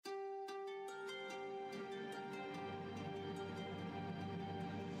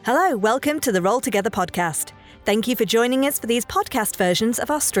Hello, welcome to the Roll Together podcast. Thank you for joining us for these podcast versions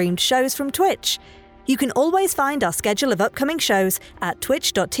of our streamed shows from Twitch. You can always find our schedule of upcoming shows at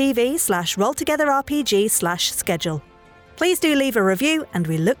twitch.tv/rolltogetherrpg/schedule. Please do leave a review and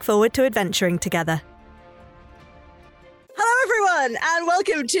we look forward to adventuring together. Hello everyone and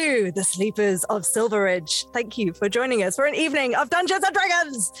welcome to the Sleepers of Silveridge. Thank you for joining us for an evening of Dungeons &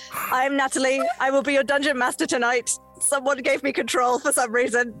 Dragons. I'm Natalie. I will be your dungeon master tonight. Someone gave me control for some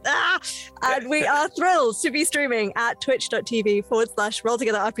reason. And we are thrilled to be streaming at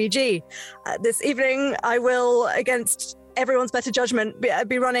twitch.tv/rolltogetherrpg. This evening, I will, against everyone's better judgment,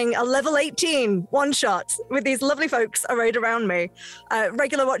 be running a level 18 one-shot with these lovely folks arrayed around me.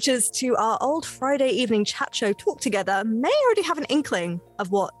 Regular watchers to our old Friday evening chat show Talk Together may already have an inkling of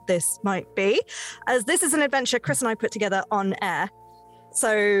what this might be, as this is an adventure Chris and I put together on air.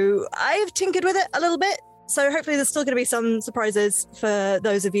 So I've tinkered with it a little bit. So hopefully there's still going to be some surprises for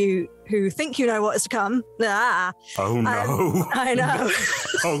those of you who think you know what is to come. Oh no. I know.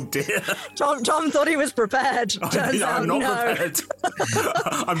 Oh dear. Tom thought he was prepared. I'm not prepared.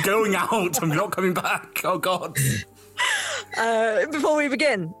 I'm going out. I'm not coming back. Oh God. Before we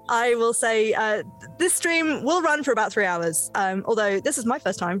begin, I will say this stream will run for about 3 hours, although this is my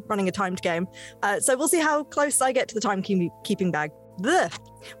first time running a timed game. So we'll see how close I get to the timekeeping bag.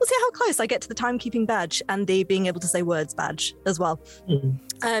 We'll see how close I get to the timekeeping badge and the being able to say words badge as well.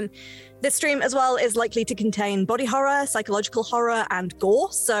 This stream as well is likely to contain body horror, psychological horror, and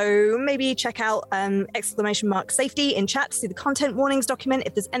gore. So maybe check out !safety in chat to see the content warnings document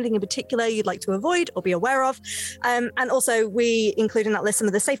if there's anything in particular you'd like to avoid or be aware of. And also we include in that list some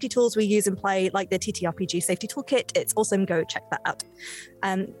of the safety tools we use in play, like the TTRPG safety toolkit. It's awesome. Go check that out.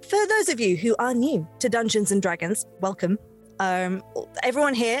 For those of you who are new to Dungeons and Dragons, welcome.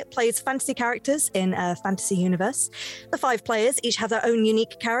 Everyone here plays fantasy characters in a fantasy universe. The 5 players each have their own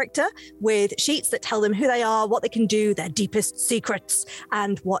unique character with sheets that tell them who they are, what they can do, their deepest secrets,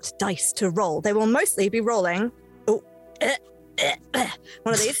 and what dice to roll. They will mostly be rolling one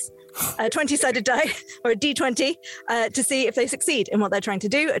of these, a 20-sided die, or a D20, to see if they succeed in what they're trying to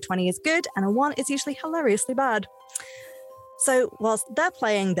do. A 20 is good, and a 1 is usually hilariously bad. So whilst they're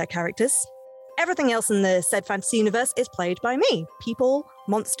playing their characters, everything else in the said fantasy universe is played by me. People,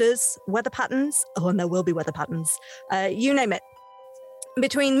 monsters, weather patterns. Oh, and there will be weather patterns. You name it.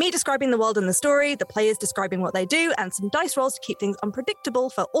 Between me describing the world and the story, the players describing what they do, and some dice rolls to keep things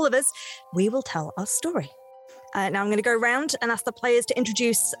unpredictable for all of us, we will tell our story. Now I'm going to go around and ask the players to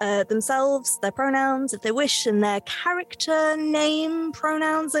introduce themselves, their pronouns, if they wish, and their character name,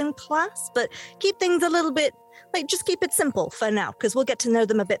 pronouns, and class, but keep things a little bit, just keep it simple for now, because we'll get to know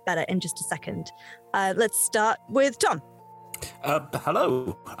them a bit better in just a second. Let's start with Tom.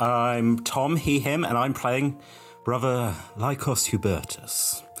 Hello, I'm Tom, he, him, and I'm playing Brother Lycos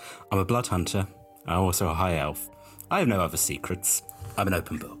Hubertus. I'm a blood hunter. I'm also a high elf. I have no other secrets. I'm an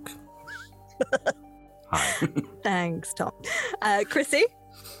open book. Hi. Thanks, Tom. Chrissy?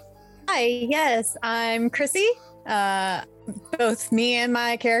 Hi, yes, I'm Chrissy. Both me and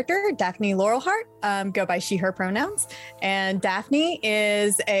my character, Daphne Laurelheart, go by she, her pronouns. And Daphne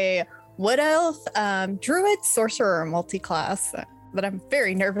is a wood elf, druid, sorcerer, multi-class that I'm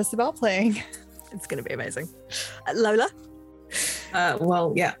very nervous about playing. It's going to be amazing. Lola? I'm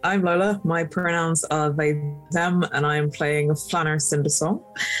Lola. My pronouns are they, them, and I'm playing Flanner Cindersong.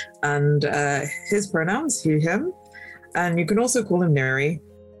 And his pronouns, he, him. And you can also call him Neri,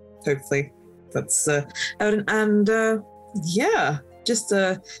 hopefully. That's evident. And just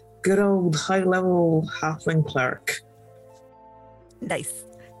a good old high-level halfling cleric. Nice.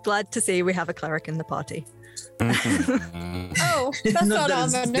 Glad to see we have a cleric in the party. Oh, that's not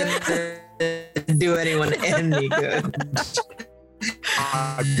on the note. Do anyone any good.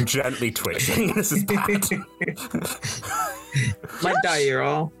 I'm gently twitching. This is bad. Might die, you're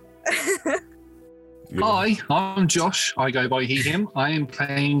all. Hi, I'm Josh. I go by he, him. I am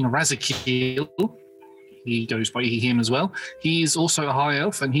playing Razakil. He goes by he, him as well. He's also a high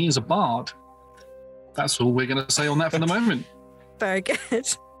elf and he is a bard. That's all we're going to say on that for the moment. Very good.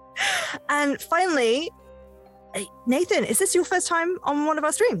 And finally, Nathan, is this your first time on one of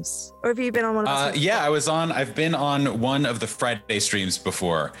our streams? Or have you been on one of our streams? Yeah, I've been on one of the Friday streams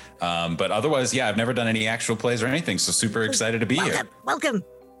before. But otherwise, I've never done any actual plays or anything. So super excited to be here. Welcome.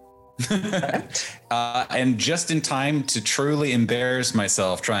 And just in time to truly embarrass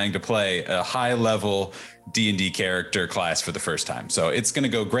myself trying to play a high-level D&D character class for the first time. So it's going to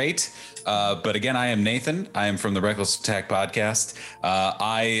go great. But again, I am Nathan. I am from the Reckless Attack podcast.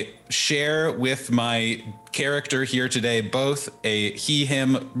 I share with my character here today both he,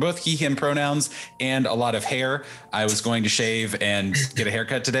 him pronouns and a lot of hair. I was going to shave and get a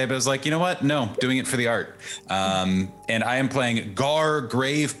haircut today, but I was like, you know what? No, doing it for the art. And I am playing Gar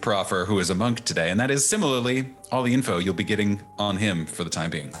Graveproffer, who is a monk today. And that is similarly all the info you'll be getting on him for the time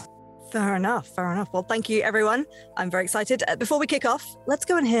being. Fair enough. Well, thank you, everyone. I'm very excited. Before we kick off, let's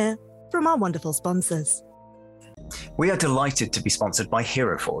go and hear from our wonderful sponsors. We are delighted to be sponsored by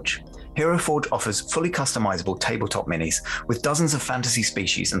Hero Forge. Hero Forge offers fully customizable tabletop minis with dozens of fantasy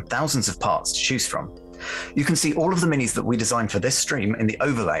species and thousands of parts to choose from. You can see all of the minis that we designed for this stream in the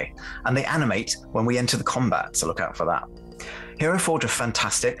overlay, and they animate when we enter the combat, so look out for that. Hero Forge are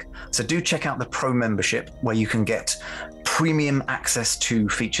fantastic, so do check out the Pro membership where you can get premium access to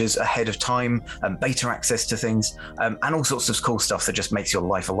features ahead of time, and beta access to things, and all sorts of cool stuff that just makes your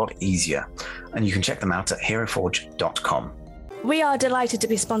life a lot easier. And you can check them out at heroforge.com. We are delighted to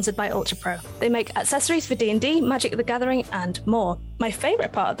be sponsored by Ultra Pro. They make accessories for D&D, Magic the Gathering, and more. My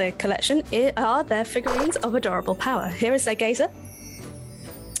favourite part of the collection are their figurines of adorable power. Here is their gazer.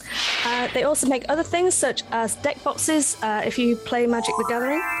 They also make other things such as deck boxes if you play Magic the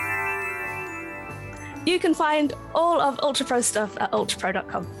Gathering. You can find all of Ultra Pro stuff at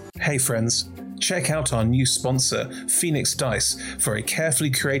ultrapro.com. Hey friends, check out our new sponsor, Phoenix Dice, for a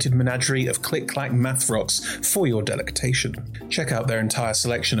carefully curated menagerie of click-clack math rocks for your delectation. Check out their entire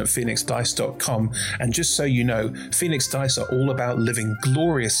selection at phoenixdice.com, and just so you know, Phoenix Dice are all about living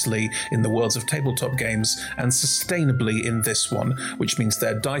gloriously in the worlds of tabletop games and sustainably in this one, which means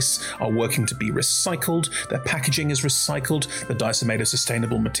their dice are working to be recycled, their packaging is recycled, the dice are made of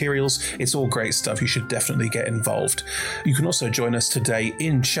sustainable materials. It's all great stuff. You should definitely get involved. You can also join us today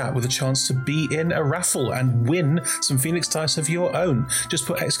in chat with a chance to be in a raffle and win some Phoenix Dice of your own. Just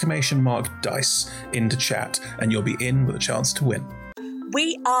put !dice into chat and you'll be in with a chance to win.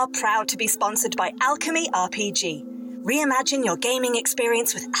 We are proud to be sponsored by Alchemy RPG. Reimagine your gaming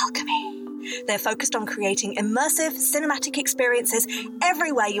experience with Alchemy. They're focused on creating immersive cinematic experiences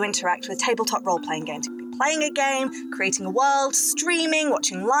everywhere you interact with tabletop role-playing games. Playing a game, creating a world, streaming,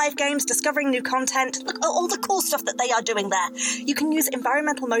 watching live games, discovering new content. Look at all the cool stuff that they are doing there. You can use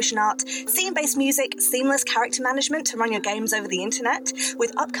environmental motion art, scene-based music, seamless character management to run your games over the internet,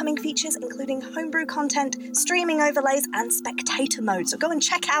 with upcoming features including homebrew content, streaming overlays, and spectator mode. So go and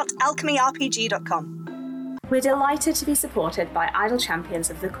check out alchemyrpg.com. We're delighted to be supported by Idle Champions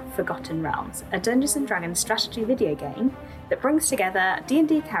of the Forgotten Realms, a Dungeons & Dragons strategy video game that brings together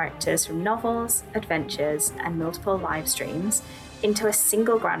D&D characters from novels, adventures, and multiple live streams into a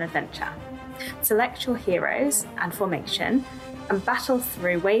single grand adventure. Select your heroes and formation and battle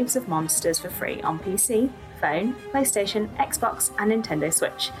through waves of monsters for free on PC, phone, PlayStation, Xbox, and Nintendo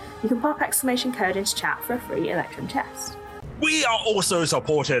Switch. You can pop exclamation code into chat for a free Electrum chest. We are also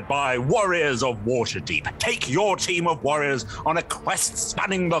supported by Warriors of Waterdeep. Take your team of warriors on a quest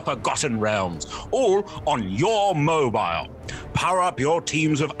spanning the Forgotten Realms, all on your mobile. Power up your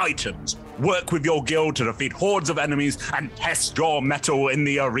teams with items, work with your guild to defeat hordes of enemies, and test your mettle in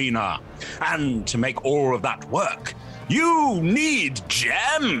the arena. And to make all of that work, you need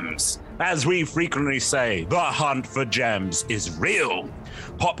gems. As we frequently say, the hunt for gems is real.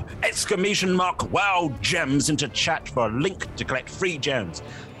 Pop !WOW gems into chat for a link to collect free gems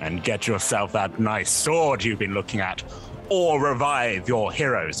and get yourself that nice sword you've been looking at, or revive your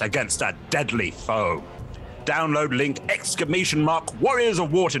heroes against a deadly foe. Download link !Warriors of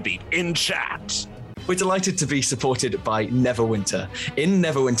Waterdeep in chat. We're delighted to be supported by Neverwinter. In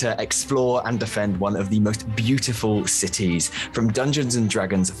Neverwinter, explore and defend one of the most beautiful cities from Dungeons &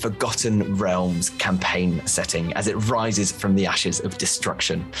 Dragons Forgotten Realms campaign setting as it rises from the ashes of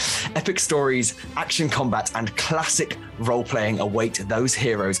destruction. Epic stories, action combat, and classic role-playing await those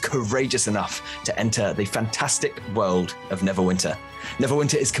heroes courageous enough to enter the fantastic world of Neverwinter.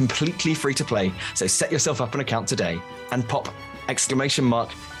 Neverwinter is completely free to play, so set yourself up an account today and pop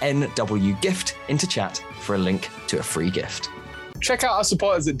 !NW gift into chat for a link to a free gift. Check out our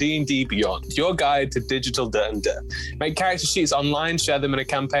supporters at D&D Beyond, your guide to digital D&D. Make character sheets online, share them in a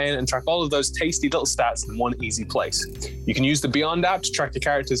campaign, and track all of those tasty little stats in one easy place. You can use the Beyond app to track your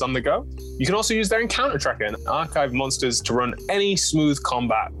characters on the go. You can also use their encounter tracker and archive monsters to run any smooth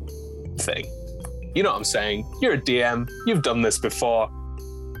combat thing. You know what I'm saying. You're a DM. You've done this before.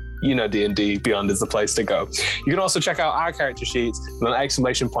 you know D&D Beyond is the place to go. You can also check out our character sheets with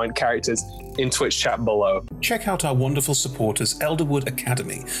an ! characters in Twitch chat below. Check out our wonderful supporters, Elderwood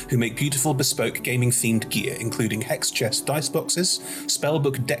Academy, who make beautiful bespoke gaming-themed gear, including hex chest dice boxes,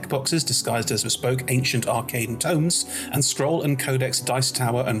 spellbook deck boxes disguised as bespoke ancient arcane tomes, and scroll and codex dice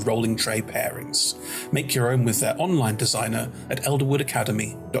tower and rolling tray pairings. Make your own with their online designer at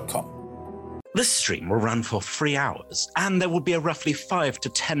elderwoodacademy.com. This stream will run for 3 hours, and there will be a roughly 5 to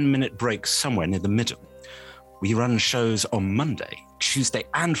 10 minute break somewhere near the middle. We run shows on Monday, Tuesday,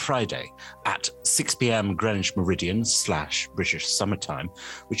 and Friday at 6 p.m. Greenwich Meridian / British Summertime,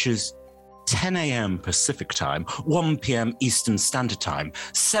 which is 10 a.m. Pacific Time, 1 p.m. Eastern Standard Time,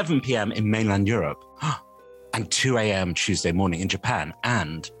 7 p.m. in mainland Europe, and 2 a.m. Tuesday morning in Japan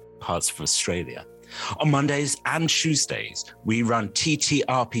and parts of Australia. On Mondays and Tuesdays, we run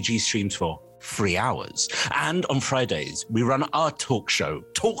TTRPG streams for 3 hours. And on Fridays, we run our talk show,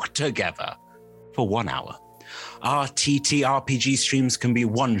 Talk Together, for 1 hour. Our TTRPG streams can be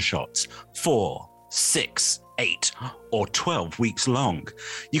one-shots, 4, 6, 8, or 12 weeks long.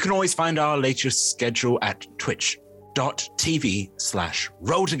 You can always find our latest schedule at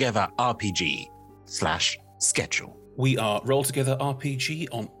twitch.tv/rolltogetherrpg/schedule. We are Roll Together RPG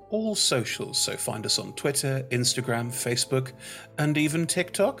on all socials, so find us on Twitter, Instagram, Facebook, and even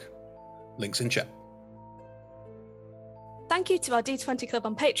TikTok. Links in chat. Thank you to our D20 Club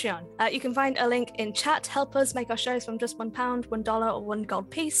on Patreon. You can find a link in chat. Help us make our shows from just £1, $1, or £1 gold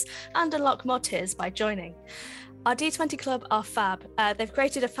piece, and unlock more tiers by joining. Our D20 Club are fab. They've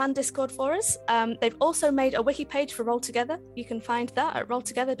created a fan Discord for us. They've also made a wiki page for Roll Together. You can find that at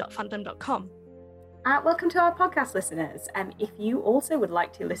rolltogether.fandom.com. Welcome to our podcast listeners. If you also would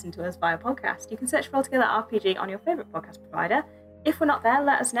like to listen to us via podcast, you can search Roll Together RPG on your favourite podcast provider. If we're not there,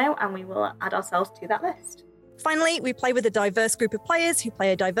 let us know and we will add ourselves to that list. Finally, we play with a diverse group of players who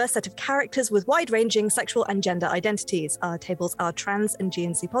play a diverse set of characters with wide-ranging sexual and gender identities. Our tables are trans and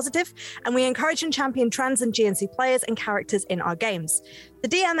GNC positive, and we encourage and champion trans and GNC players and characters in our games. The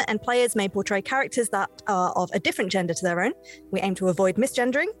DM and players may portray characters that are of a different gender to their own. We aim to avoid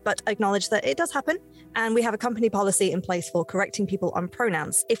misgendering, but acknowledge that it does happen, and we have a company policy in place for correcting people on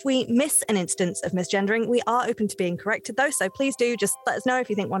pronouns. If we miss an instance of misgendering, we are open to being corrected though, so please do just let us know if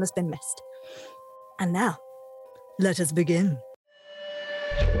you think one has been missed. And now, let us begin.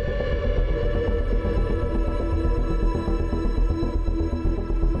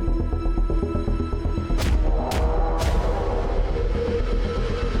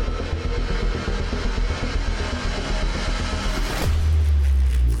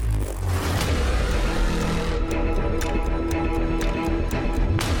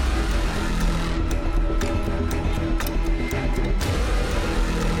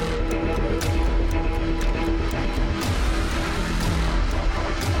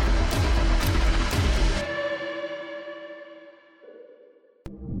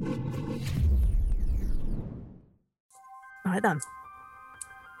 All right then.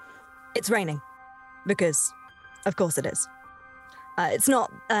 It's raining, because of course it is. It's not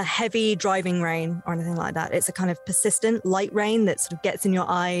a heavy driving rain or anything like that. It's a kind of persistent light rain that sort of gets in your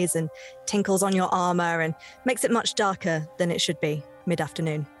eyes and tinkles on your armor and makes it much darker than it should be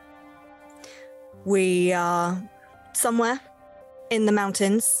mid-afternoon. We are somewhere in the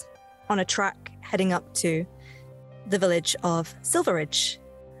mountains on a track heading up to the village of Silveridge.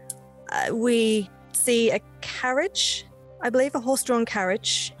 We see a carriage, I believe a horse-drawn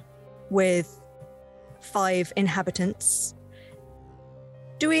carriage with 5 inhabitants.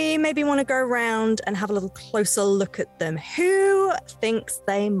 Do we maybe want to go around and have a little closer look at them? Who thinks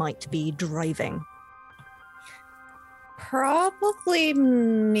they might be driving? Probably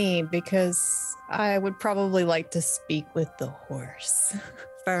me, because I would probably like to speak with the horse.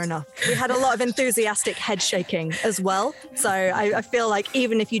 Fair enough. We had a lot of enthusiastic head shaking as well. So I feel like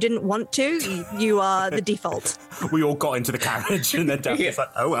even if you didn't want to, you are the default. We all got into the carriage and then Daphne's like,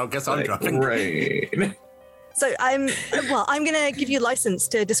 oh, well, I guess I'm driving. Rain. So I'm going to give you license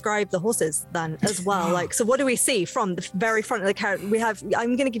to describe the horses then as well. Like, so what do we see from the very front of the carriage?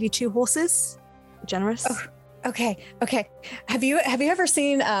 I'm going to give you 2 horses. Generous. Oh. Okay. Have you ever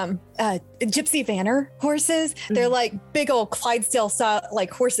seen Gypsy Vanner horses? They're like big old Clydesdale style like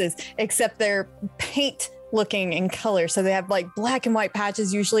horses, except they're paint looking in color. So they have like black and white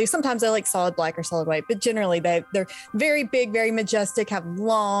patches usually. Sometimes they're like solid black or solid white, but generally they're very big, very majestic, have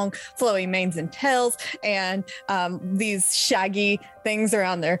long flowing manes and tails, and these shaggy things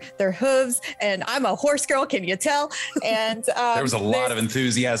around their hooves. And I'm a horse girl, can you tell? And there was a lot of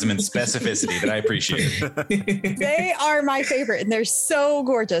enthusiasm and specificity that I appreciated. They are my favorite, and they're so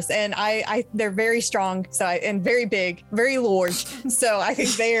gorgeous, and they're very strong, and very big, very large. So I think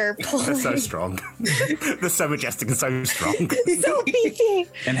they are. They're so strong. They're so majestic and so strong. So beefy.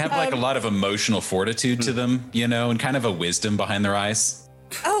 And have like a lot of emotional fortitude to them, and kind of a wisdom behind their eyes.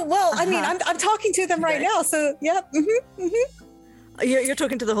 Oh well, I mean, I'm talking to them right now, so yep. Mm-hmm, mm-hmm. You're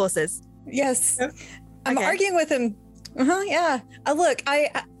talking to the horses. Yes, I'm arguing with him. Yeah. Look,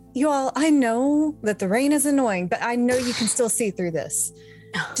 you all, I know that the rain is annoying, but I know you can still see through this.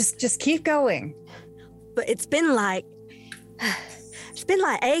 Just keep going. But it's been like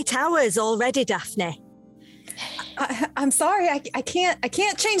 8 hours already, Daphne. I'm sorry, I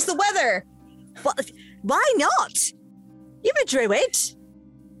can't change the weather. What? Why not? You're a druid.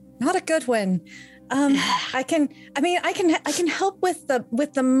 Not a good one. I can help with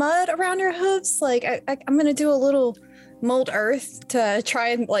the mud around your hooves. Like I'm gonna do a little mold earth to try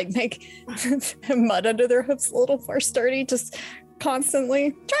and like make mud under their hooves a little more sturdy, just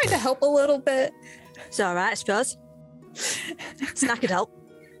constantly trying to help a little bit. It's all right, I suppose. Snack could help.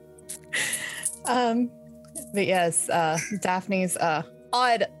 But yes, Daphne's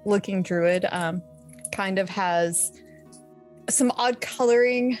odd looking druid kind of has some odd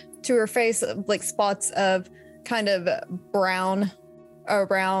coloring to her face, like spots of kind of brown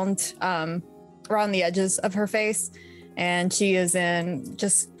around the edges of her face. And she is in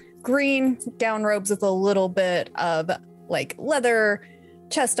just green gown robes with a little bit of like leather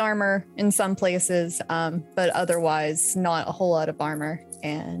chest armor in some places, but otherwise not a whole lot of armor.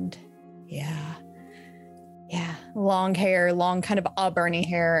 And yeah, long hair, long kind of auburny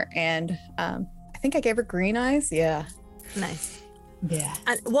hair. And I think I gave her green eyes. Yeah. Nice. Yeah.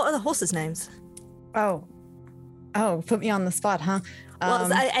 And what are the horses' names? Oh, put me on the spot, huh?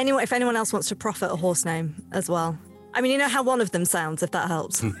 Well, if anyone else wants to profit a horse name as well. I mean, you know how one of them sounds, if that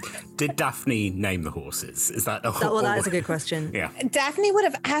helps. Did Daphne name the horses? Is that a Well, that is a good question. Yeah. Daphne would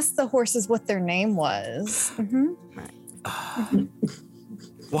have asked the horses what their name was. Mm-hmm. Right.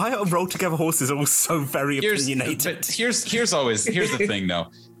 Why are roll together horses all so very opinionated? But here's the thing though,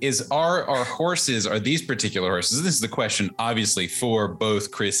 is are horses, are these particular horses, this is the question obviously for both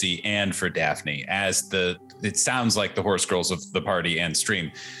Chrissy and for Daphne, as it sounds like the horse girls of the party and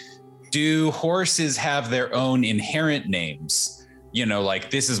stream. Do horses have their own inherent names? Like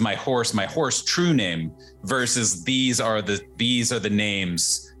this is my horse true name, versus these are the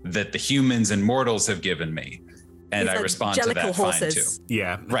names that the humans and mortals have given me. And I respond to that fine too.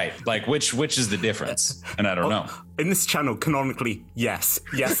 Yeah. Right. Like which is the difference? And I don't know. In this channel, canonically, yes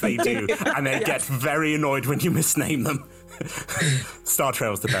they do. And they get very annoyed when you misname them. Star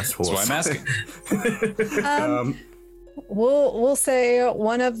Trail's the best horse. That's why I'm asking. We'll say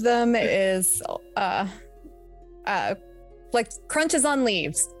one of them is like crunches on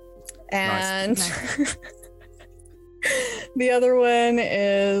leaves. And nice. The other one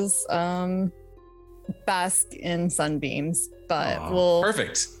is bask in sunbeams, but we'll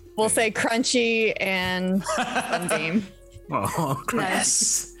say crunchy and sunbeam. Oh,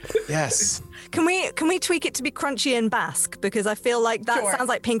 nice. Yes. Can we tweak it to be crunchy and bask, because I feel like that sounds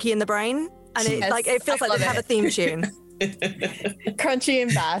like Pinky in the Brain, and it feels like they have a theme tune. Crunchy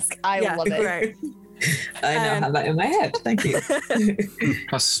and bask. I love it. Great. I now have that in my head. Thank you.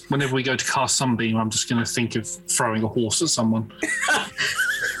 Plus, whenever we go to cast Sunbeam, I'm just going to think of throwing a horse at someone.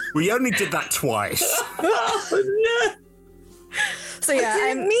 We only did that twice. Oh, no. So yeah,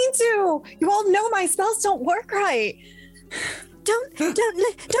 I didn't mean to. You all know my spells don't work right. Don't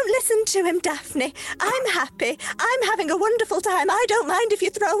listen to him, Daphne. I'm happy. I'm having a wonderful time. I don't mind if you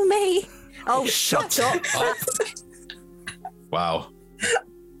throw me. Oh, shut up. Wow.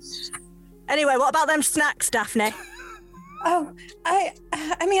 Anyway, what about them snacks, Daphne? Oh, I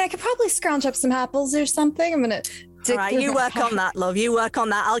mean, I could probably scrounge up some apples or something. I'm gonna. All right, you work on that, love. You work on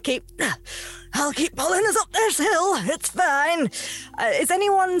that. I'll keep pulling us up this hill. It's fine. Is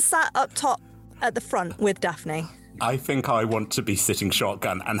anyone sat up top at the front with Daphne? I think I want to be sitting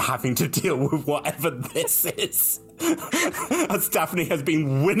shotgun and having to deal with whatever this is. As Daphne has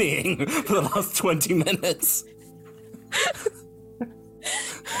been whinnying for the last 20 minutes.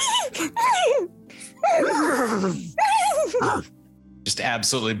 Just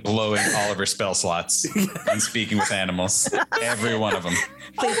absolutely blowing all of her spell slots and speaking with animals. Every one of them.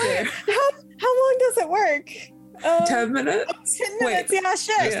 How long does it work? 10 minutes? 10 minutes, yeah,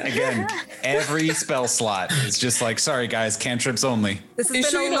 shit. Just, again, every spell slot is just like, sorry guys, cantrips only. This has You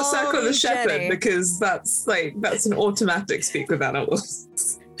been sure a you're not Circle long the Shepherd? journey. Because that's an automatic speak with animals.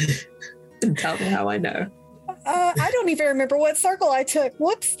 And tell me how I know. I don't even remember what circle I took.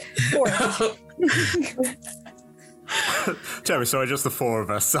 Whoops. Jerry, sorry, just the four of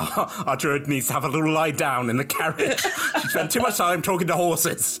us. Our druid needs to have a little lie down in the carriage. She spent too much time talking to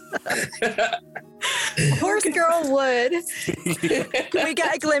horses. Horse girl would. Can we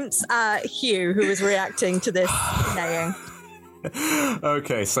get a glimpse at Hugh, who is reacting to this neighing?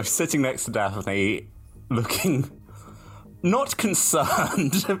 Okay, so sitting next to Daphne, looking not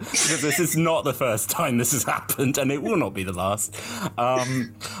concerned, because this is not the first time this has happened, and it will not be the last.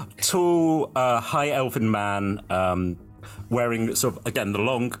 Tall, high elfin man, wearing sort of, again, the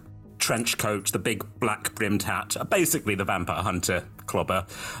long trench coat, the big black brimmed hat, basically the vampire hunter clobber.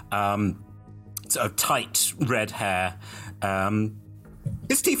 Sort of tight red hair.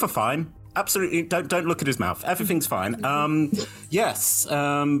 His teeth are fine. Absolutely, don't look at his mouth. Everything's fine. Yes,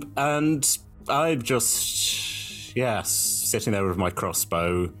 and I'm just, sitting there with my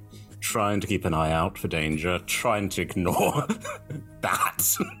crossbow, trying to keep an eye out for danger, trying to ignore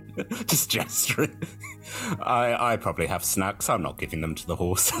that. Just gesturing. I probably have snacks. I'm not giving them to the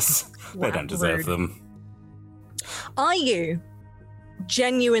horses. They don't deserve them. Are you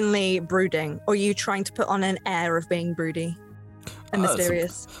genuinely brooding, or are you trying to put on an air of being broody and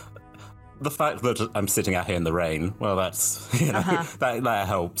mysterious? The fact that I'm sitting out here in the rain, well, that's, that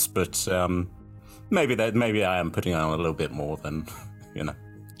helps, but maybe I am putting on a little bit more than, Do you want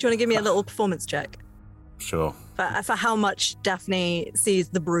to give me a little performance check? Sure. For how much Daphne sees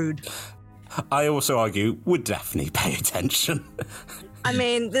the brood? I also argue, would Daphne pay attention? I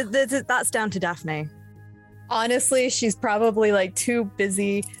mean, that's down to Daphne. Honestly, she's probably like too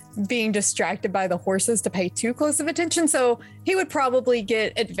busy being distracted by the horses to pay too close of attention, so he would probably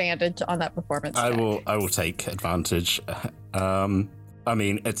get advantage on that performance check. I will take advantage. I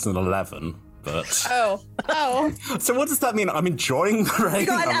mean, it's an 11, but... Oh. So what does that mean? I'm enjoying the rain? You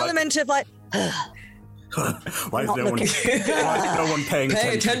got an element of like... Why is no one paying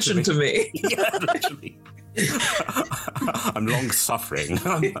Pay attention to me? Yeah, literally. I'm long suffering.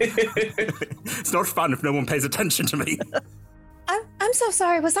 It's not fun if no one pays attention to me. I'm so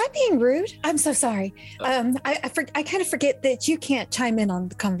sorry. Was I being rude? I'm so sorry. I kind of forget that you can't chime in on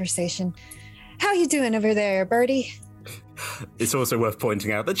the conversation. How you doing over there, Birdie? It's also worth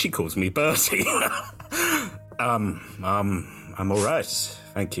pointing out that she calls me Bertie. I'm all right.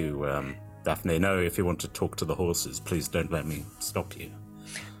 Thank you, Daphne. No, if you want to talk to the horses, please don't let me stop you.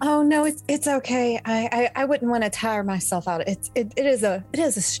 Oh no, it's okay. I wouldn't want to tire myself out. It is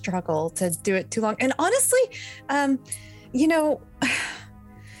a struggle to do it too long. And honestly, one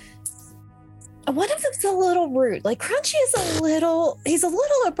of them's a little rude. Like Crunchy is he's a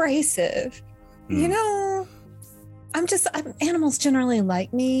little abrasive. Animals generally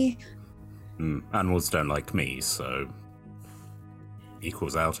like me. Animals don't like me, so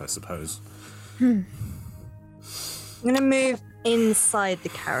equals out, I suppose. I'm going to move inside the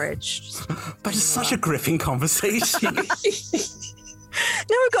carriage. But it's such a gripping conversation. Now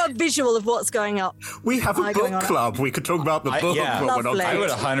we've got a visual of what's going on. We have a book club. We could talk about the book. I would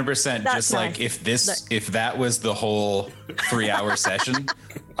 100% just like if that was the whole 3-hour session,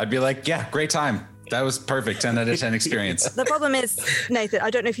 I'd be like, yeah, great time. That was perfect. 10 out of 10 experience. The problem is, Nathan, I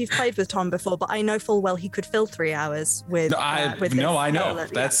don't know if you've played with Tom before, but I know full well he could fill 3 hours with. I know.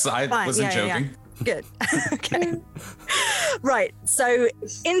 I wasn't joking. Yeah. Good. Okay. Right. So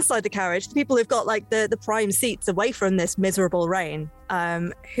inside the carriage, the people who've got like the prime seats away from this miserable rain,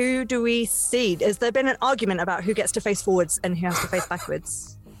 who do we see? Has there been an argument about who gets to face forwards and who has to face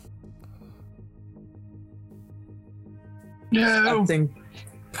backwards? No. I think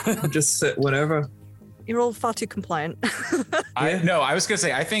just sit whatever. You're all far too compliant. I was gonna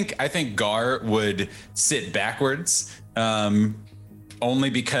say I think Gar would sit backwards,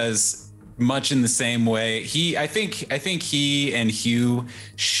 only because much in the same way I think he and Hugh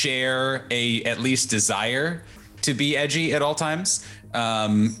share a at least desire to be edgy at all times,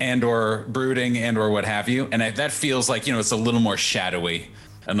 and or brooding and or what have you, and that feels like it's a little more shadowy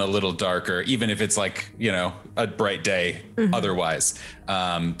and a little darker, even if it's like a bright day otherwise.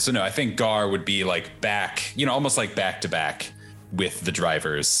 So no, I think Gar would be like back, almost like back to back with the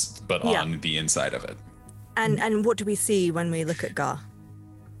drivers, but on the inside of it. And what do we see when we look at Gar?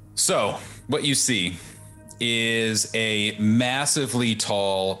 So what you see is a massively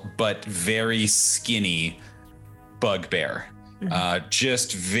tall but very skinny bugbear,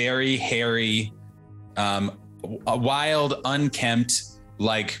 just very hairy, a wild, unkempt,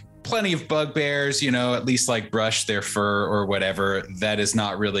 like plenty of bugbears, at least like brush their fur or whatever. That is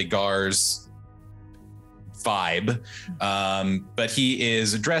not really Gar's vibe. But he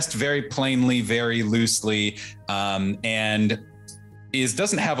is dressed very plainly, very loosely, and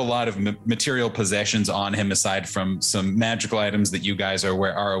doesn't have a lot of material possessions on him aside from some magical items that you guys are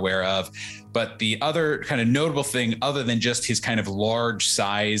aware of. But the other kind of notable thing, other than just his kind of large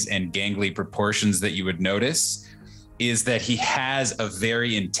size and gangly proportions that you would notice, is that he has a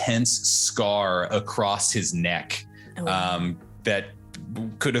very intense scar across his neck that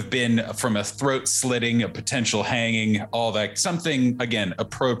could have been from a throat slitting, a potential hanging, all that, something, again,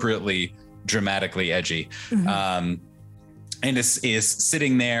 appropriately dramatically edgy. And is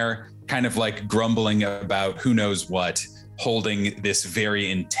sitting there kind of like grumbling about who knows what, holding this very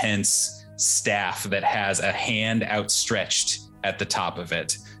intense staff that has a hand outstretched at the top of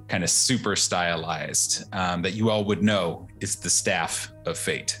it, kind of super stylized, that you all would know is the staff of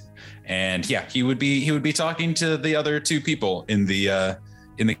fate. And yeah, he would be talking to the other two people in the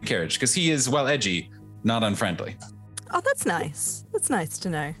carriage, because he is, well, edgy, not unfriendly. Oh, that's nice. That's nice to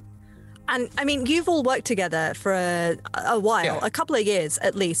know. And I mean, you've all worked together for a while, a couple of years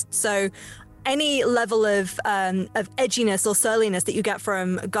at least. So any level of edginess or surliness that you get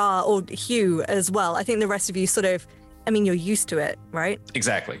from Gar or Hugh as well, I think the rest of you sort of, I mean, you're used to it, right?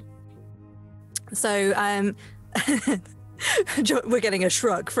 Exactly. So we're getting a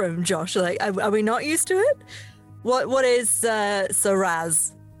shrug from Josh. Like, are we not used to it? What is Sir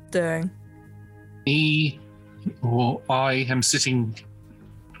Raz doing? I am sitting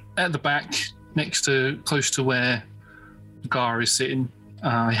at the back, close to where Gar is sitting.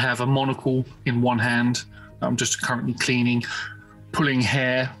 I have a monocle in one hand. I'm just currently pulling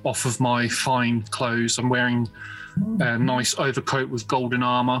hair off of my fine clothes. I'm wearing a nice overcoat with golden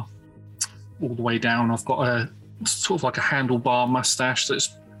armor all the way down. I've got a sort of like a handlebar mustache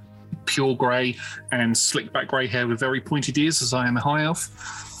that's pure grey and slick back grey hair with very pointed ears, as I am a high elf.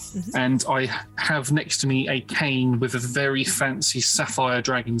 And I have next to me a cane with a very fancy sapphire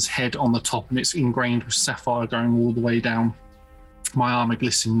dragon's head on the top, and it's ingrained with sapphire going all the way down. My armor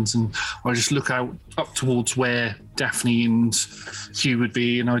glistens, and I just look up towards where Daphne and Hugh would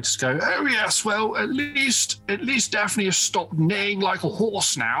be, and I just go, "Oh yes, well, at least Daphne has stopped neighing like a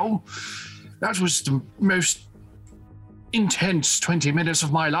horse now. That was the most intense 20 minutes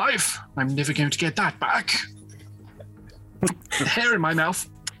of my life. I'm never going to get that back." Hair in my mouth.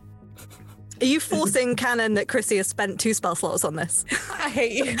 Are you forcing canon that Chrissy has spent 2 spell slots on this? I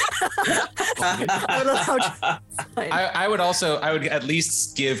hate you. I would at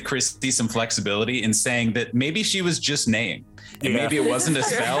least give Christy some flexibility in saying that maybe she was just neighing. And maybe it wasn't a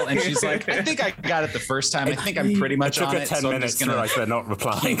spell, and she's like, I think I got it the first time. I think I'm pretty much on it. It took her 10 minutes to realize they're not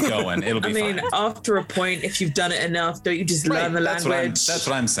replying. Keep going. It'll be fine. After a point, if you've done it enough, don't you just learn the language? That's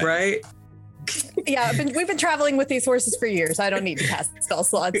what I'm saying. Right? Yeah, we've been traveling with these horses for years. I don't need to cast spell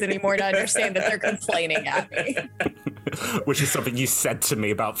slots anymore to understand that they're complaining at me. Which is something you said to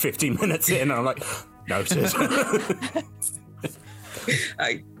me about 15 minutes in, and I'm like, noted.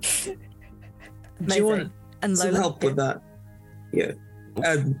 Do you want some help with that? Yeah.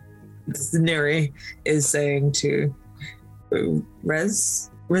 Neri is saying to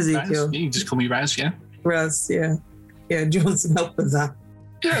Rezekiel. You can just call me Raz, yeah? Raz, yeah. Yeah, do you want some help with that?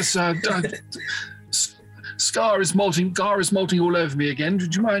 Yes, Gar is molting all over me again.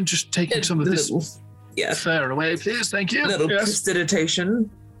 Would you mind just taking some of this fur away, please? Thank you. A little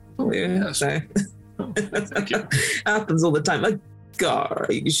prestidigitation. Oh, yeah. Yes. Thank you. Happens all the time. Like, Gar,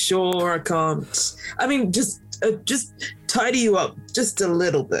 are you sure I can't? I mean, just tidy you up just a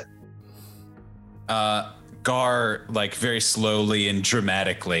little bit. Gar, like very slowly and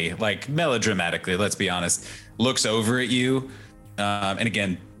dramatically, like melodramatically, let's be honest, looks over at you. And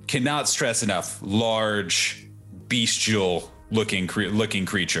again, cannot stress enough, large, bestial looking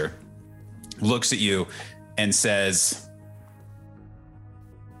creature, looks at you and says,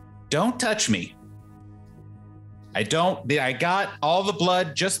 "Don't touch me. I got all the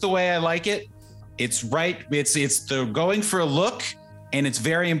blood just the way I like it. It's right. It's the going for a look, and it's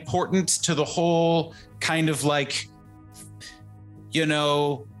very important to the whole kind of like,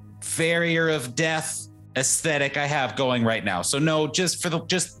 farrier of death aesthetic I have going right now. So no, just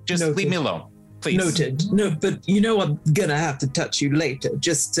Noted. Leave me alone, please." Noted. No, but I'm gonna have to touch you later,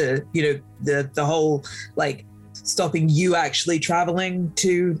 just to the whole like stopping you actually traveling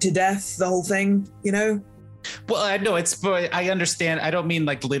to death, the whole thing. Well, I know I understand. I don't mean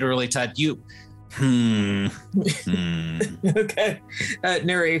like literally touch you. Okay.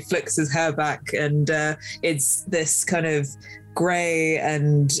 Neri flicks his hair back, and it's this kind of gray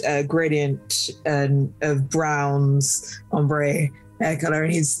and gradient and of browns ombre, hair color,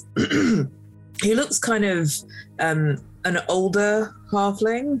 and he's he looks kind of an older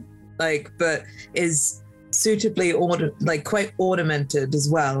halfling, but is suitably quite ornamented as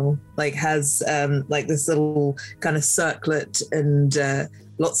well. Has this little kind of circlet and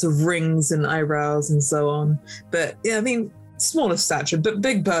lots of rings and eyebrows and so on. But yeah, I mean, smaller stature, but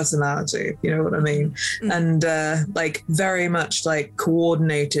big personality, you know what I mean? And very much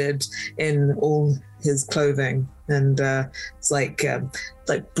coordinated in all his clothing. And it's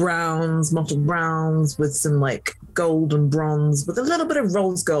browns, mottled browns with some gold and bronze with a little bit of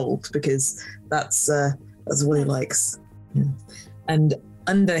rose gold, because that's what he likes. Yeah. And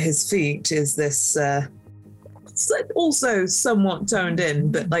under his feet is this also somewhat toned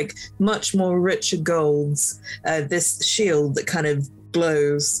in, but much more richer golds. This shield that kind of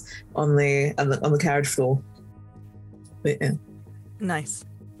glows on the carriage floor. But, yeah. Nice.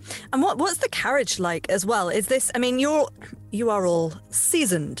 And what's the carriage like as well? Is this? I mean, you are all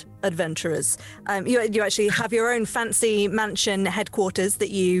seasoned adventurers. You actually have your own fancy mansion headquarters that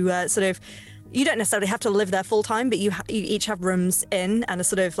you You don't necessarily have to live there full time, but you each have rooms in, and a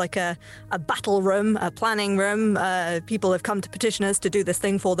sort of a battle room, a planning room. People have come to petition us to do this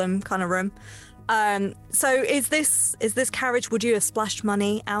thing for them, kind of room. So is this carriage? Would you have splashed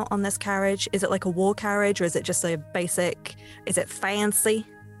money out on this carriage? Is it like a war carriage, or is it just a basic? Is it fancy?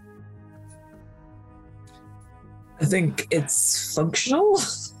 I think it's functional.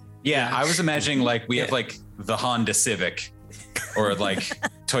 Yeah, I was imagining we have the Honda Civic, or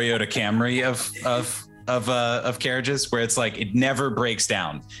Toyota Camry of carriages, where it's it never breaks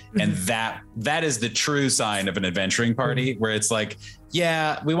down, and that is the true sign of an adventuring party, where it's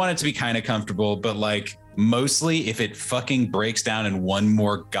yeah, we want it to be kind of comfortable, but mostly if it fucking breaks down in one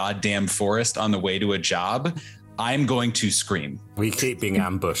more goddamn forest on the way to a job, I'm going to scream. We keep being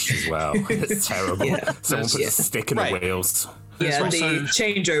ambushed as well. It's terrible. Yeah. Someone puts a stick in the wheels. Yeah, the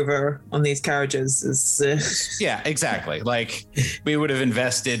changeover on these carriages is... Yeah, exactly. We would have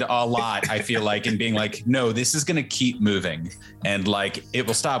invested a lot, I feel in being no, this is going to keep moving. And it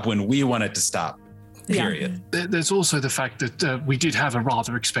will stop when we want it to stop. Period. Yeah. There's also the fact that we did have a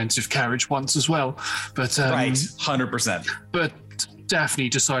rather expensive carriage once as well. But right, 100%. But Daphne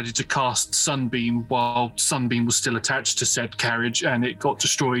decided to cast Sunbeam while Sunbeam was still attached to said carriage, and it got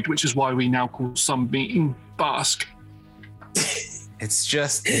destroyed, which is why we now call Sunbeam Bask. It's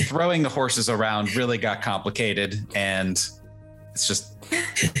just throwing the horses around really got complicated, and it's just...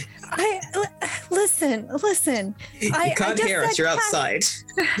 Listen. You can't hear us, you're outside.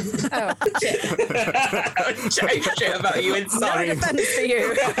 Oh, shit about you inside. No offense for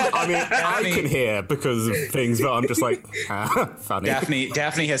you. I can hear because of things, but I'm just funny.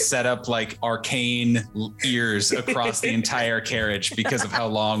 Daphne has set up arcane ears across the entire carriage because of how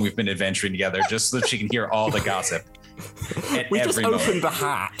long we've been adventuring together, just so that she can hear all the gossip. We just opened the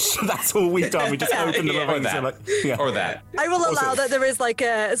hatch. That's all we've done. We just opened the door. Or that. I will allow that there is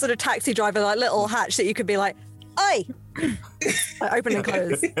a sort of taxi driver, little hatch that you could be "Oi!" Open and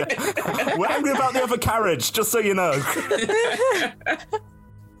close. We're angry about the other carriage, just so you know.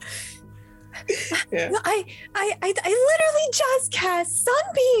 Yeah. I literally just cast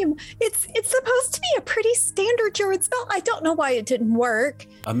Sunbeam. It's supposed to be a pretty standard druid spell. I don't know why it didn't work.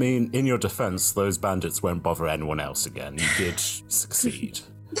 In your defense, those bandits won't bother anyone else again. You did succeed.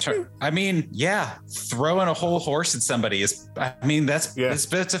 Sure. Throwing a whole horse at somebody is,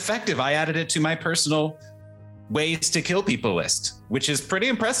 it's effective. I added it to my personal ways to kill people list, which is pretty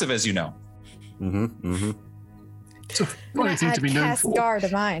impressive, as you know. It's a funny thing to be known for. Guard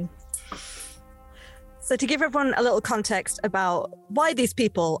of mine. So to give everyone a little context about why these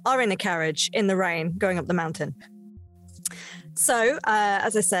people are in a carriage in the rain going up the mountain. So,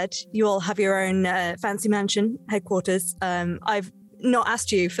 as I said, you all have your own fancy mansion headquarters. I've not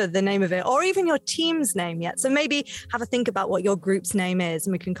asked you for the name of it or even your team's name yet. So maybe have a think about what your group's name is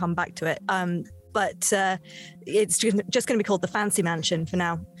and we can come back to it. But it's just going to be called the Fancy Mansion for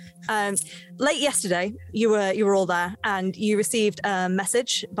now. Late yesterday, you were all there and you received a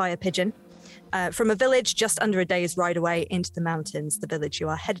message via pigeon from a village just under a day's ride away into the mountains, the village you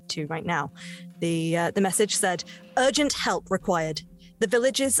are headed to right now. The message said, "Urgent help required. The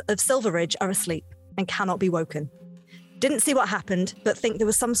villages of Silverridge are asleep and cannot be woken. Didn't see what happened, but think there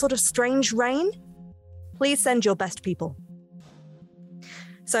was some sort of strange rain. Please send your best people."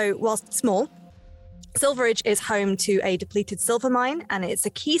 So, whilst small, Silverridge is home to a depleted silver mine, and it's a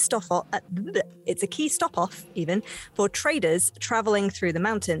key stop off even for traders traveling through the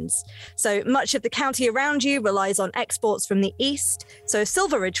mountains. So much of the county around you relies on exports from the east. So if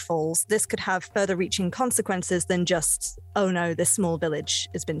Silverridge falls, this could have further reaching consequences than just, oh no, this small village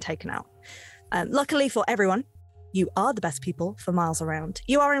has been taken out. Luckily for everyone, you are the best people for miles around.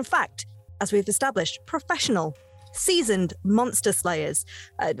 You are, in fact, as we've established, professional, seasoned monster slayers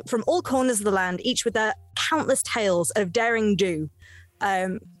from all corners of the land, each with their countless tales of daring do.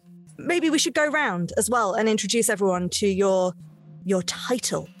 Maybe we should go round as well and introduce everyone to your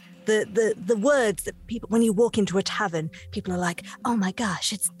title. The words that people, when you walk into a tavern, people are like, oh my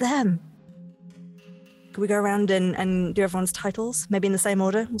gosh, it's them. Can we go around and do everyone's titles? Maybe in the same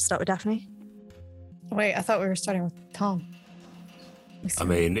order? We'll start with Daphne. Wait, I thought we were starting with Tom. I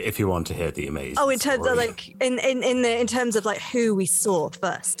mean, if you want to hear the amazing in terms story. of like in terms of like who we saw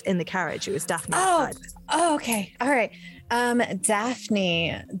first in the carriage, it was Daphne. Oh, okay. All right.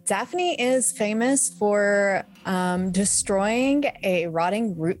 Daphne is famous for destroying a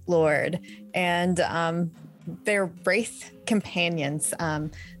rotting root lord and their wraith companions.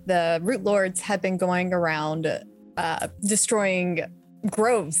 The root lords have been going around destroying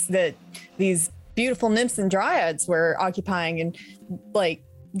groves that these beautiful nymphs and dryads were occupying, and like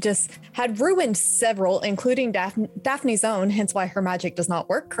just had ruined several, including Daphne's own, hence why her magic does not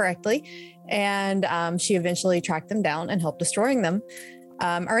work correctly. And she eventually tracked them down and helped destroying them,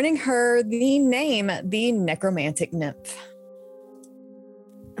 earning her the name, the Necromantic Nymph.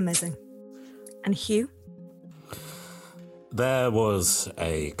 Amazing. And Hugh? There was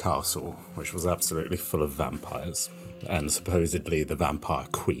a castle which was absolutely full of vampires, and supposedly the vampire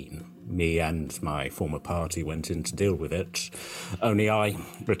queen. Me and my former party went in to deal with it, only I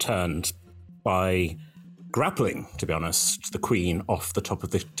returned by grappling, to be honest, the queen off the top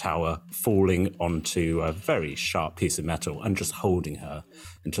of the tower, falling onto a very sharp piece of metal and just holding her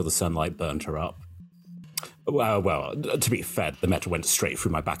until the sunlight burned her up. Well, to be fair, the metal went straight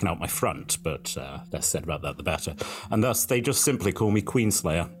through my back and out my front, but less said about that, the better. And thus, they just simply call me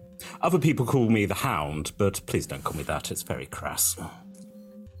Queenslayer. Other people call me the Hound, but please don't call me that, it's very crass.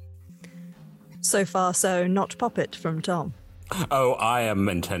 So far, so not Poppet from Tom. Oh, I am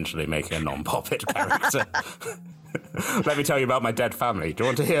intentionally making a non-Poppet character. Let me tell you about my dead family. Do you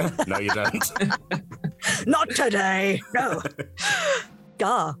want to hear? No, you don't. Not today. No.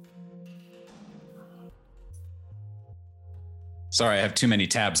 Gar. Sorry, I have too many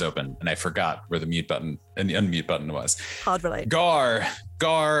tabs open, and I forgot where the mute button and the unmute button was. Hard relate. Gar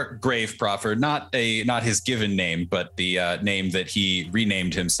Graveproffer, not his given name, but the name that he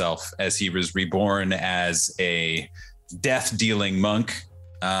renamed himself as he was reborn as a death-dealing monk.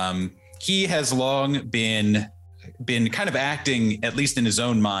 He has long been kind of acting, at least in his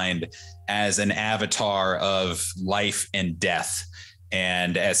own mind, as an avatar of life and death,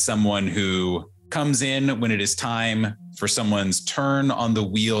 and as someone who comes in when it is time for someone's turn on the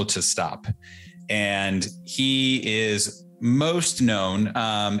wheel to stop. And he is most known,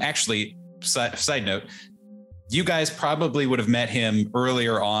 actually, side note, you guys probably would have met him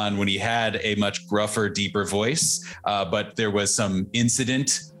earlier on when he had a much gruffer, deeper voice, but there was some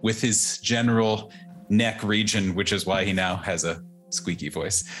incident with his general neck region, which is why he now has a squeaky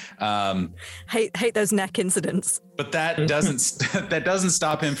voice. Hate those neck incidents. But that doesn't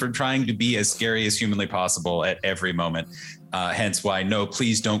stop him from trying to be as scary as humanly possible at every moment. Hence why, no,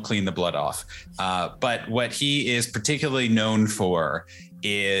 please don't clean the blood off. But what he is particularly known for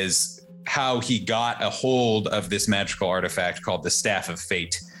is how he got a hold of this magical artifact called the Staff of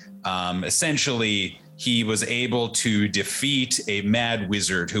Fate. Essentially, he was able to defeat a mad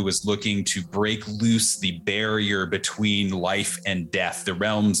wizard who was looking to break loose the barrier between life and death, the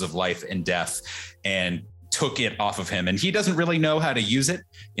realms of life and death, and took it off of him. And he doesn't really know how to use it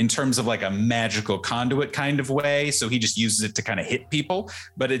in terms of like a magical conduit kind of way. So he just uses it to kind of hit people,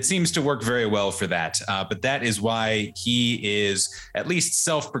 but it seems to work very well for that. But that is why he is at least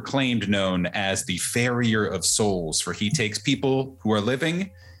self-proclaimed known as the Farrier of Souls, for he takes people who are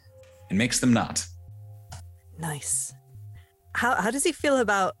living and makes them not. Nice. How does he feel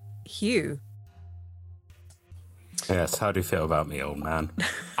about Hugh? Yes, how do you feel about me, old man?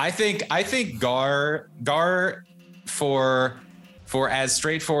 I think Gar for as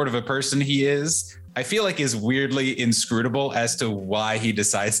straightforward of a person he is, I feel like is weirdly inscrutable as to why he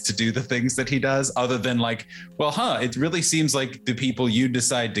decides to do the things that he does, other than like, well, it really seems like the people you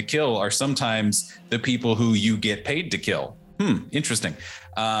decide to kill are sometimes the people who you get paid to kill. Interesting.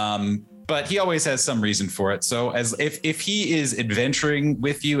 But he always has some reason for it. So as if he is adventuring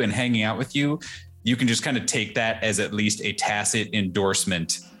with you and hanging out with you, you can just kind of take that as at least a tacit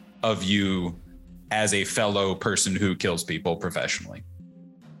endorsement of you as a fellow person who kills people professionally.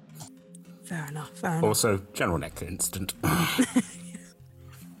 Fair enough. Also, general neck incident.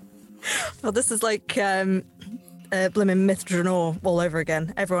 Well, this is like blimmin' Myth Dranor all over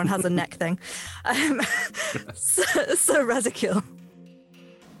again. Everyone has a neck thing. So Razakil.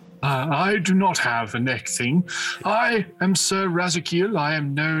 I do not have a neck thing. I am Sir Razakiel. I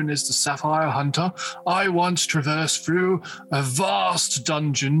am known as the Sapphire Hunter. I once traversed through a vast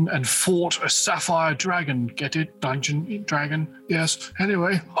dungeon and fought a sapphire dragon. Get it? Dungeon, dragon? Yes.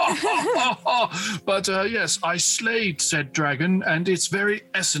 Anyway. But yes, I slayed said dragon, and its very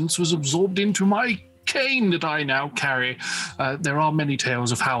essence was absorbed into my cane that I now carry. There are many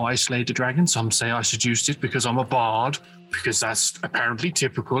tales of how I slayed a dragon. Some say I seduced it because I'm a bard, because that's apparently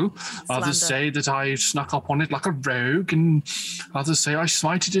typical. Others say that I snuck up on it like a rogue, and others say I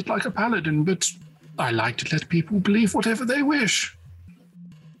smited it like a paladin, but I like to let people believe whatever they wish.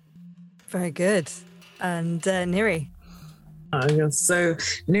 Very good. And Neri? So,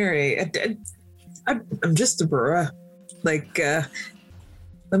 Neri, I'm just a brewer. Like, let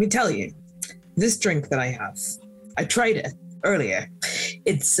me tell you, this drink that I have, I tried it earlier.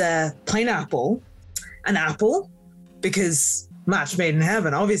 It's plain apple, an apple, because match made in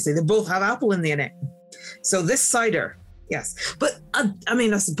heaven, obviously, they both have apple in it. So this cider, yes. But, I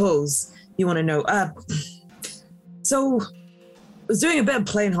mean, I suppose you want to know. So I was doing a bit of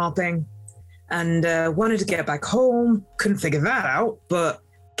plane hopping and wanted to get back home. Couldn't figure that out, but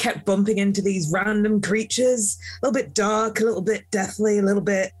kept bumping into these random creatures. A little bit dark, a little bit deathly, a little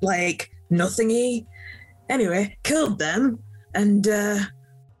bit, like, nothingy. Anyway, killed them, and,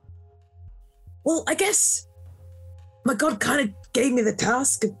 well, I guess my god kind of gave me the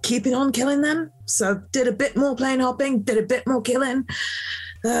task of keeping on killing them. So did a bit more plane hopping, did a bit more killing.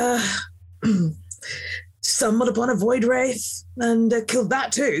 Stumbled upon a void wraith and killed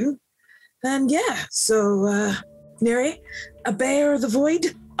that too. And yeah, so Neri, a bear of the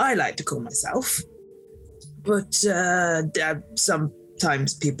void, I like to call myself. But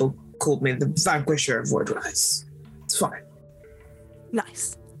sometimes people called me the vanquisher of void wraiths. It's fine.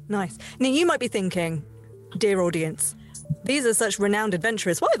 Nice. Now you might be thinking, dear audience, these are such renowned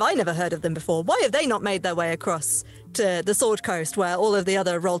adventurers. Why have I never heard of them before? Why have they not made their way across to the Sword Coast where all of the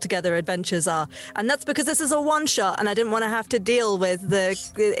other rolled together adventures are? And that's because this is a one-shot and I didn't want to have to deal with the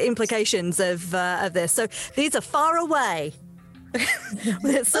implications of this. So these are far away.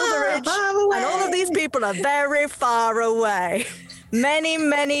 Silver Ridge and all of these people are very far away. Many,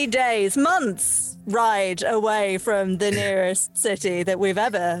 many days, months ride away from the nearest city that we've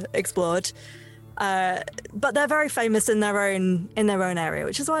ever explored. But they're very famous in their own area,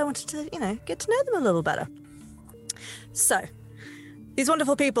 which is why I wanted to, get to know them a little better. So, these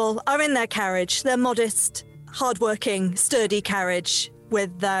wonderful people are in their carriage, their modest, hardworking, sturdy carriage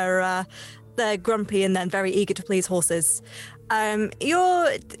with their grumpy and then very eager to please horses. I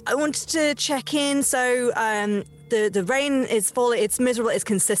wanted to check in, so the rain is falling, it's miserable, it's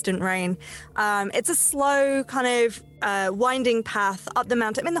consistent rain. It's a slow kind of winding path up the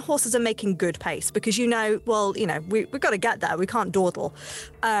mountain. I mean, the horses are making good pace because we've got to get there. We can't dawdle.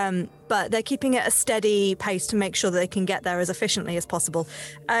 But they're keeping it a steady pace to make sure that they can get there as efficiently as possible.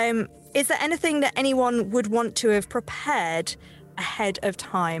 Is there anything that anyone would want to have prepared ahead of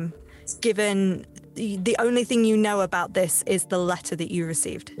time, given the only thing you know about this is the letter that you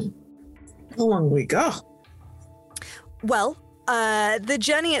received? How long we go? Well, the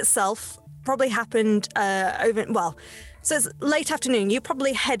journey itself probably happened so it's late afternoon. You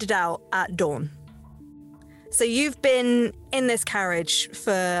probably headed out at dawn. So you've been in this carriage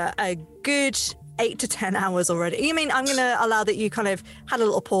for a good 8 to 10 hours already. You mean I'm going to allow that you kind of had a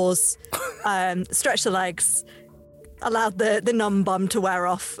little pause, stretched the legs, allowed the numb bum to wear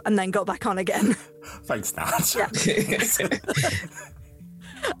off, and then got back on again. Thanks, Nat. Yeah.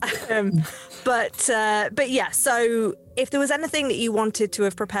 But yeah, so if there was anything that you wanted to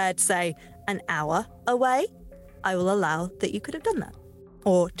have prepared, say, an hour away, I will allow that you could have done that.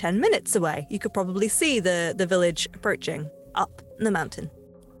 Or 10 minutes away. You could probably see the village approaching up the mountain.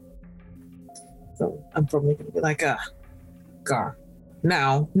 So I'm probably going to be like, Gar,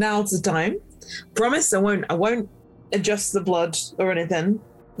 now's the time. Promise I won't adjust the blood or anything.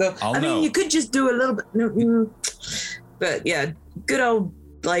 Though, I mean, you could just do a little bit. But yeah, good old,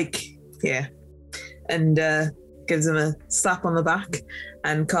 yeah. And gives him a slap on the back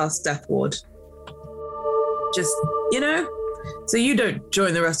and casts Death Ward. Just, so you don't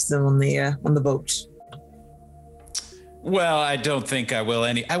join the rest of them on the boat. Well, I don't think I will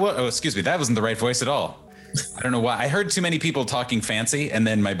oh, excuse me, that wasn't the right voice at all. I don't know why. I heard too many people talking fancy, and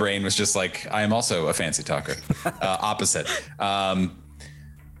then my brain was just like, I am also a fancy talker. Opposite. Oh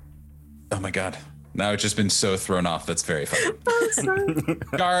my God. Now it's just been so thrown off. That's very funny.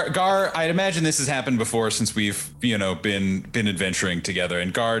 Gar, I'd imagine this has happened before since we've, been adventuring together.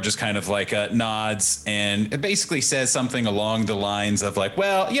 And Gar just kind of nods and it basically says something along the lines of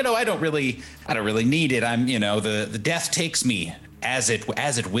well, I don't really need it. I'm, the death takes me as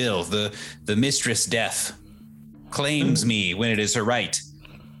it will. The Mistress Death claims me when it is her right.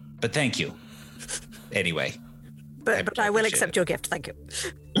 But thank you. Anyway. But I will accept your gift, thank you.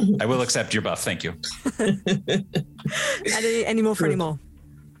 I will accept your buff, thank you. Any more for any more?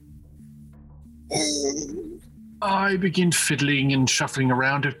 I begin fiddling and shuffling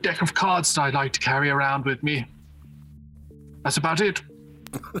around a deck of cards that I like to carry around with me. That's about it.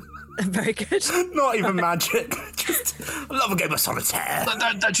 Very good. Not even magic. Just, I love a game of solitaire.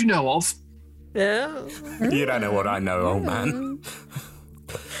 That you know of. Yeah. You don't know what I know, old man.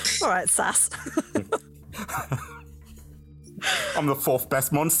 All right, sass. I'm the 4th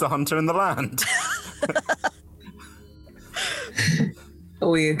best monster hunter in the land. Are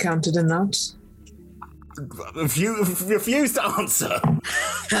we counted in that? If you refuse to answer.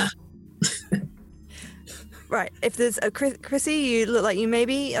 Right. If there's a Chrissy, you look like you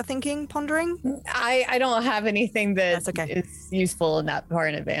maybe are thinking, pondering. I don't have anything That's okay. is useful in that far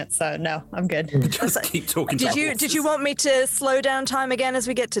in advance, so no, I'm good. Just keep talking. Did you want me to slow down time again as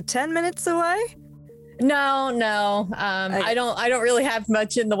we get to 10 minutes away? No. I don't really have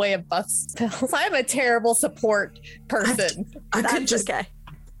much in the way of buff spells. I'm a terrible support person. I could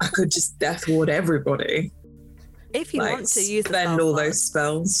just death ward everybody. If you want to use spend all those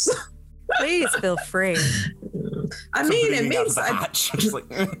spells. Please feel free. I mean, it means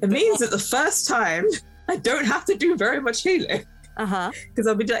it means that the first time I don't have to do very much healing. Because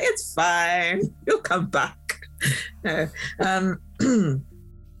I'll be like, it's fine. You'll come back. No.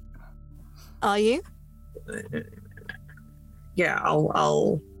 Are you? Yeah,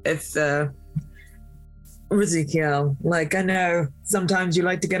 I'll if Ezekiel, like, I know sometimes you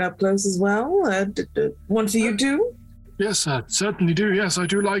like to get up close as well. One for you too? Yes, I certainly do. Yes, I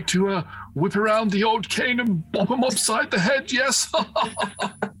do like to whip around the old cane and bop him upside the head. Yes.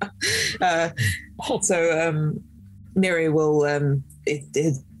 So Neri will,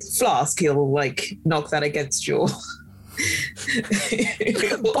 his flask, he'll like knock that against your...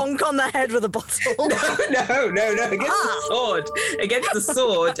 Bonk on the head with a bottle. No, against the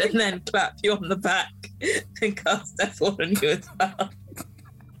sword, and then clap you on the back and cast Death Ward on you as well.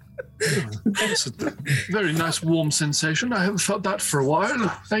 That's a very nice warm sensation. I haven't felt that for a while.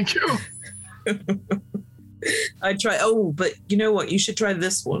 Thank you. I try. Oh, but you know what? You should try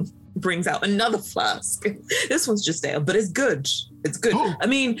this one. Brings out another flask. This one's just ale, but it's good. It's good. Oh. I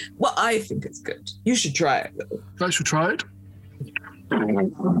mean, well, I think it's good. You should try it, though. I should try it.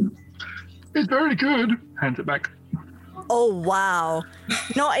 It's very good. Hand it back. Oh wow!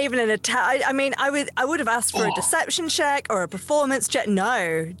 Not even an attack. I mean, I would have asked for a deception check or a performance check.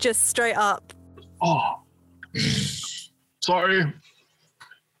 No, just straight up. Oh, sorry.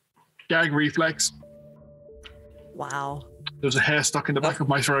 Gag reflex. Wow. There's a hair stuck in the back of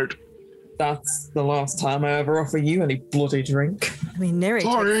my throat. That's the last time I ever offer you any bloody drink. I mean, Neri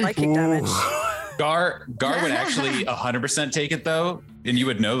takes psychic damage. Gar would actually 100% take it though, and you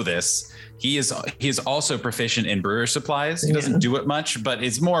would know this. He is also proficient in brewer supplies. He doesn't do it much, but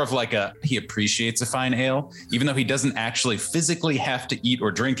it's more of like he appreciates a fine ale, even though he doesn't actually physically have to eat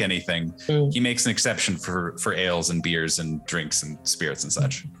or drink anything. He makes an exception for ales and beers and drinks and spirits and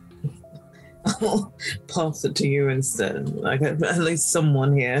such. I'll pass it to you instead. Like at least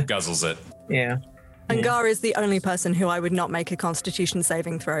someone here guzzles it. Yeah. And Gar is the only person who I would not make a Constitution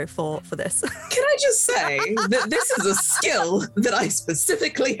saving throw for this. Can I just say that this is a skill that I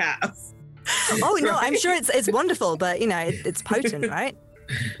specifically have? Oh no, I'm sure it's wonderful, but you know it's potent, right?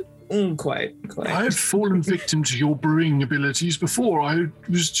 Quite. I've fallen victim to your brewing abilities before. I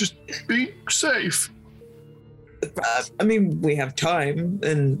was just being safe. I mean, we have time,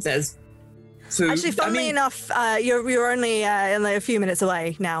 and there's food. Actually, funnily enough, you're only a few minutes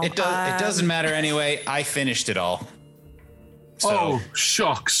away now. It doesn't matter anyway. I finished it all. So, oh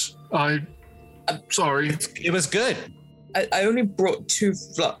shucks! I'm sorry. It was good. I only brought 2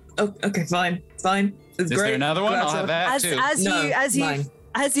 Oh, okay, fine. It's Is great. there another one? I'll have that too.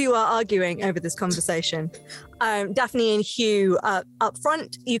 As you are arguing over this conversation, Daphne and Hugh up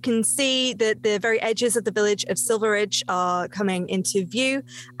front, you can see that the very edges of the village of Silveridge are coming into view.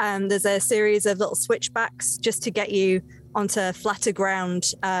 There's a series of little switchbacks just to get you onto flatter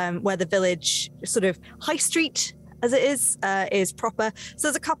ground where the village, sort of high street as it is proper. So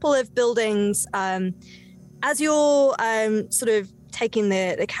there's a couple of buildings. As you're sort of taking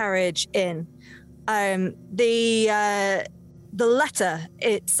the carriage in, the letter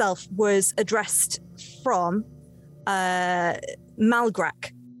itself was addressed from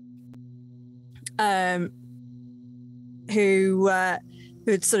Malgrak,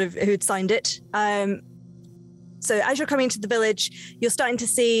 who'd signed it. So as you're coming into the village, you're starting to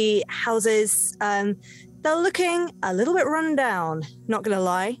see houses. they're looking a little bit run down, not going to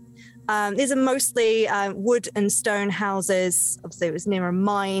lie. These are mostly wood and stone houses. Obviously, it was near a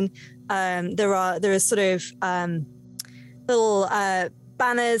mine. There are sort of little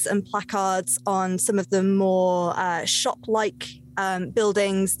banners and placards on some of the more shop-like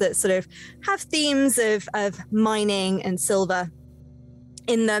buildings that sort of have themes of mining and silver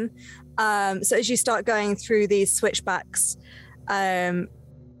in them. So as you start going through these switchbacks,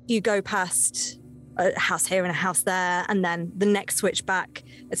 you go past a house here and a house there, and then the next switchback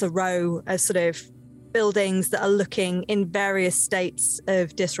is a row of sort of buildings that are looking in various states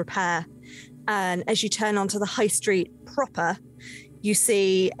of disrepair. And as you turn onto the high street proper, you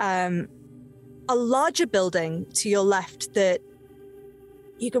see a larger building to your left that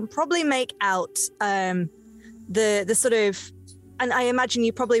you can probably make out the sort of, and I imagine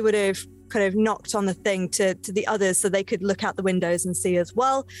you probably would have kind of knocked on the thing to the others so they could look out the windows and see as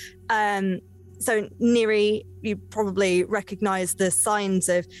well. So Neri, you probably recognize the signs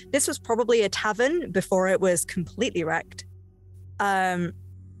of, this was probably a tavern before it was completely wrecked. And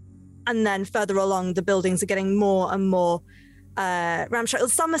then further along, the buildings are getting more and more ramshackle.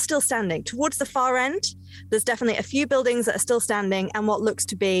 Some are still standing. Towards the far end, there's definitely a few buildings that are still standing and what looks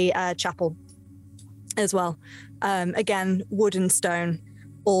to be a chapel as well. Again, wood and stone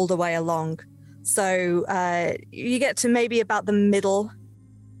all the way along. So you get to maybe about the middle,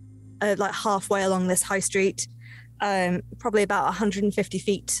 like halfway along this high street, probably about 150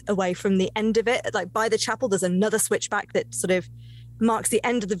 feet away from the end of it. Like by the chapel, there's another switchback that sort of marks the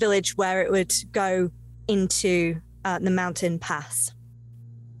end of the village where it would go into the mountain pass.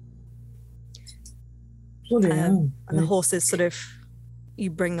 And the horses sort of, you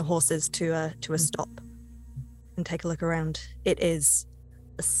bring the horses to a stop and take a look around. It is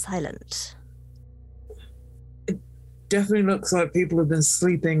silent. It definitely looks like people have been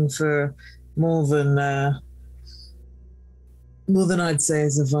sleeping for more than I'd say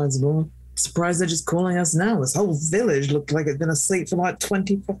is advisable. Surprised they're just calling us now. This whole village looked like it'd been asleep for like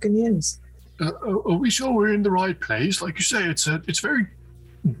 20 fucking years. Are we sure we're in the right place? Like you say, it's very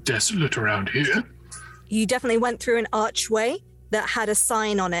desolate around here. You definitely went through an archway that had a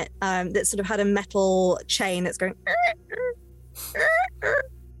sign on it that sort of had a metal chain that's going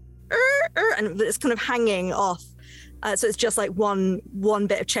and it's kind of hanging off. So it's just like one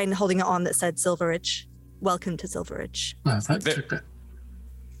bit of chain holding it on that said Silveridge. Welcome to Silveridge. I was going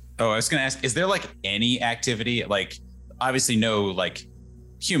to ask, is there like any activity, like obviously no like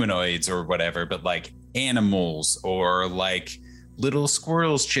humanoids or whatever, but like animals or like little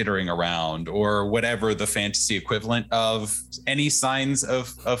squirrels chittering around or whatever the fantasy equivalent of any signs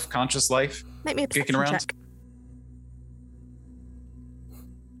of conscious life? Make me a perception check.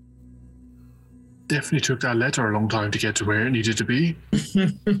 Definitely took that letter a long time to get to where it needed to be.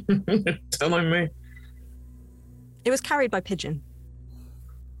 Telling me. It was carried by pigeon.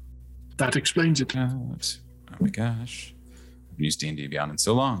 That explains it. Oh my gosh. I've used D&D Beyond in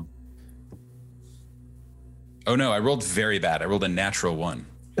so long. Oh no, I rolled very bad. I rolled a natural 1.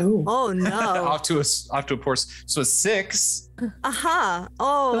 Oh no. off to a poor, so a 6. Aha.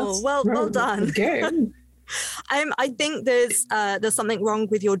 Oh, well done. Okay. I think there's something wrong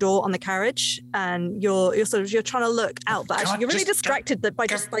with your door on the carriage, and you're trying to look out, but actually you're really distracted by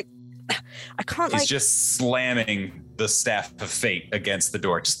just like I can't. He's just slamming the staff of fate against the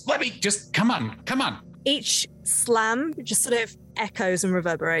door. Just come on. Each slam just sort of echoes and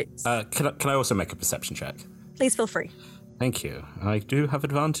reverberates. Can I also make a perception check? Please feel free. Thank you. I do have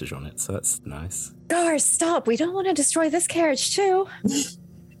advantage on it, so that's nice. Gar, stop. We don't want to destroy this carriage too.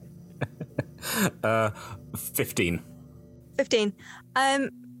 15. 15.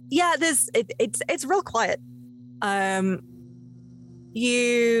 Yeah, it's real quiet.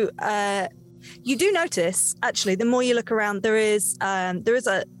 You do notice, actually, the more you look around, there is a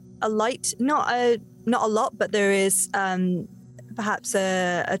light, not a lot, but there is perhaps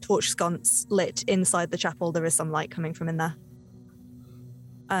a torch sconce lit inside the chapel. There is some light coming from in there.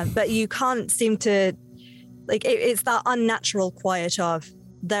 But you can't seem to, like, it's that unnatural quiet of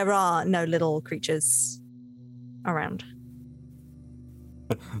there are no little creatures around.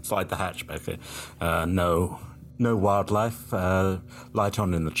 Slide the hatch back. No wildlife. Light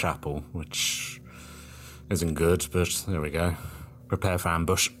on in the chapel, which isn't good, but there we go. Prepare for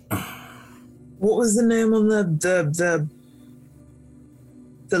ambush. What was the name on the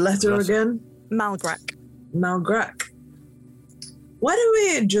letter again? Malgrak. Malgrak. Why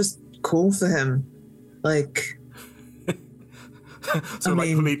don't we just call for him? Like... So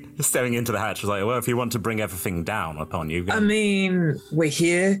me staring into the hatch was like, well, if you want to bring everything down upon you... I mean, we're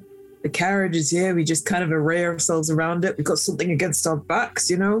here. the carriage is here. We just kind of array ourselves around it. We've got something against our backs,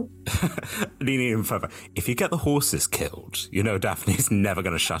 you know? Leaning in further. If you get the horses killed, you know Daphne's never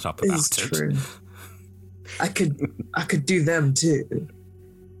going to shut up about It's it. true. I could do them too.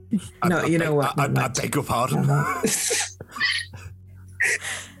 No, you know what? I beg your pardon.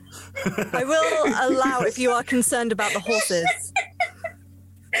 I will allow if you are concerned about the horses.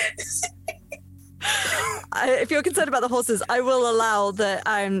 If you're concerned about the horses, I will allow that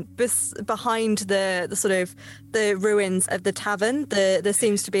behind the sort of the ruins of the tavern, there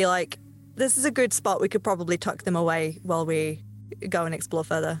seems to be like, this is a good spot. We could probably tuck them away while we go and explore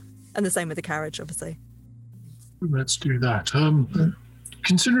further. And the same with the carriage, obviously. Let's do that.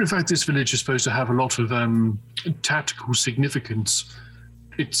 Considering the fact this village is supposed to have a lot of tactical significance,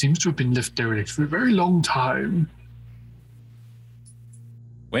 it seems to have been left derelict for a very long time.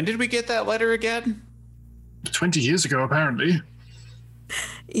 When did we get that letter again? 20 years ago, apparently.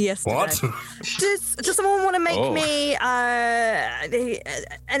 Yes. What? Does someone want to make me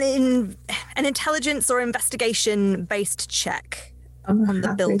an intelligence or investigation based check on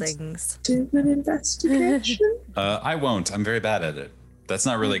the buildings? Do an investigation. I won't. I'm very bad at it. That's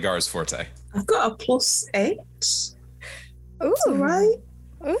not really Gar's forte. I've got a +8. Ooh. All right.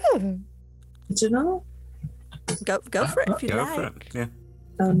 Ooh. Do you know? Go for it if you Go like. for it. Yeah.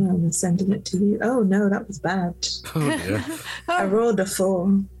 Oh no, I'm sending it to you. Oh no, that was bad. Oh, yeah. I rolled a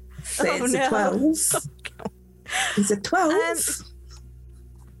 4. So Oh, it's no. a 12. It's a 12.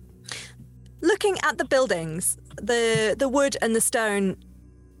 Looking at the buildings, the wood and the stone,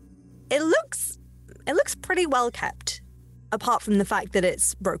 it looks pretty well kept, apart from the fact that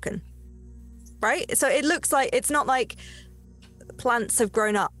it's broken. Right? So it looks like it's not like plants have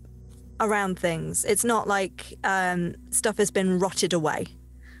grown up around things. It's not like stuff has been rotted away.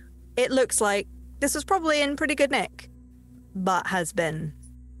 It looks like this was probably in pretty good nick, but has been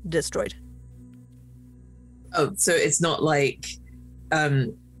destroyed. Oh, so it's not like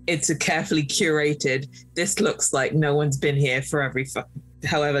it's a carefully curated. This looks like no one's been here for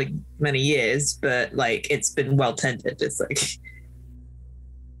however many years, but like it's been well tended. It's like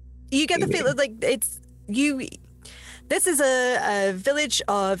you get the feel that like it's you. This is a village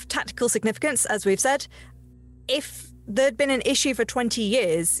of tactical significance, as we've said. If there'd been an issue for 20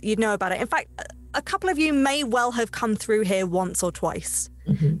 years, you'd know about it. In fact, a couple of you may well have come through here once or twice.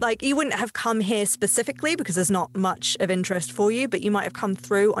 Mm-hmm. Like, you wouldn't have come here specifically because there's not much of interest for you, but you might have come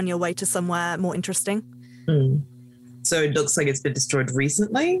through on your way to somewhere more interesting. Mm. So it looks like it's been destroyed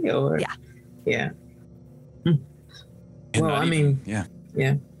recently, or yeah. Hmm. Well, I mean, yeah.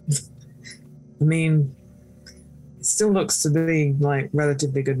 I mean, it still looks to be like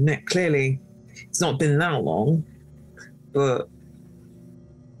relatively good nick. Clearly, it's not been that long, but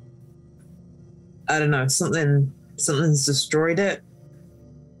I don't know. Something's destroyed it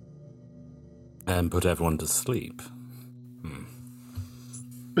and put everyone to sleep.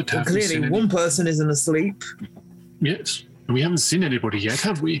 But well, clearly, one person isn't asleep. Yes, and we haven't seen anybody yet,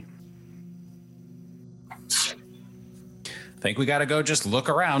 have we? Think we gotta go just look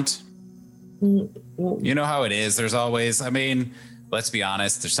around. You know how it is. There's always, I mean, let's be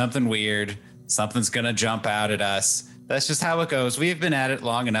honest, there's something weird. Something's going to jump out at us. That's just how it goes. We've been at it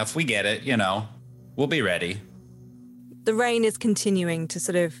long enough. We get it, you know. We'll be ready. The rain is continuing to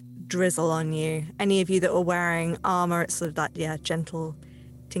sort of drizzle on you. Any of you that are wearing armor, it's sort of that, gentle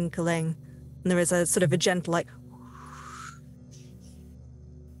tinkling. And there is a sort of a gentle, like,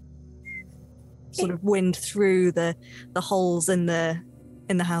 sort of wind through the holes in the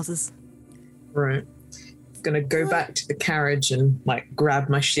houses. Right. Gonna go back to the carriage and like grab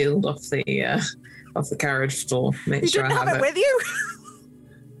my shield off the carriage floor. Make sure I have it with you.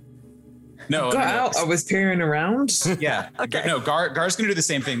 No, got out. I was peering around. Yeah. Okay. No, Gar's gonna do the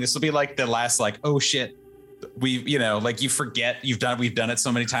same thing. This will be like the last, like, oh shit. Like you forget we've done it so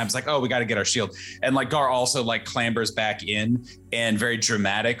many times, like, oh, we got to get our shield. And like Gar also like clambers back in and very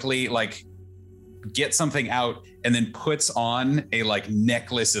dramatically like get something out and then puts on a like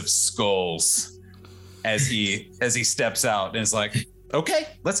necklace of skulls as he steps out and is like, okay,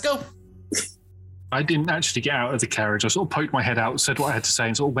 let's go. I didn't actually get out of the carriage. I sort of poked my head out, said what I had to say,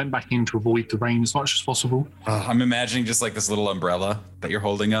 and sort of went back in to avoid the rain as much as possible. I'm imagining just like this little umbrella that you're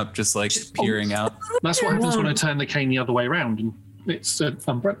holding up, just like peering out. That's what happens when I turn the cane the other way around, and it's an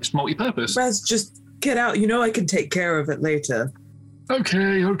umbrella. It's multi-purpose. Raz, just get out. You know I can take care of it later.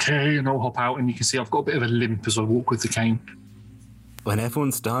 Okay, and I'll hop out, and you can see I've got a bit of a limp as I walk with the cane. When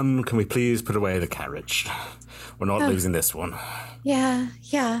everyone's done, can we please put away the carriage? We're not losing this one. Yeah.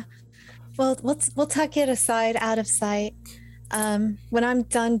 Well, we'll tuck it aside, out of sight. When I'm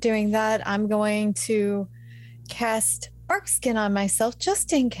done doing that, I'm going to cast bark skin on myself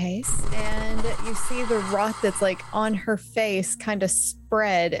just in case. And you see the rot that's like on her face kind of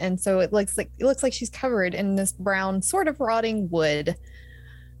spread, and so it looks like she's covered in this brown, sort of rotting wood.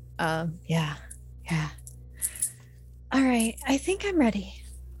 Yeah. All right, I think I'm ready.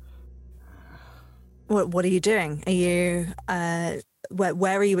 What are you doing? Are you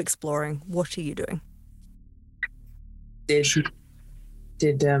where are you exploring? What are you doing? Did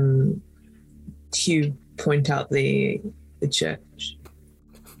Hugh point out the church?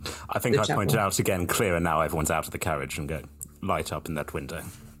 I think I pointed out again clearer now. Everyone's out of the carriage and go light up in that window.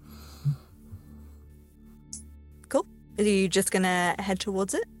 Cool. Are you just gonna head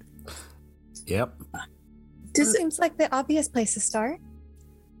towards it? Yep. Seems like the obvious place to start.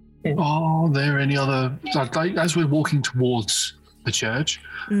 Are there any other, as we're walking towards the church,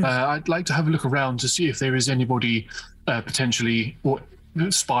 I'd like to have a look around to see if there is anybody potentially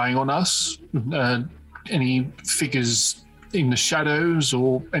spying on us, any figures in the shadows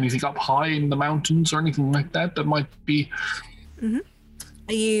or anything up high in the mountains or anything like that might be. Mm-hmm.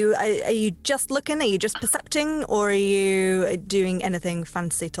 Are you just looking? Are you just percepting, or are you doing anything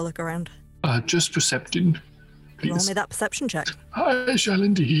fancy to look around? Just percepting. Roll me that perception check. I shall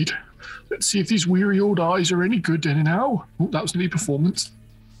indeed. Let's see if these weary old eyes are any good now. Oh, that was the performance.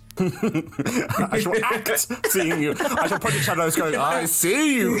 I shall act seeing you. I shall point at shadows going, I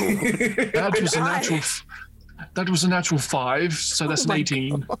see you. That was a natural 5, so that's an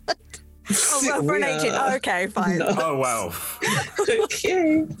 18. Oh, well, for an 18. Oh, okay, fine. No. Oh, wow.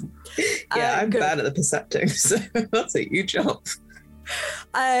 Okay. Yeah, I'm bad at the percepting, so that's a huge help.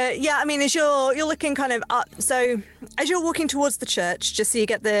 Yeah, I mean, as you're looking kind of up, so as you're walking towards the church, just so you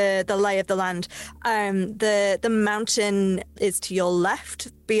get the lay of the land, the mountain is to your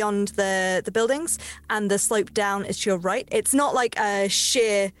left beyond the buildings, and the slope down is to your right. It's not like a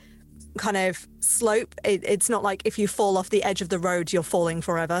sheer kind of slope. It's not like if you fall off the edge of the road, you're falling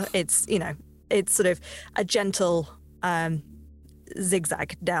forever. It's, it's sort of a gentle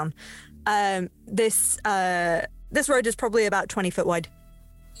zigzag down. This road is probably about 20 foot wide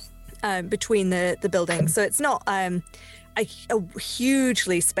between the buildings. So it's not a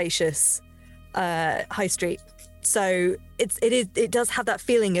hugely spacious high street. So it does have that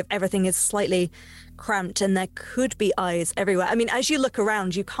feeling of everything is slightly cramped and there could be eyes everywhere. I mean, as you look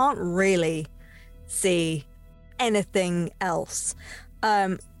around, you can't really see anything else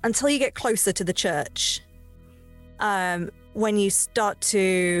until you get closer to the church. When you start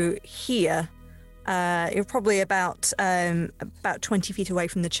to hear... you're probably about 20 feet away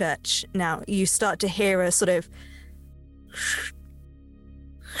from the church now. You start to hear a sort of,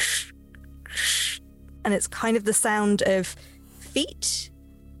 and it's kind of the sound of feet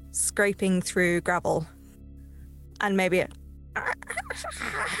scraping through gravel, and maybe it.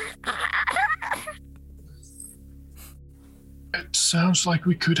 It sounds like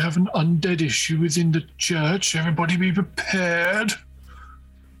we could have an undead issue within the church. Everybody be prepared.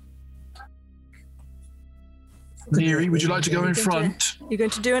 Neri, would you like to go in front? You going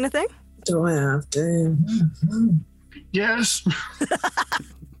to do anything? Do I have to? Yes.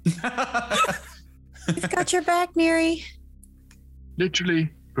 We've got your back, Neri. Literally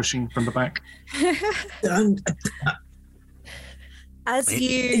pushing from the back. As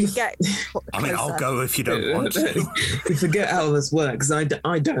you get I mean, I'll go if you don't want to. You forget how this works. I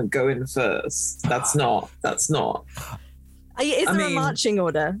don't go in first. That's not. Is there a marching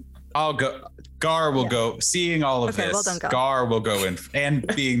order? I'll go. Gar will go. Seeing all of this, well done, Gar will go in, and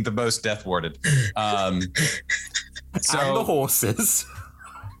being the most death warded. So and the horses.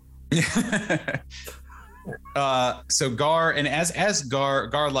 So Gar, and as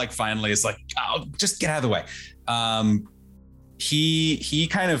Gar like finally is like, oh, just get out of the way. He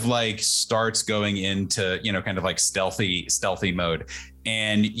kind of like starts going into, kind of like stealthy mode,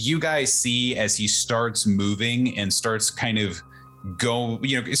 and you guys see as he starts moving and starts kind of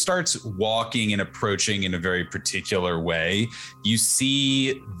it starts walking and approaching in a very particular way. You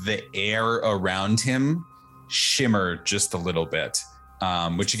see the air around him shimmer just a little bit,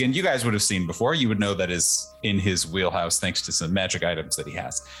 which again, you guys would have seen before. You would know that is in his wheelhouse thanks to some magic items that he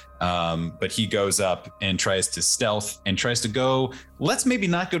has. But he goes up and tries to stealth and tries to go, let's maybe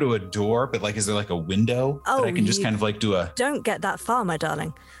not go to a door, but like, is there like a window that I can just kind of like do a... Don't get that far, my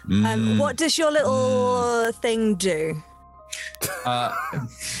darling. What does your little thing do?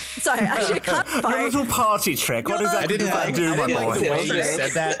 Sorry, I should clarify. Your little party trick. What does that do, my boy? Like the way you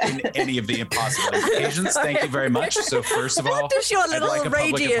said that in any of the impossible occasions. Thank you very much. So first of all, what does your little I'd like a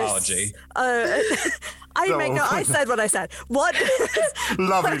radius? public apology. I said what I said. What?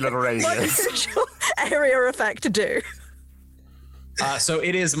 Lovely little radius. What does your area effect do? So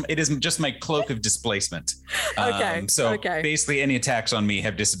it is just my cloak of displacement. Okay. So okay. basically, any attacks on me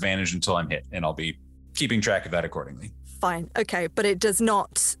have disadvantage until I'm hit, and I'll be keeping track of that accordingly. Fine. Okay, but it does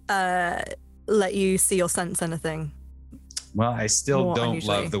not let you see or sense anything. Well, I still More don't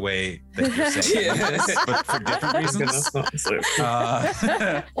unusually. love the way that you're saying this, but for different reasons.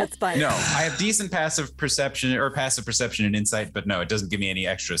 That's fine. No, I have decent passive perception and insight, but no, it doesn't give me any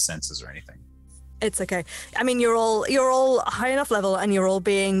extra senses or anything. It's okay. I mean, you're all high enough level, and you're all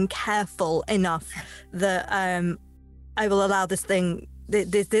being careful enough that I will allow this thing.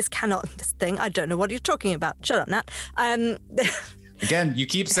 This thing. I don't know what you're talking about. Shut up, Nat. Again, you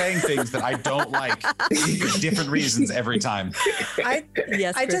keep saying things that I don't like for different reasons every time. I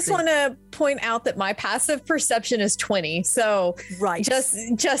Yes, just Chrissy. want to point out that my passive perception is 20. So right. Just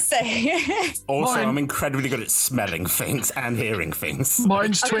say. Also, Mine- I'm incredibly good at smelling things and hearing things.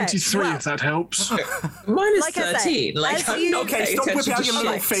 Mine's Okay, 23, well- if that helps. Mine is Like I say, 13. Like, as I'm you- not Okay, paying stop whipping attention out to your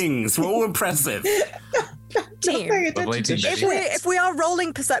little shit. things. We're all impressive. Team. Paying attention Lovely to team, If baby. shit. we are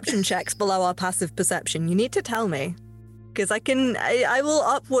rolling perception checks below our passive perception, you need to tell me, because I will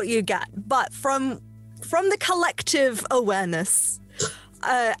up what you get. But from the collective awareness,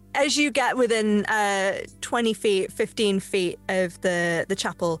 as you get within 20 feet, 15 feet of the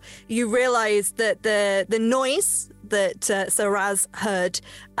chapel, you realize that the noise that Sir Raz heard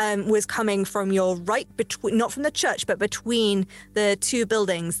was coming from your right, not from the church, but between the two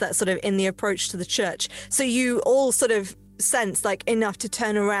buildings that sort of in the approach to the church. So you all sort of sense like enough to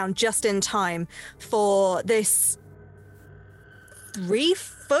turn around just in time for this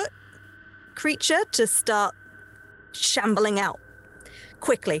 3-foot creature to start shambling out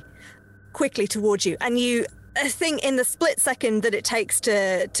quickly towards you. And you think in the split second that it takes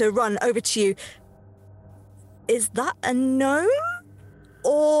to run over to you, is that a gnome?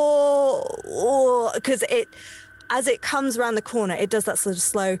 Or because as it comes around the corner, it does that sort of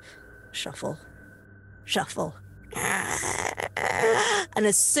slow shuffle. And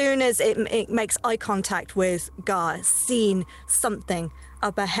as soon as it makes eye contact with Gar, seeing something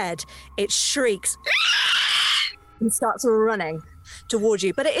up ahead, it shrieks and starts running towards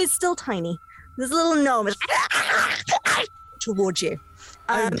you. But it is still tiny. This little gnome is towards you.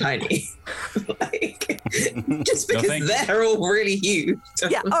 I'm tiny. Like, just No, because thank you. they're all really huge.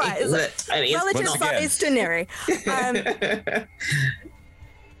 Yeah, all right. They're tiny. Relative Once again. size to Neri.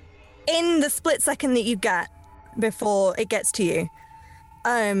 In the split second that you get before it gets to you,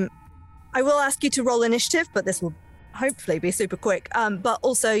 I will ask you to roll initiative, but this will hopefully be super quick. But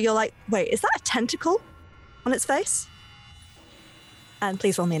also you're like, wait, is that a tentacle on its face? And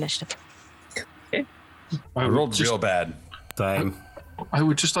please roll me initiative. I rolled real bad. Same. I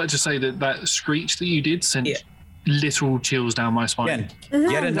would just like to say that screech that you did sent literal chills down my spine. Again,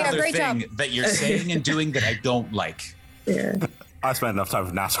 Mhm. yet Yeah, another great thing job. that you're saying and doing that I don't like. Yeah. I spent enough time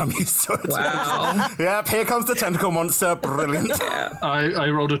with Nat. I'm used to it. Wow. Yep, here comes the tentacle monster. Brilliant. I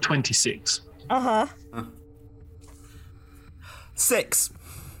rolled a 26. Uh-huh. 6.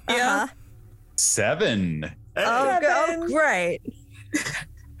 Uh-huh. 7. Oh, great.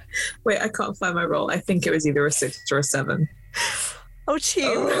 Wait, I can't find my roll. I think it was either a 6 or a 7. Oh, chew.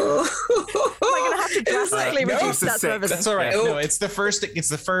 Oh. Am I gonna have to drastically No, reduce it's a that six. service? That's all right. No, it's the first.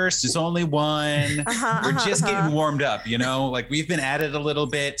 It's only one. We're just getting warmed up, you know? Like, we've been at it a little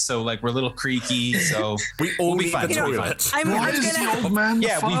bit, so, like, we're a little creaky, so We all we'll be need fine. the We'll be fine. toilet. I'm Why is gonna. the old man the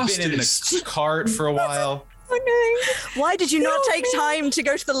Yeah, we've been in fastest? the cart for a while. Why did you not take time to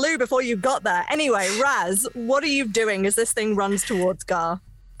go to the loo before you got there? Anyway, Raz, what are you doing as this thing runs towards Gar?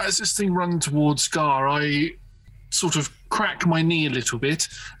 As this thing runs towards Gar, I sort of crack my knee a little bit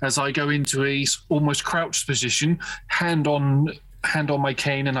as I go into a almost crouched position, hand on my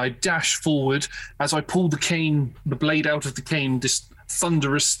cane, and I dash forward. As I pull the blade out of the cane, this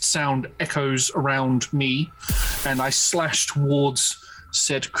thunderous sound echoes around me, and I slash towards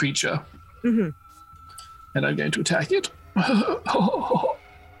said creature. Mm-hmm. And I'm going to attack it.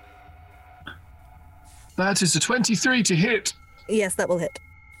 That is a 23 to hit. Yes, that will hit.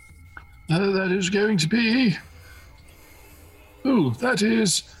 That is going to be... Ooh, that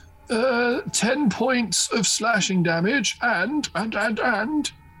is 10 points of slashing damage and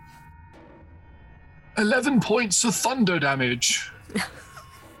 11 points of thunder damage.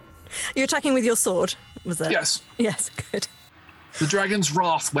 You're attacking with your sword, was it? Yes, Yes, good. the dragon's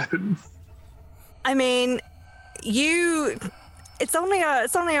wrath weapon. I mean, it's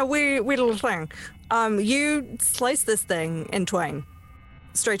only a wee little thing. You slice this thing in twain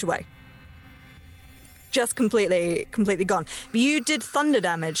straight away. Just completely gone. You did thunder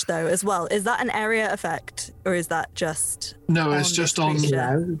damage though as well. Is that an area effect or is that just No, it's on just this on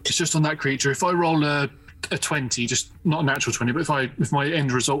creature? it's just on that creature. If I roll a a 20, just not a natural 20, but if my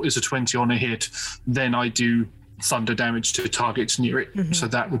end result is a 20 on a hit, then I do thunder damage to targets near it. Mhm. So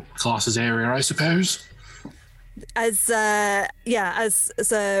that would class as area, I suppose. As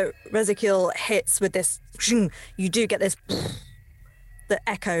Rezekil hits with this, you do get this that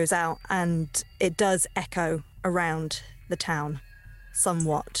echoes out, and it does echo around the town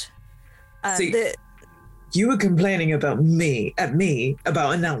somewhat. See, you were complaining about me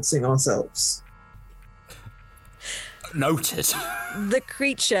about announcing ourselves. Noted. The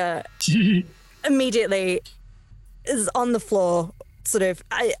creature immediately is on the floor, sort of.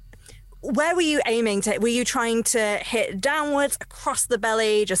 Where were you aiming to? Were you trying to hit downwards, across the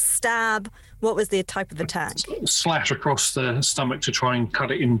belly, just stab? What was the type of attack? Slash across the stomach to try and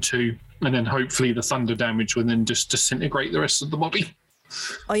cut it in two, and then hopefully the thunder damage will then just disintegrate the rest of the body.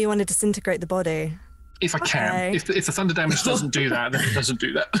 Oh, you want to disintegrate the body? If I can. If the thunder damage doesn't do that, then it doesn't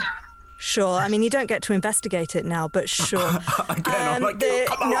do that. Sure. I mean, you don't get to investigate it now, but sure. I'm like,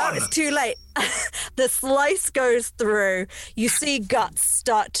 come no, on. it's too late. The slice goes through. You see guts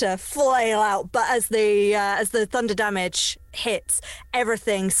start to flail out, but as the thunder damage hits,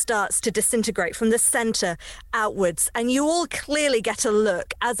 everything starts to disintegrate from the center outwards, and you all clearly get a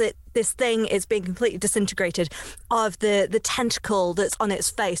look as this thing is being completely disintegrated of the tentacle that's on its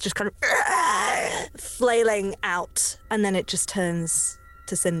face, just kind of flailing out, and then it just turns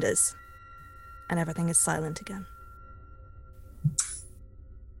to cinders. And everything is silent again.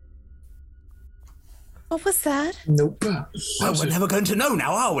 What was that? Nope. Well, we're never going to know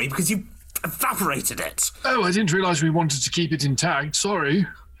now, are we? Because you evaporated it. Oh, I didn't realise we wanted to keep it intact. Sorry.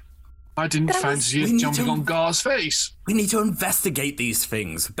 I didn't fancy it jumping on Gar's face. We need to investigate these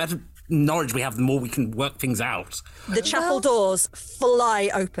things. The better knowledge we have, the more we can work things out. The chapel doors fly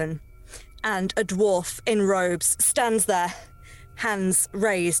open, and a dwarf in robes stands there, hands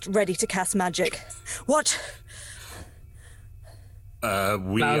raised, ready to cast magic. What?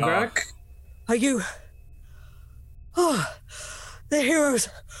 We are you? Oh, the heroes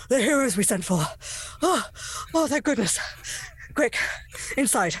we sent for. Oh, thank goodness. Quick,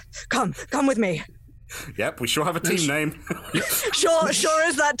 inside. Come with me. Yep, we sure have a team name. Sure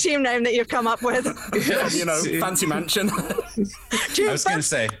is that team name that you've come up with. Yes. You know, fancy mansion. I was going to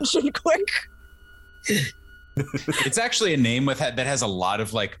say. Quick. It's actually a name that has a lot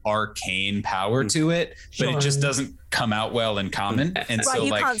of like arcane power to it, but it just doesn't come out well in common. And right, so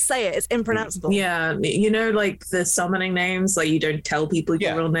you like can't say it. It's impronounceable. Yeah, you know, like the summoning names, like you don't tell people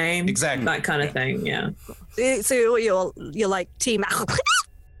your real name. Exactly. That kind of thing, yeah. So you're like team.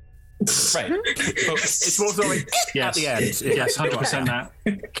 Right. It's more so like at the end. Yes, 100% that.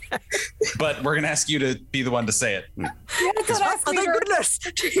 But we're going to ask you to be the one to say it. Oh, thank goodness.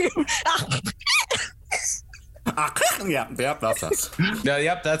 Yep, that's us.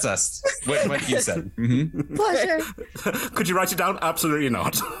 Yep, that's us. What you said. Mm-hmm. Pleasure. Could you write it down? Absolutely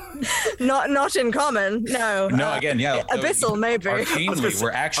not. Not in common. No. No, again, yeah. Abyssal, maybe. Arcanely,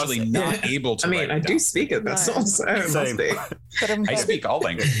 we're actually not able to. I mean, I do speak Abyssal, so it must be. I speak all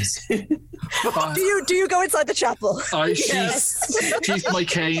languages. Do you go inside the chapel? I sheath my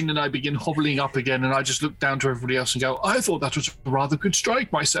cane and I begin hobbling up again, and I just look down to everybody else and go, I thought that was a rather good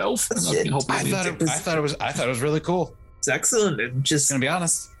strike myself. And I've been hobbling I thought it was really cool. It's excellent. And just gonna be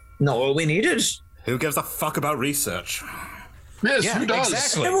honest, not what we needed. Who gives a fuck about research? Yes, who does?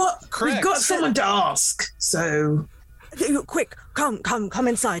 Exactly. You know what? We've got someone to ask. So quick, come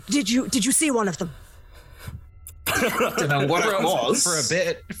inside. Did you see one of them? Don't know what it was.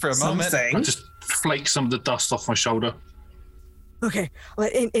 For a moment. I just flake some of the dust off my shoulder. Okay, well,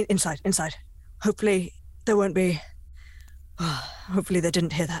 inside. Hopefully there won't be. Hopefully they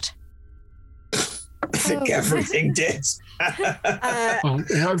didn't hear that. I think everything did.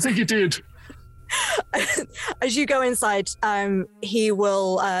 I think it did. As you go inside, he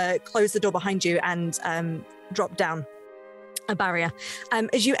will close the door behind you and drop down a barrier.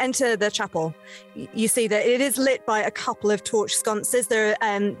 As you enter the chapel, you see that it is lit by a couple of torch sconces. There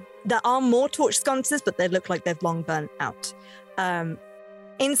are more torch sconces, but they look like they've long burnt out.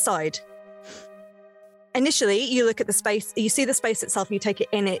 Inside, initially, you look at the space. You see the space itself. You take it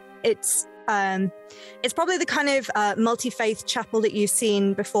in. It's probably the kind of multi-faith chapel that you've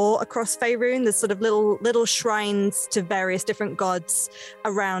seen before across Faerun. There's sort of little shrines to various different gods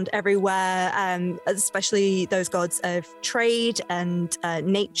around everywhere, especially those gods of trade and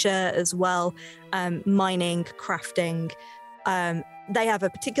nature as well, mining, crafting. They have a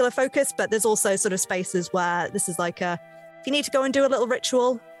particular focus, but there's also sort of spaces where this is like if you need to go and do a little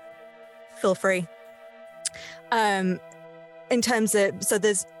ritual, feel free. In terms of, so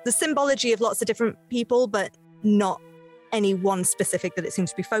there's the symbology of lots of different people, but not any one specific that it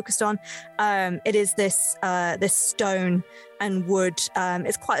seems to be focused on. It is this stone and wood.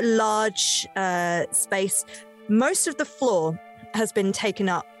 It's quite a large space. Most of the floor has been taken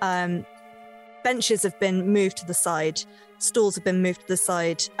up. Benches have been moved to the side. Stools have been moved to the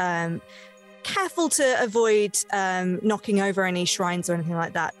side. Careful to avoid knocking over any shrines or anything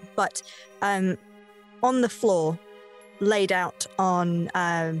like that. But on the floor, laid out on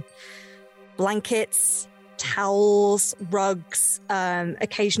blankets, towels, rugs,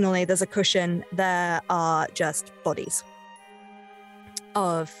 occasionally there's a cushion, there are just bodies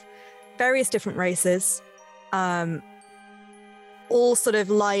of various different races, all sort of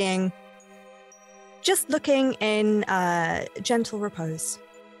lying, just looking in gentle repose.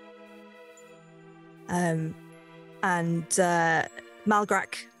 And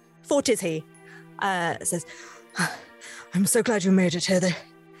Malgrak, fort is he, says, I'm so glad you made it here.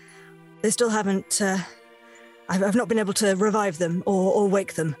 They still haven't, I've not been able to revive them or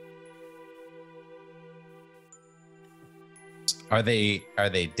wake them. Are they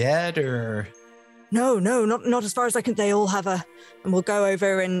dead or? No, not as far as I can. They all have and we'll go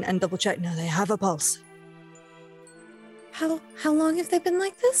over and double check. No, they have a pulse. How long have they been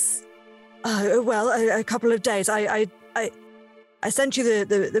like this? Well, a couple of days. I sent you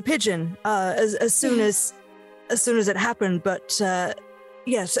the pigeon as soon as it happened, but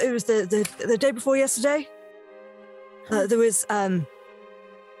yes, it was the day before yesterday. There was I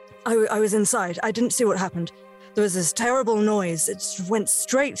was inside. I didn't see what happened. There was this terrible noise. It went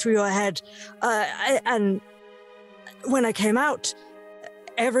straight through your head, and when I came out,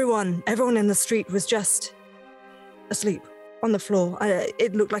 everyone in the street was just asleep on the floor.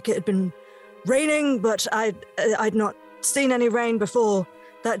 It looked like it had been raining, but I'd not seen any rain before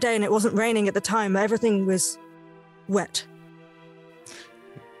that day, and it wasn't raining at the time. Everything was wet.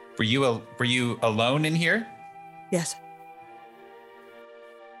 Were you alone in here? Yes.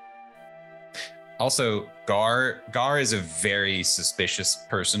 Also, Gar is a very suspicious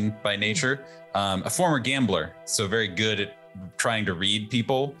person by nature. A former gambler, so very good at trying to read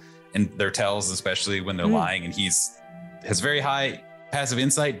people and their tells, especially when they're lying. And has very high passive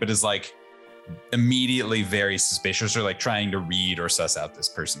insight, but is like immediately very suspicious, or like trying to read or suss out this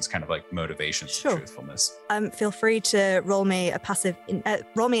person's kind of like motivations and truthfulness. Feel free to roll me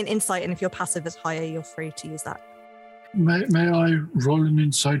roll me an insight, and if your passive is higher, you're free to use that. May I roll an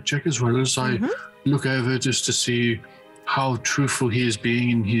insight check as well as I look over just to see how truthful he is being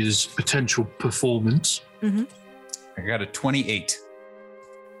in his potential performance? I got a 28.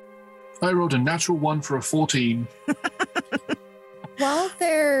 I rolled a natural 1 for a 14. While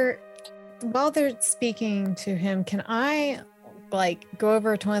they're speaking to him, can I go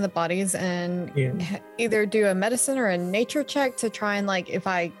over to one of the bodies and either do a medicine or a nature check to try and if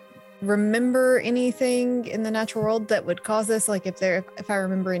I remember anything in the natural world that would cause this, if I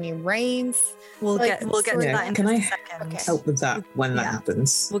remember any rains? We'll get to that in a second. Help with that when that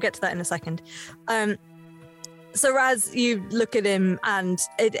happens? We'll get to that in a second. So Raz, you look at him and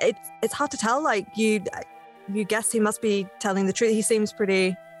it's hard to tell. You guess he must be telling the truth. He seems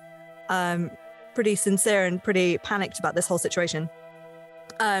pretty sincere and pretty panicked about this whole situation.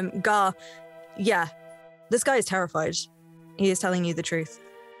 Gar, this guy is terrified. He is telling you the truth.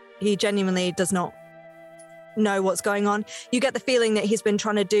 He genuinely does not know what's going on. You get the feeling that he's been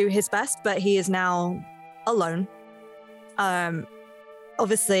trying to do his best, but he is now alone.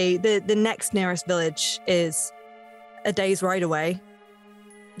 Obviously, the next nearest village is a day's ride away.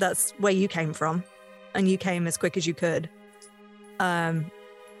 That's where you came from, and you came as quick as you could. So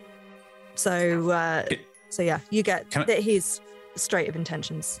yeah, you get that he's straight of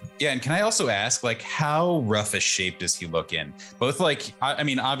intentions. Yeah, and can I also ask, how rough a shape does he look in? Both, I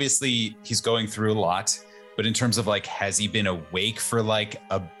mean, obviously he's going through a lot, but in terms of has he been awake for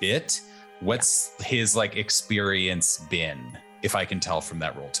a bit? What's his experience been, if I can tell from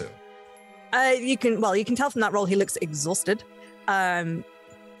that roll too? You can tell from that roll he looks exhausted.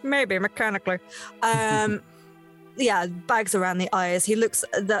 Maybe mechanically. Yeah, bags around the eyes. He looks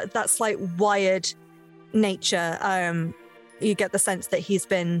that slight wired nature. You get the sense that he's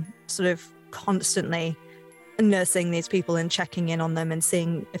been sort of constantly nursing these people and checking in on them and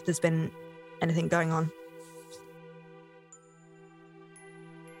seeing if there's been anything going on.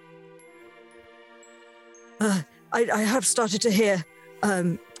 I have started to hear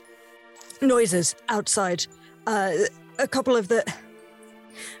noises outside. A couple of the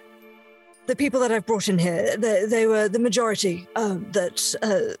people that I've brought in here, they were the majority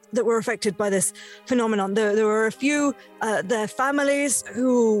that were affected by this phenomenon. There were a few, their families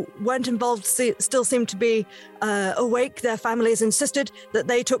who weren't involved still seem to be awake. Their families insisted that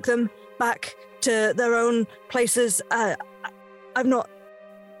they took them, back to their own places. I've not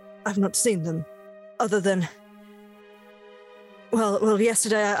seen them, other than. Well,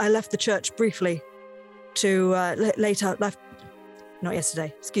 yesterday I left the church briefly to later left. Not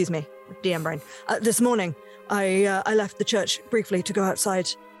yesterday, excuse me, DM brain. This morning, I left the church briefly to go outside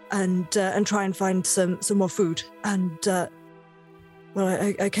and try and find some more food. And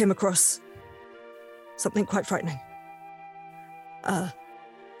I came across something quite frightening.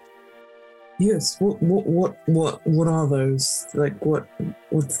 Yes. What are those? Like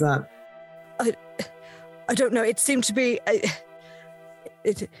what's that? I don't know. It seemed to be.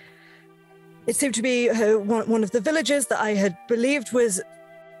 It seemed to be one of the villagers that I had believed was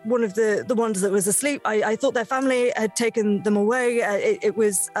one of the ones that was asleep. I thought their family had taken them away. It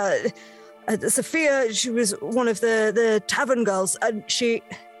was Sophia. She was one of the tavern girls, and she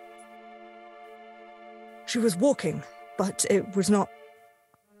was walking, but it was not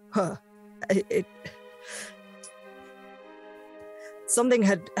her. Something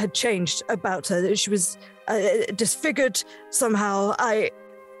had changed about her. She was disfigured somehow. I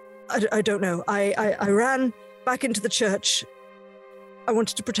don't know. I ran back into the church. I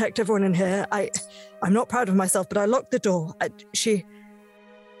wanted to protect everyone in here. I'm not proud of myself, but I locked the door. I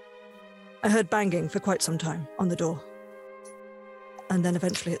heard banging for quite some time on the door, and then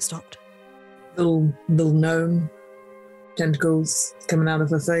eventually it stopped. Little gnome, tentacles coming out of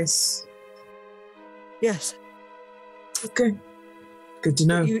her face. Yes. Okay. Good to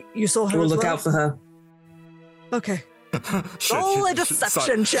know. You saw her. We'll as look well? out for her. Okay. Roll a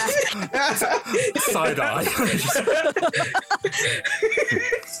deception check. Side eye.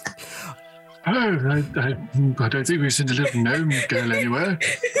 I don't think we've seen a little gnome girl anywhere.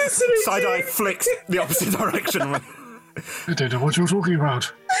 Side eye flicks the opposite direction. I don't know what you're talking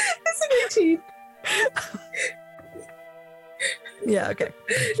about. It's an 18. Yeah, okay.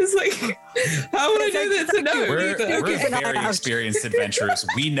 It's like, how would I know that's a no? We're very experienced adventurers.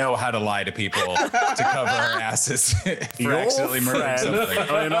 We know how to lie to people to cover our asses for accidentally murdering something.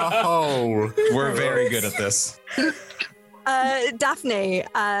 In a hole. We're very good at this. Daphne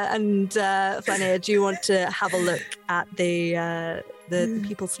and Flania, do you want to have a look at the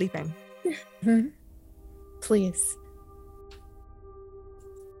people sleeping? Mm-hmm. Please.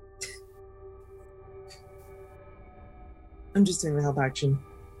 I'm just doing the help action.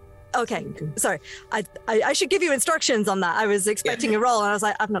 Okay, sorry. I should give you instructions on that. I was expecting a roll, and I was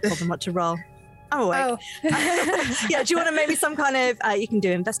like, I've not told them what to roll. I'm awake. Oh. Yeah, do you want to maybe some kind of, you can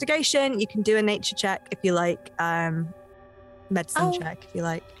do investigation, you can do a nature check if you like, medicine check if you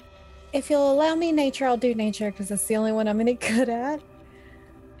like. If you'll allow me nature, I'll do nature, because that's the only one I'm any good at.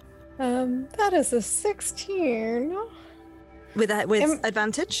 That is a 16. With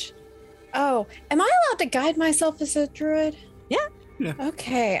advantage? Oh, am I allowed to guide myself as a druid? Yeah.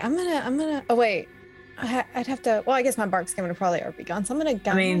 Okay, I'm gonna. Oh wait, I'd have to. Well, I guess my bark's going to probably already be gone, so I'm gonna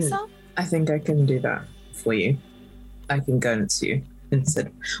guide myself. I think I can do that for you. I can guidance you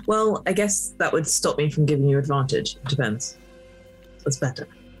instead. Well, I guess that would stop me from giving you advantage. It depends. What's better?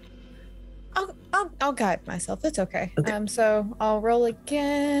 I'll guide myself. It's okay. So I'll roll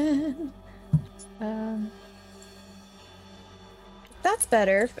again. That's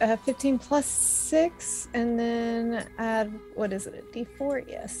better. 15 plus 6, and then add, what is it, a D4?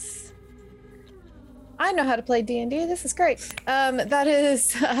 Yes. I know how to play D&D. This is great. That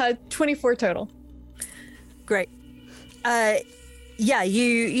is 24 total. Great. Yeah,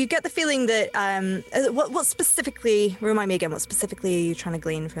 you get the feeling that, what specifically, remind me again, what specifically are you trying to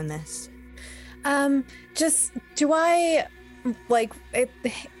glean from this? Just, do I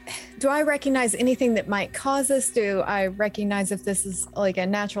recognize anything that might cause this? Do I recognize if this is like a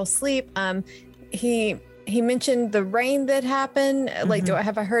natural sleep? He mentioned the rain that happened. Like,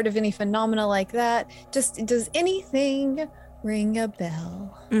 have I heard of any phenomena like that? Just, does anything ring a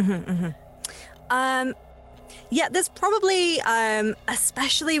bell? Yeah, there's probably,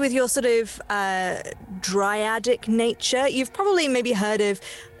 especially with your sort of dryadic nature, you've probably maybe heard of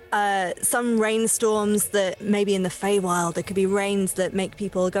some rainstorms that maybe in the Feywild, there could be rains that make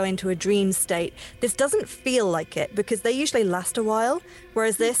people go into a dream state. This doesn't feel like it because they usually last a while,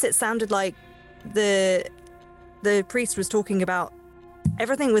 whereas this, it sounded like the priest was talking about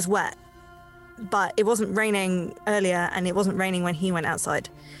everything was wet, but it wasn't raining earlier and it wasn't raining when he went outside.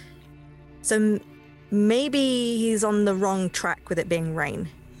 So maybe he's on the wrong track with it being rain.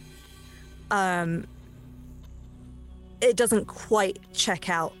 It doesn't quite check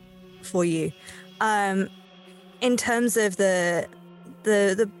out for you. In terms of the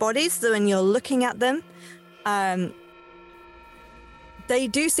bodies, so when you're looking at them, they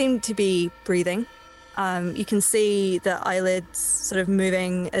do seem to be breathing. You can see the eyelids sort of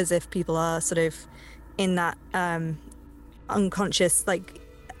moving as if people are sort of in that unconscious, like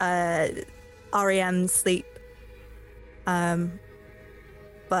REM sleep.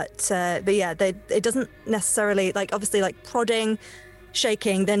 But yeah, it doesn't necessarily, like, obviously, like prodding,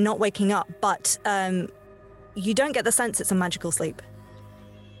 shaking, they're not waking up, but you don't get the sense it's a magical sleep.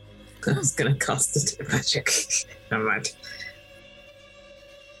 I was gonna cast a magic. Never mind.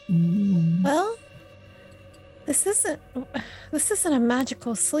 Well, this isn't a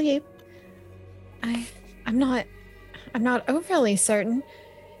magical sleep. I'm not overly certain.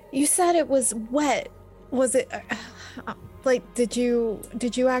 You said it was wet. Was it like did you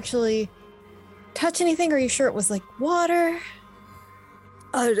actually touch anything? Are you sure it was like water?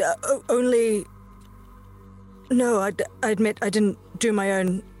 Only. No, I admit I didn't do my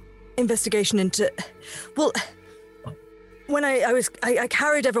own investigation into. Well, when I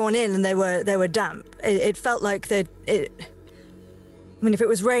carried everyone in and they were damp. It felt like I mean, if it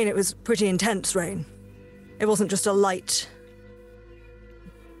was rain, it was pretty intense rain. It wasn't just a light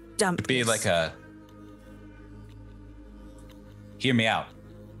damp. It'd be like a. Hear me out.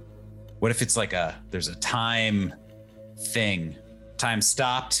 What if it's like there's a time thing? Time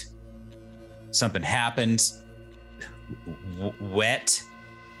stopped. Something happened. Wet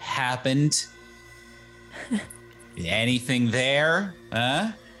happened. Anything there?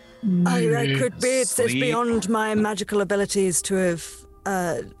 Huh? That could be. It's beyond my magical abilities to have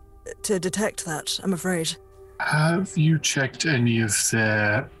to detect that, I'm afraid. Have you checked any of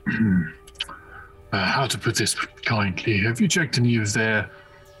their how to put this kindly? Have you checked any of their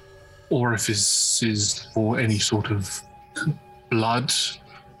orifices for any sort of blood?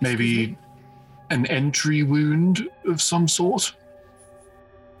 Maybe an entry wound of some sort?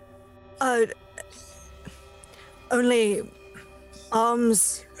 Only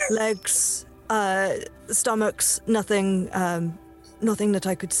arms, legs, stomachs, nothing that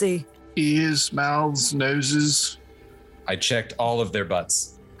I could see. Ears, mouths, noses? I checked all of their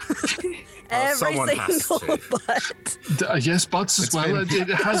butts. Every single butt. Yes, butts as well. It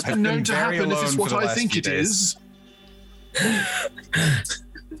has been known to happen if it's what I think it is.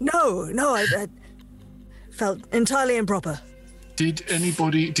 No, I felt entirely improper. Did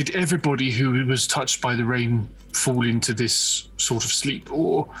everybody who was touched by the rain fall into this sort of sleep,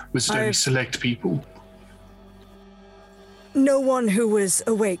 or was it only select people? No one who was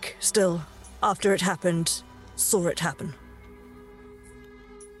awake still after it happened saw it happen.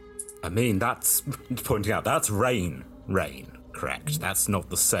 I mean, that's pointing out that's rain, correct? That's not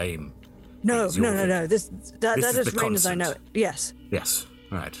the same. No. That is the rain as I constant. know it. Yes. Yes,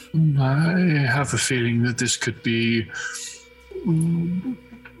 right. I have a feeling that this could be.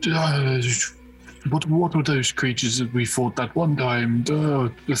 What were those creatures that we fought that one time?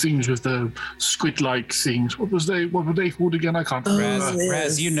 The things with the squid-like things. What were they called again? I can't remember.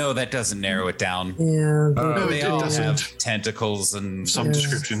 Raz, you know that doesn't narrow it down. Yeah. No, they it all doesn't. have tentacles and Some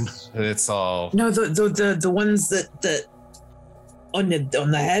description. It's all. No, the ones that on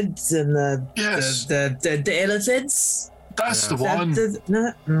the heads and the elephants. That's the one.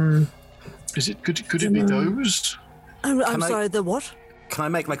 Is it? Could it be those? I'm sorry. The what? Can I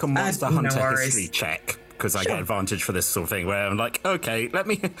make like a Monster no Hunter worries. history check? Because I Sure. get advantage for this sort of thing where I'm like, okay,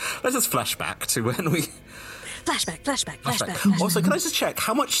 let's just flash back to when we. Flashback. Also, can I just check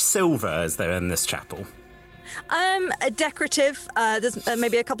how much silver is there in this chapel? A decorative. There's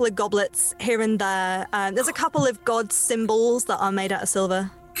maybe a couple of goblets here and there. There's a couple of god symbols that are made out of silver.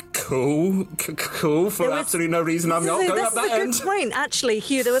 Cool. For absolutely no reason, I'm not going up that This end. is a good point, actually,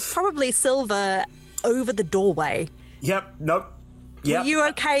 Hugh. There was probably silver over the doorway. Yep. Nope. Yep. Were you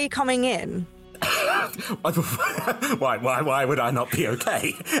okay coming in? Why would I not be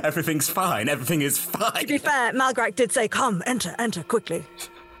okay? Everything's fine. Everything is fine. To be fair, Malgrak did say, "Come, enter quickly."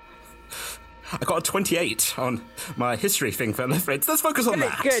 I got a 28 on my history thing for Lefritz. Let's focus on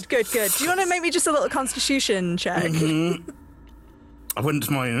that. Good. Do you want to make me just a little constitution check? Mm-hmm. I wouldn't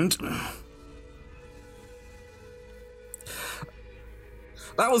mind.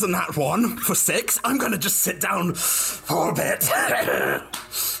 That was a nat 1 for 6. I'm going to just sit down for a bit.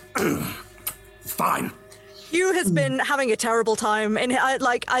 Fine. Hugh has been having a terrible time, and I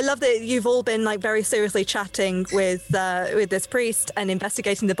love that you've all been like very seriously chatting with this priest and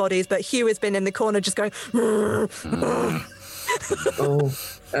investigating the bodies, but Hugh has been in the corner just going. Is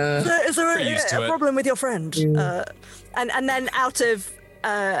there a problem with your friend? And then out of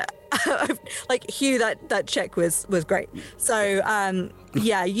like Hugh, that check was great. So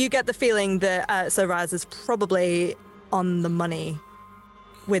yeah, you get the feeling that so Raz is probably on the money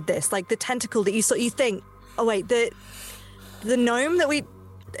with this, like the tentacle that you think. Oh wait, the gnome that we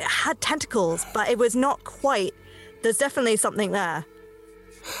had tentacles, but it was not quite. There's definitely something there.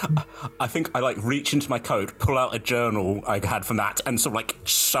 I think I reach into my coat, pull out a journal I had from that, and sort of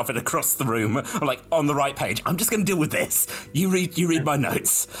shove it across the room. I'm on the right page. I'm just going to deal with this. You read my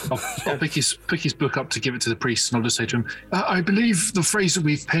notes. I'll pick his book up to give it to the priest, and I'll just say to him, I believe the phrase that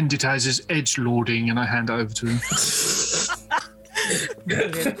we've penned it as is edgelording, and I hand it over to him.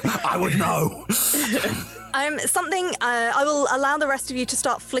 I would know. I will allow the rest of you to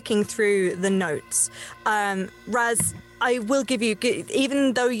start flicking through the notes. Raz, I will give you,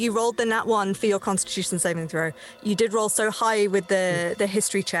 even though you rolled the nat 1 for your Constitution saving throw, you did roll so high with the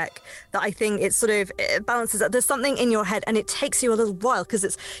history check that I think it it balances out. There's something in your head, and it takes you a little while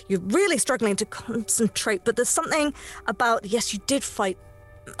because you're really struggling to concentrate. But there's something about, yes, you did fight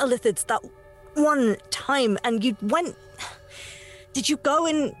Illithids that one time, and you went. Did you go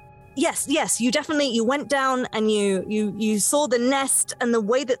and? Yes, you went down and you saw the nest and the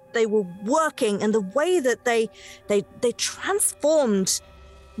way that they were working and the way that they transformed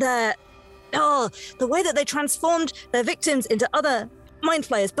the way that they transformed their victims into other mind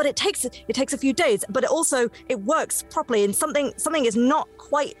flayers. But it takes a few days, but it works properly, and something is not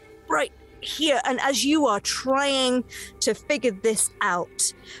quite right here. And as you are trying to figure this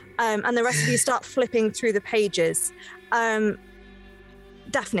out, and the rest of you start flipping through the pages,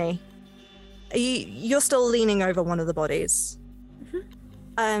 Daphne, you're still leaning over one of the bodies.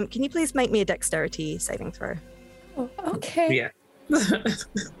 Mm-hmm. Can you please make me a dexterity saving throw? Oh, okay. Yeah.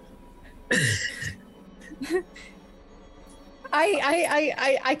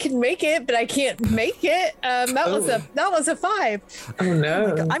 I can make it, but I can't make it. That was a 5. Oh no!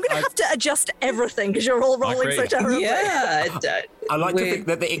 I'm gonna have to adjust everything because you're all rolling so terribly. Yeah. I like to think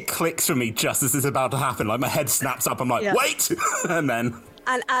that it clicks for me just as it's about to happen. My head snaps up. I'm wait, and then.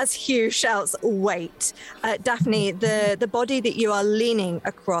 And as Hugh shouts, wait, Daphne, the body that you are leaning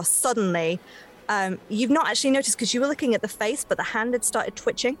across suddenly, you've not actually noticed because you were looking at the face, but the hand had started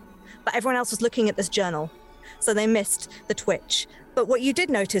twitching. But everyone else was looking at this journal, so they missed the twitch. But what you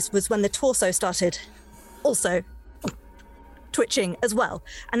did notice was when the torso started also twitching as well.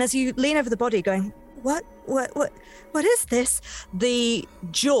 And as you lean over the body going, what is this? The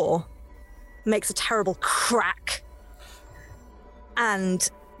jaw makes a terrible crack. And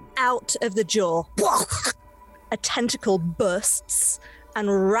out of the jaw, a tentacle bursts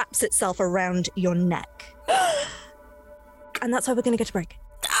and wraps itself around your neck. And that's why we're going to get a break.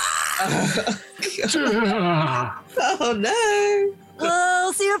 Oh no!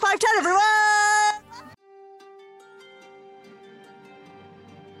 We'll see you at 5:10, everyone!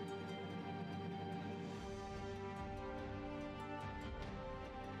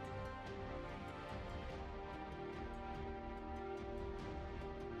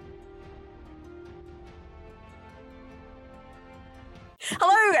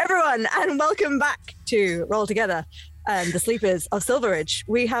 Hello, everyone, and welcome back to Roll Together, the Sleepers of Silveridge.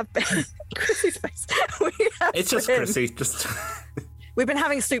 We have been Chrissy's face. It's just Chrissy. We've been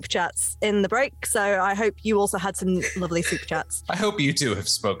having soup chats in the break, so I hope you also had some lovely soup chats. I hope you two have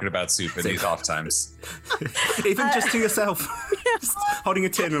spoken about soup in these off times. Even just to yourself. Just holding a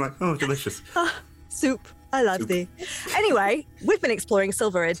tin and oh, delicious. Soup. I love thee. Anyway, we've been exploring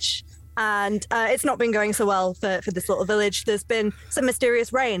Silveridge. And it's not been going so well for this little village. There's been some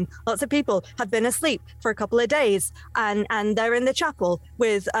mysterious rain. Lots of people have been asleep for a couple of days. And they're in the chapel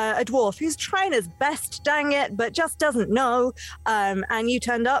with a dwarf who's trying his best, dang it, but just doesn't know. And you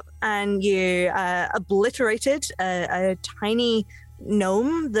turned up and you obliterated a tiny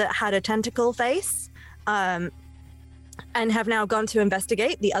gnome that had a tentacle face. And have now gone to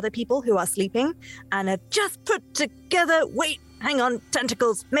investigate the other people who are sleeping and have just put together, hang on,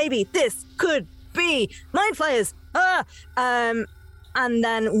 tentacles, maybe this could be mind flayers. And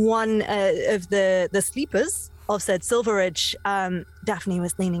then one of the sleepers of said Silveridge, Daphne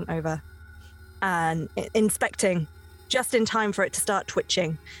was leaning over and inspecting just in time for it to start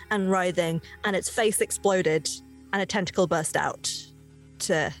twitching and writhing, and its face exploded and a tentacle burst out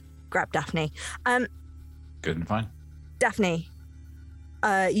to grab Daphne. Good and fine. Daphne,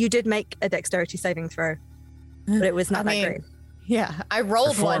 you did make a dexterity saving throw, but it was not that great. Yeah, I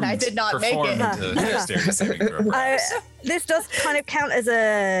rolled one. I did not make it. Dexterity saving throw. This does kind of count as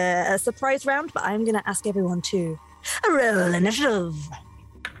a surprise round, but I'm going to ask everyone to roll initiative.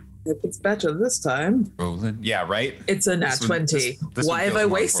 If it's better this time. Rolling. Yeah, right? It's a nat 20. Why have I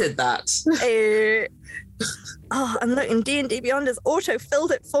wasted that? And look, in D&D Beyond has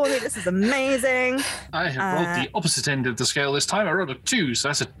auto-filled it for me. This is amazing. I have rolled the opposite end of the scale this time. I rolled a 2, so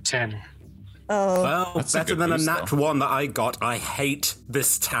that's a 10. Oh. Well, That's a better good than a boost, nat though. one that I got. I hate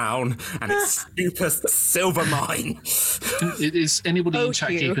this town and its stupid silver mine. Is anybody Oh, in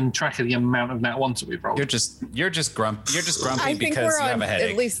chat Hugh. keeping track of the amount of nat ones that we've rolled? You're just grumpy I think because we're you have on a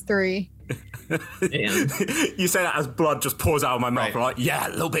headache. at least 3. You say that as blood just pours out of my mouth. Right. I'm like, yeah,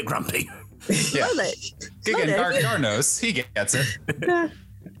 a little bit grumpy. Yeah. Love it. Gigan, Love it. Gar knows. He gets it.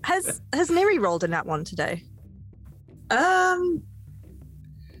 Has Neri rolled a nat one today?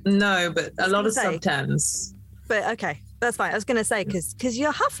 No, but a lot of say. sub-10s. But okay, that's fine. I was going to say, because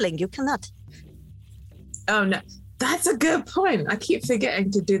you're halfling, you cannot. Oh no, that's a good point. I keep forgetting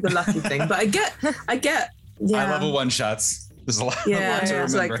to do the lucky thing, but I get. Yeah. I level one shots. There's a lot, Yeah, a lot to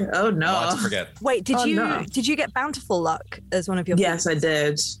it's like, remember. oh no. A lot to forget. Wait, Oh, no. did you get bountiful luck as one of your? Yes, I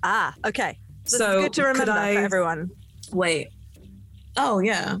did. Ah, okay. So So it's good to remember could that for I- everyone. Wait. Oh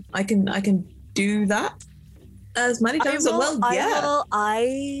yeah, I can do that as many times.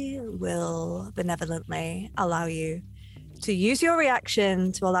 I will benevolently allow you to use your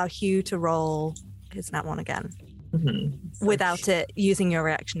reaction to allow Hugh to roll his nat one again without it using your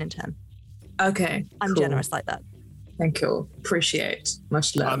reaction in turn. Okay, I'm cool. generous like that. Thank you. Appreciate.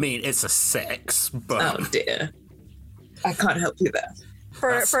 Much love. I mean, it's a 6, but Oh dear. I can't help you there.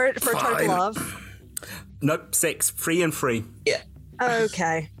 For a total fine. of. nope, 6, free and free. Yeah.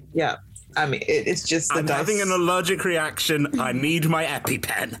 Okay. Yeah. I mean, it's just the I'm dice. having an allergic reaction. I need my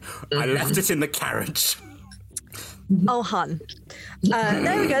EpiPen. I left it in the carriage. Oh, hun.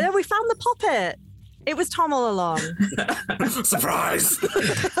 There we go. There we found the poppet. It was Tom all along. Surprise!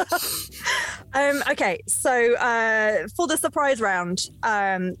 Okay, so for the surprise round,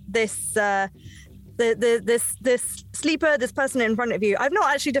 this sleeper, this person in front of you, I've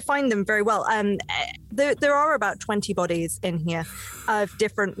not actually defined them very well. There are about 20 bodies in here of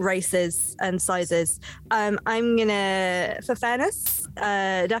different races and sizes. I'm gonna, for fairness,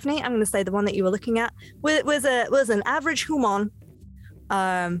 Daphne, I'm gonna say the one that you were looking at was an average human,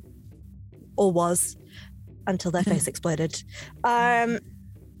 or was, until their face exploded.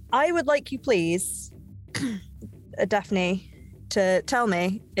 I would like you, please, Daphne, to tell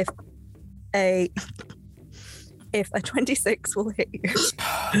me if a 26 will hit you.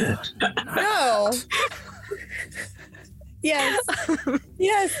 No. Yes.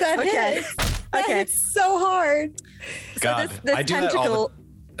 Yes, that hits. That hits so hard. God, this I do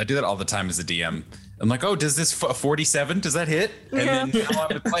that all the time as a DM. I'm like, oh, does this 47? Does that hit? And Yeah. then now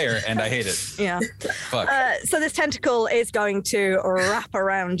I'm the player, and I hate it. Yeah. Fuck. So this tentacle is going to wrap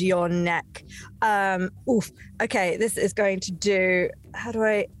around your neck. Oof. Okay, this is going to do. How do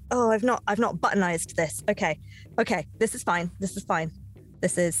I? Oh, I've not buttonized this. Okay. This is fine. This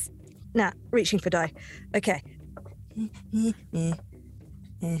is. Reaching for die. Okay.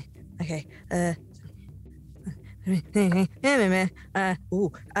 Okay.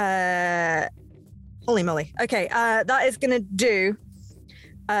 Holy moly. Okay, that is going to do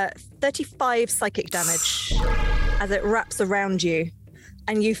 35 psychic damage as it wraps around you,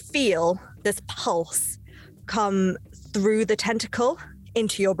 and you feel this pulse come through the tentacle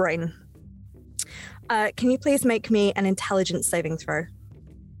into your brain. Can you please make me an intelligence saving throw?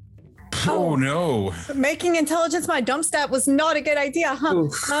 Oh no. Making intelligence my dump stat was not a good idea, huh?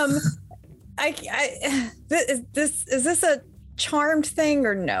 Is this a charmed thing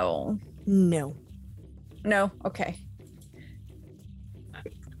or no? No. No. Okay.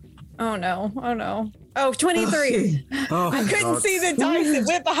 Oh no. Oh, 23. I couldn't see the dice. It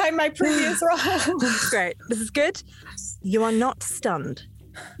went behind my previous roll. Great. This is good. You are not stunned.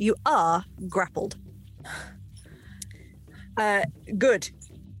 You are grappled. Good.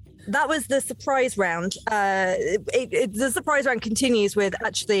 That was the surprise round. The surprise round continues with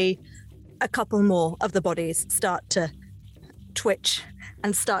actually a couple more of the bodies start to twitch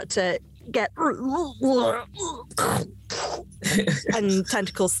and start to get and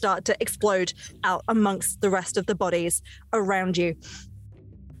tentacles start to explode out amongst the rest of the bodies around you.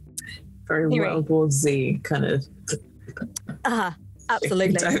 Very World War Z kind of.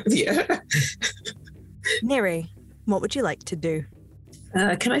 Absolutely. Yeah. Neri, what would you like to do?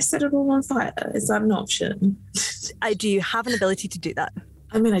 Can I set it all on fire? Is that an option? Do you have an ability to do that?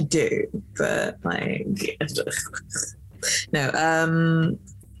 I mean, I do, but like, no.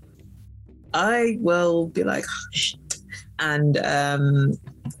 I will be like, shh. And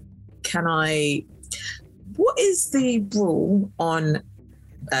can I? What is the rule on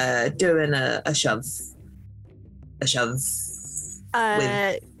doing a shove? A shove.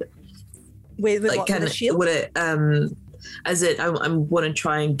 With like, what, with a shield? Would it? As it, I want to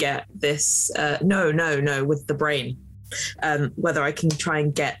try and get this. No, with the brain. Whether I can try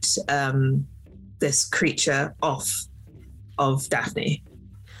and get this creature off of Daphne.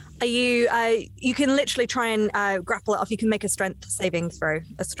 Are you? You can literally try and grapple it off. You can make a strength saving throw,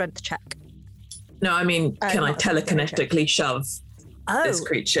 a strength check. No, I mean, can I not a strength telekinetically shove this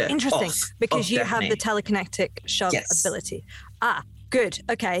creature? Interesting, off because of you have Daphne? the telekinetic shove Yes. ability. Ah, good.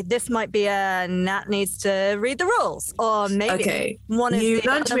 Okay, this might be a Nat needs to read the rules, or maybe Okay. one of You the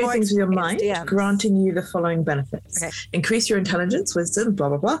learn to other read more things with your experienced mind, DMs. granting you the following benefits. Okay. Increase your intelligence, wisdom, blah,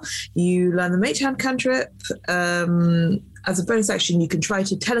 blah, blah. You learn the Mage Hand cantrip. As a bonus action, you can try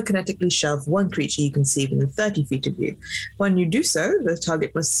to telekinetically shove one creature you can see within 30 feet of you. When you do so, the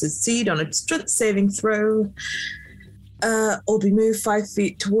target must succeed on a strength saving throw or be moved 5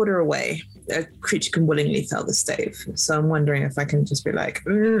 feet toward or away. A creature can willingly fail the save. So I'm wondering if I can just be like,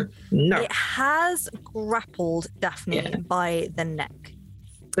 no. It has grappled Daphne by the neck.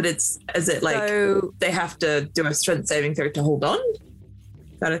 But is it like So- they have to do a strength saving throw to hold on?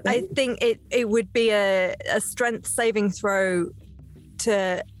 Kind of I thing? think it would be a strength saving throw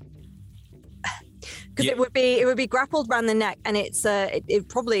to because it would be grappled around the neck, and it'd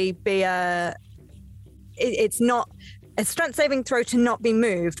probably be it's not a strength saving throw to not be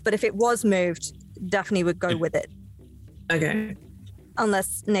moved, but if it was moved, Daphne would go with it. Okay.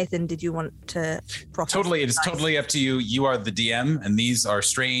 Unless Nathan, did you want to process? Totally, it is totally up to you. You are the DM, and these are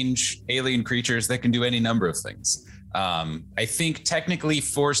strange alien creatures that can do any number of things. I think technically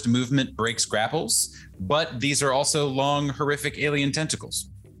forced movement breaks grapples, but these are also long, horrific alien tentacles.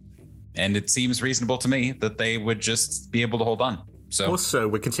 And it seems reasonable to me that they would just be able to hold on. So Also,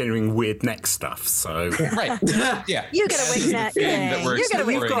 we're continuing weird neck stuff, so... Right. Yeah. You get a This weak is the neck. thing that we're You get a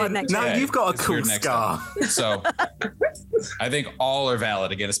weak exploring neck. Now today. you've got a This cool weird neck scar. stuff. So I think all are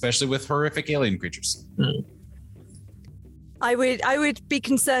valid again, especially with horrific alien creatures. I would be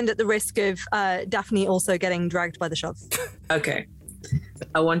concerned at the risk of Daphne also getting dragged by the shove. Okay.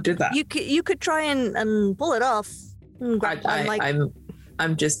 I won't do that. You could try and pull it off. And grab, and like,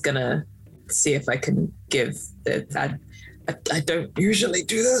 I'm just gonna see if I can give it. I don't usually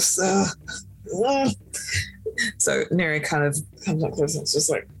do this. So Neri kind of comes up close and it's just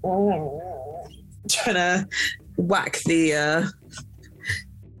like trying to whack the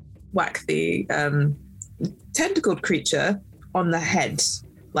tentacled creature on the head,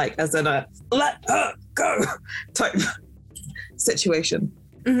 like as in a let her go type situation.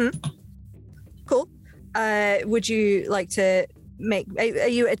 Mm-hmm. Cool. Would you like to make? Are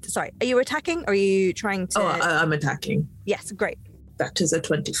you attacking? Or are you trying to? Oh, I'm attacking. Yes, great. That is a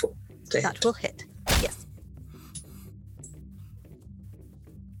 24. That will hit. Yes.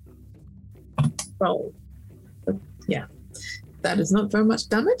 Roll. Yeah. That is not very much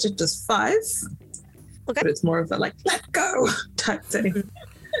damage. It does 5. Okay. But it's more of a like, let go type thing.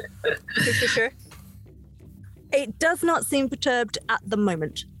 Sure. It does not seem perturbed at the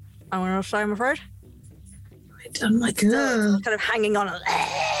moment. I want to say, I'm afraid. I'm like, kind of hanging on. I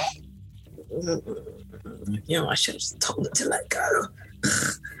should have just told it to let go.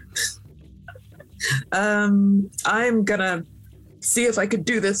 I'm gonna see if I could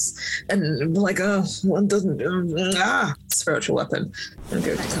do this, and like, one doesn't. Spiritual weapon. I'm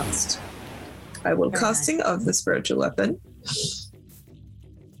going to cast. I will casting of the spiritual weapon.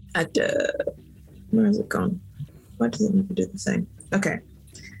 At where is it gone? Why does it never do the thing? Okay,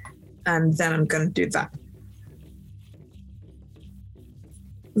 and then I'm going to do that.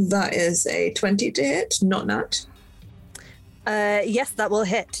 That is a 20 to hit, not nat. Yes, that will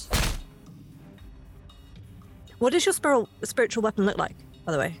hit. What does your spiritual weapon look like,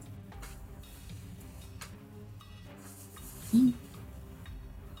 by the way?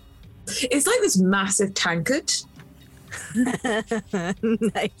 It's like this massive tankard.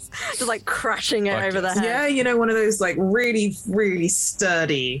 Nice. Just like crashing it over the head. Yeah, one of those like really, really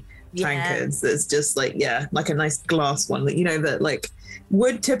sturdy tankards that's just like, like a nice glass one that, that like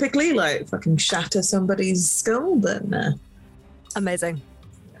would typically like fucking shatter somebody's skull, but nah. Amazing.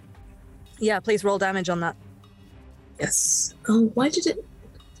 Yeah, please roll damage on that. Yes. Oh, why did it?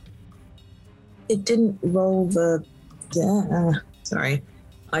 It didn't roll the. Yeah. Sorry.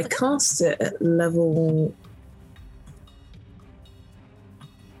 I cast it at level.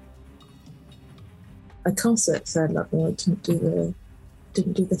 I cast it at 3rd level. I didn't do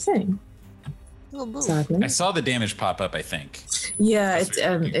the thing. Sadly. I saw the damage pop up, I think. Yeah,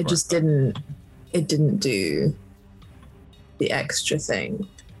 it just didn't. It didn't do the extra thing.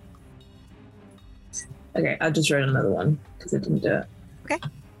 Okay, I'll just roll another one because it didn't do it. Okay.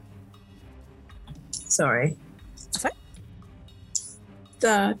 Sorry. Sorry.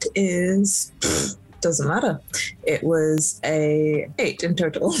 That is doesn't matter. It was a 8 in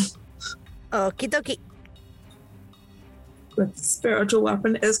total. Okie dokie. The spiritual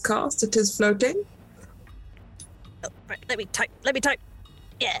weapon is cast. It is floating. Oh, right, let me type.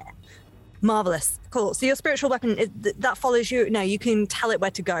 Yeah. Marvelous. Cool. So your spiritual weapon, that follows you? No, you can tell it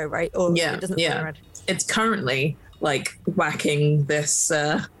where to go, right? Or Yeah, it doesn't follow yeah. around? It's currently like whacking this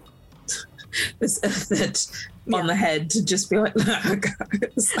this Earthed on the head to just be like, let her go.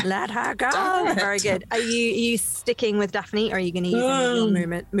 Let her go. Very good. Are you sticking with Daphne, or are you going to use any of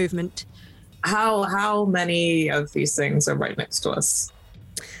your movement? How many of these things are right next to us?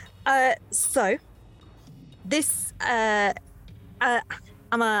 So this I'm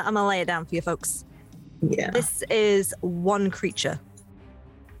gonna lay it down for you folks. Yeah. This is one creature.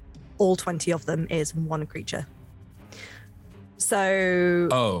 All 20 of them is one creature.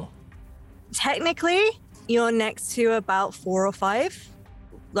 So technically you're next to about 4 or 5,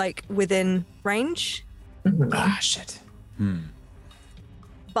 like within range. Ah, shit.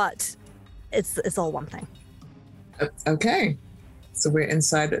 But it's all one thing. Okay. So we're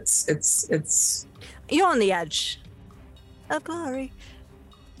inside. It's. You're on the edge of glory.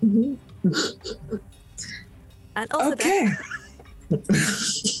 Mm-hmm. And also okay.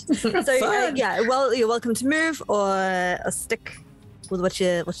 So yeah, well, you're welcome to move or stick with what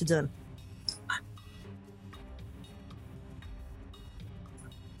you're doing.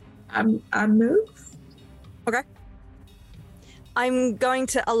 I move. Okay. I'm going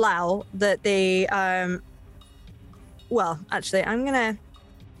to allow that they well, actually,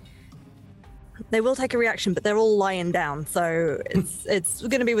 they will take a reaction, but they're all lying down, so it's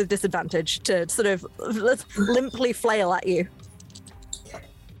going to be with disadvantage to sort of limply flail at you.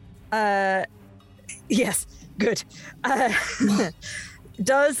 Yes, good.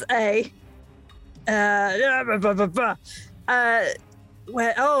 Does a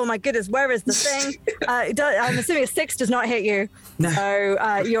where? Oh my goodness, where is the thing? I'm assuming a 6 does not hit you,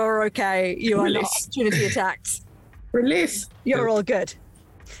 so you're okay. You are not opportunity attacked. Relief. You're all good.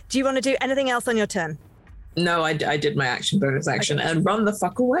 Do you want to do anything else on your turn? No, I did my action bonus action and run the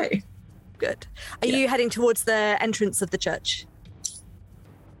fuck away. Good. Are you heading towards the entrance of the church?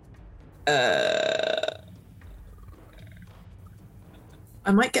 I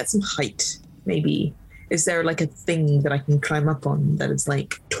might get some height, maybe. Is there like a thing that I can climb up on that is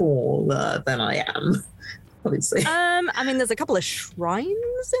like taller than I am? Obviously. I mean, there's a couple of shrines in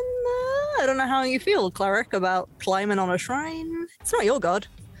there. I don't know how you feel, cleric, about climbing on a shrine. It's not your god.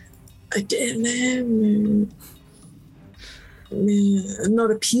 I don't know. Not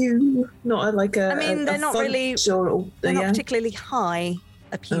a pew. Not like a. I mean, they're not really. They're not particularly high.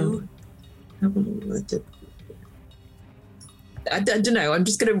 A pew. I don't know. I'm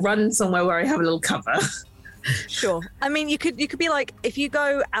just going to run somewhere where I have a little cover. Sure. I mean, you could be like, if you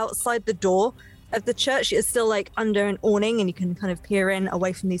go outside the door of the church, it's still like under an awning, and you can kind of peer in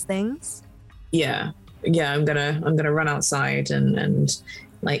away from these things. Yeah. I'm gonna run outside and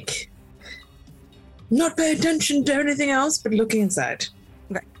like not pay attention to anything else, but looking inside.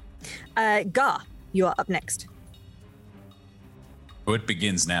 Okay. Gar, you are up next. It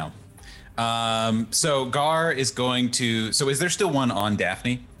begins now. So Gar is going to. So is there still one on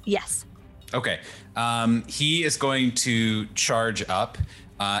Daphne? Yes. Okay. He is going to charge up,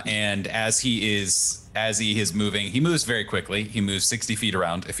 and as he is moving, he moves very quickly. He moves 60 feet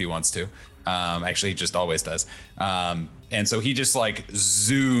around if he wants to. Actually, he just always does. And so he just like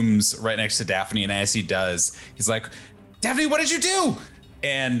zooms right next to Daphne, and as he does, he's like, "Daphne, what did you do?"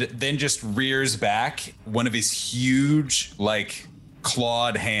 And then just rears back one of his huge like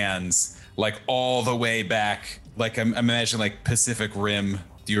clawed hands, like all the way back. Like I'm imagining like Pacific Rim.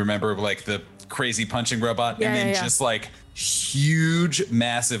 Do you remember like the crazy punching robot? Yeah, and then yeah. just like huge,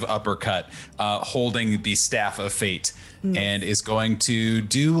 massive uppercut, holding the Staff of Fate, and is going to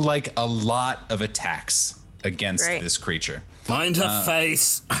do like a lot of attacks against this creature. Mind her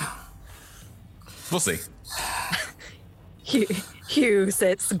face. We'll see. Hugh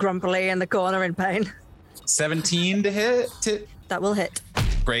sits grumpily in the corner in pain. 17 to hit. That will hit.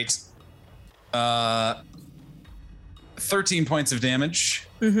 Great. 13 points of damage.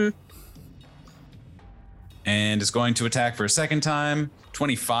 Mm-hmm. And is going to attack for a second time.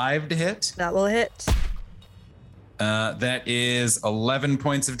 25 to hit. That will hit. That is 11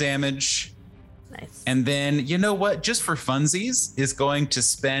 points of damage. Nice. And then, you know what? Just for funsies, is going to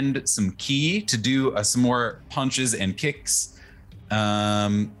spend some ki to do some more punches and kicks.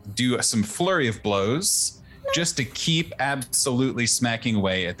 Do some flurry of blows, just to keep absolutely smacking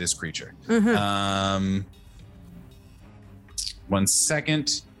away at this creature. Mm-hmm. 1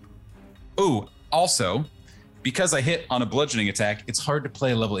 second. Oh, also, because I hit on a bludgeoning attack, it's hard to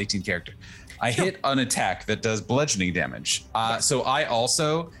play a level 18 character. I hit an attack that does bludgeoning damage. So I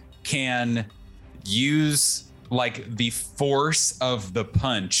also can use like the force of the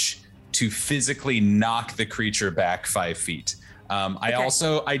punch to physically knock the creature back 5 feet.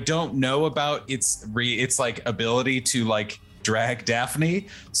 I don't know about its like ability to like drag Daphne,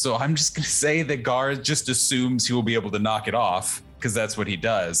 so I'm just gonna say that Gar just assumes he will be able to knock it off because that's what he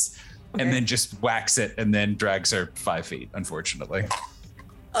does, and then just whacks it and then drags her 5 feet. Unfortunately.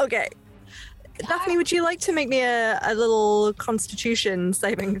 Okay. Daphne, would you like to make me a little Constitution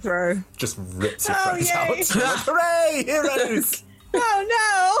saving throw? Just rips her face out. Hooray, heroes!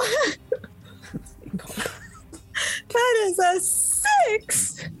 Oh no! That is a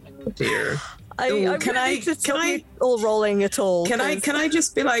 6. Oh dear. Can I all rolling at all? Can I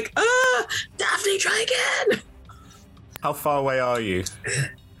just be like, Daphne, try again? How far away are you?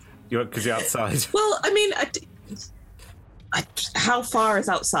 Because you're outside. Well, I mean, how far is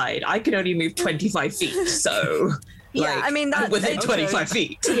outside? I can only move 25 feet, so yeah, I mean that's within 25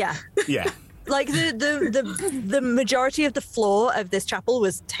 feet. Yeah. Yeah. Like the majority of the floor of this chapel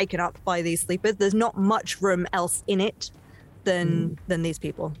was taken up by these sleepers. There's not much room else in it than these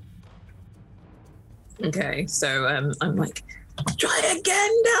people. Okay, so I'm like, try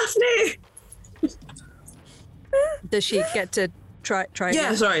again, Daphne. Does she get to try Yeah,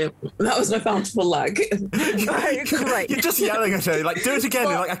 again? sorry, that was my bountiful lag. Great. You're just yelling at her, like, do it again.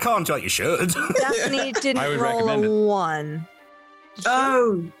 You're like, I can't. Like, you should. Daphne didn't roll a 1.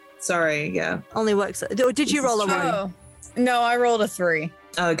 Oh, sorry. Yeah, only works. Or did you roll a 1? Oh. No, I rolled a 3.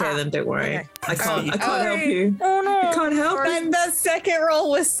 Okay, then don't worry. Okay. I can't help you. Oh no! I can't help you. The second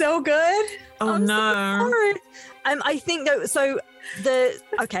roll was so good. Oh I'm no! So sorry. I think though. So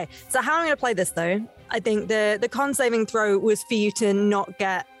So how I'm going to play this though? I think the con saving throw was for you to not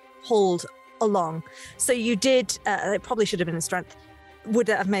get pulled along. So you did. It probably should have been a strength. Would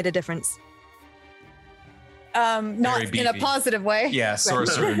that have made a difference? Not in a positive way. Yeah,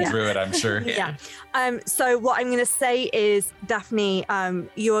 sorcerer and druid, I'm sure. Yeah. So what I'm going to say is, Daphne,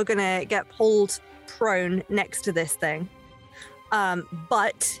 you are going to get pulled prone next to this thing.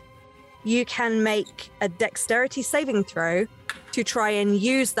 But you can make a dexterity saving throw to try and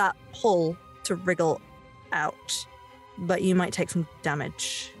use that pull to wriggle out. But you might take some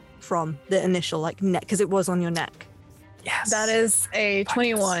damage from the initial neck, because it was on your neck. Yes. That is a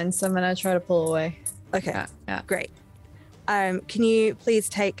 21, so I'm going to try to pull away. Okay, great. Can you please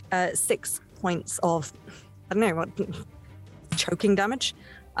take 6 points of, I don't know, what, choking damage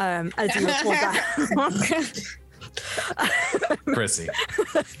as you record that? Chrissy.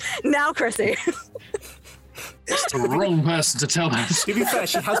 Now, Chrissy. It's the wrong person to tell us. To be fair,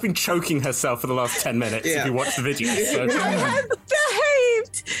 she has been choking herself for the last 10 minutes if you watch the video. So. I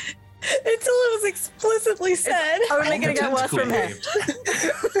behaved until it was explicitly said. It's only going to get worse from here.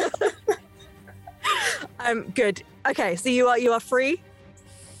 Good. Okay, so you are free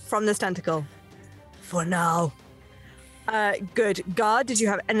from this tentacle for now. Good. Gar, did you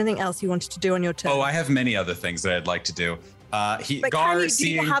have anything else you wanted to do on your turn? Oh, I have many other things that I'd like to do. Do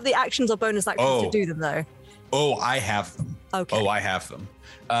you have the actions or bonus actions to do them though? Oh, I have them. Okay. Oh, I have them.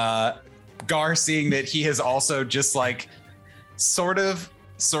 Gar, seeing that he has also just sort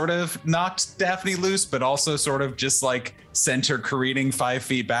of knocked Daphne loose, but also sort of just sent her careening 5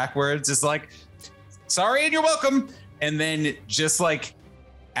 feet backwards, is like, sorry and you're welcome. And then just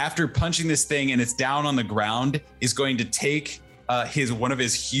after punching this thing and it's down on the ground, is going to take one of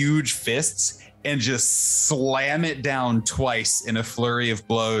his huge fists and just slam it down twice in a flurry of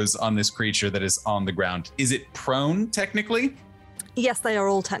blows on this creature that is on the ground. Is it prone technically? Yes, they are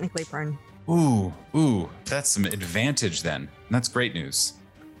all technically prone. Ooh, that's some advantage then. That's great news.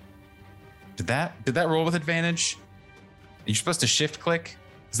 Did that roll with advantage? You're supposed to shift click?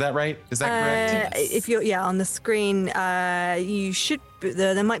 Is that right? Is that correct? If you're on the screen, you should.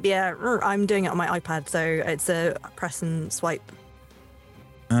 There might be I'm doing it on my iPad, so it's a press and swipe.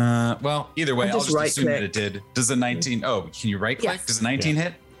 Well, either way, I'll just assume that it did. Does a 19? Oh, can you right click? Yes. Does a 19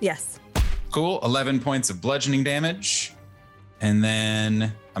 hit? Yes. Cool. 11 points of bludgeoning damage, and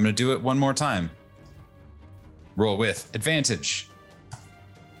then I'm gonna do it one more time. Roll with advantage.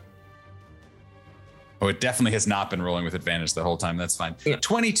 Oh, it definitely has not been rolling with advantage the whole time. That's fine. Yeah.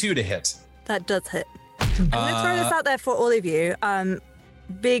 22 to hit. That does hit. I'm gonna throw this out there for all of you.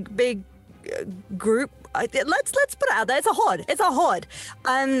 Big group. Let's put it out there. It's a horde.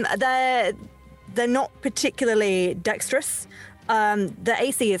 They're not particularly dexterous. The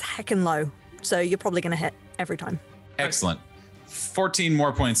AC is heckin' low, so you're probably gonna hit every time. Excellent. 14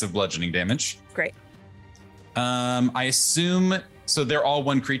 more points of bludgeoning damage. Great. I assume. So they're all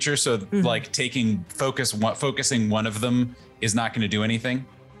one creature. So focusing one of them is not going to do anything.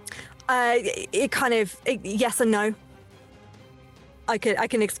 Yes and no. I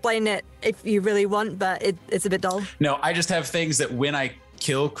can explain it if you really want, but it's a bit dull. No, I just have things that when I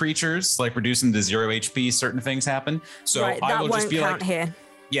kill creatures, like reduce them to 0 HP, certain things happen. So Right, I that will won't just be count like, here.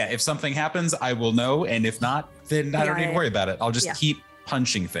 yeah, if something happens, I will know. And if not, then I don't need to worry about it. I'll just Yeah. keep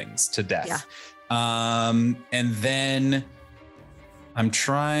punching things to death. Yeah. And then I'm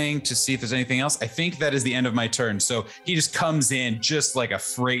trying to see if there's anything else. I think that is the end of my turn. So he just comes in just like a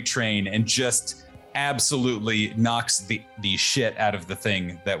freight train and just absolutely knocks the shit out of the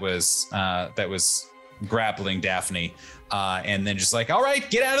thing that was grappling Daphne. And then just like, all right,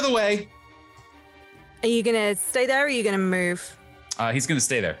 get out of the way. Are you gonna stay there or are you gonna move? He's going to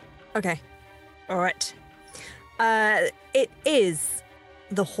stay there. Okay. All right. It is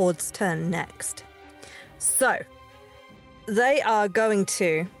the Horde's turn next. So they are going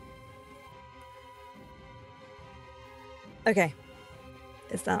to. Okay.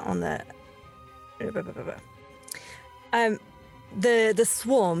 Is that on the? The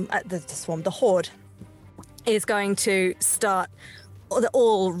swarm, the horde, is going to start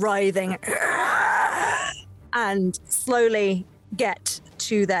all writhing and slowly get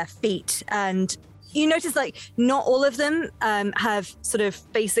to their feet. And you notice like not all of them have sort of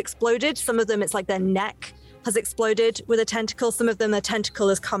face exploded. Some of them it's like their neck has exploded with a tentacle. Some of them the tentacle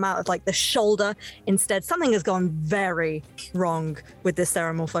has come out of like the shoulder instead. Something has gone very wrong with this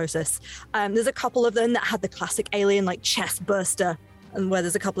Ceramorphosis. There's a couple of them that had the classic alien like chest burster, and where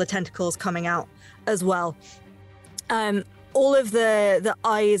there's a couple of tentacles coming out as well. All of the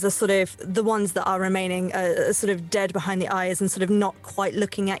eyes are sort of, the ones that are remaining are sort of dead behind the eyes and sort of not quite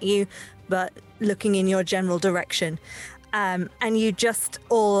looking at you, but looking in your general direction. And you just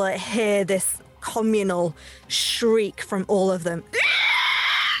all hear this communal shriek from all of them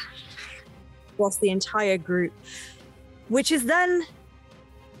whilst the entire group, which is then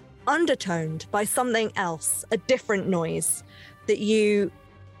undertoned by something else, a different noise that you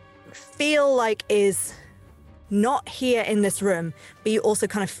feel like is not here in this room, but you also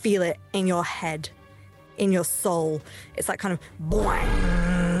kind of feel it in your head, in your soul. It's like kind of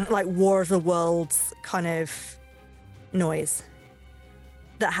boing, like War of the Worlds kind of noise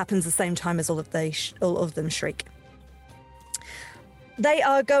that happens the same time as all of them shriek. They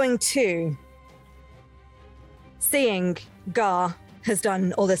are going to, seeing Gar has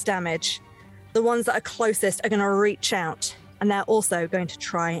done all this damage, the ones that are closest are going to reach out, and they're also going to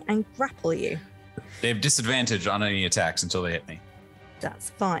try and grapple you. They have disadvantage on any attacks until they hit me.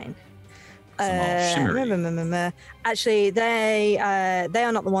 That's fine. Shimmery. Actually, they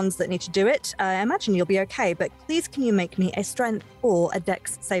are not the ones that need to do it. I imagine you'll be okay, but please can you make me a strength or a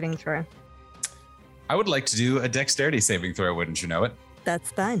dex saving throw? I would like to do a dexterity saving throw, wouldn't you know it? That's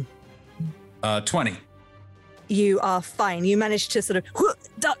fine. 20. You are fine. You manage to sort of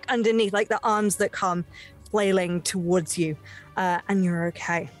duck underneath, like the arms that come flailing towards you, and you're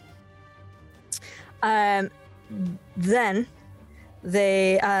okay. Then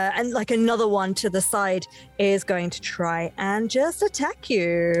they and like another one to the side is going to try and just attack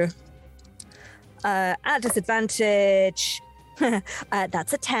you at disadvantage.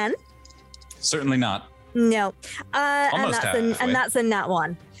 That's a 10. Certainly not. No. Almost and that's a nat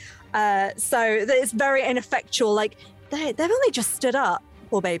one. So it's very ineffectual. Like they've only just stood up,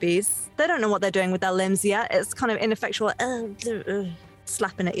 poor babies. They don't know what they're doing with their limbs yet. It's kind of ineffectual.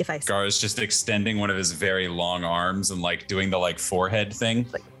 Slapping at your face. Gar is just extending one of his very long arms and like doing the like forehead thing,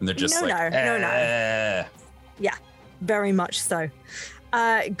 and they're just no. Yeah, very much so.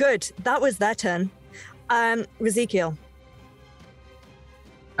 Good. That was their turn. Ezekiel.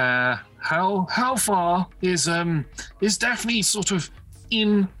 How far is Daphne sort of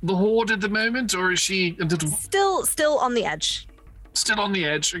in the horde at the moment, or is she a little still on the edge? Still on the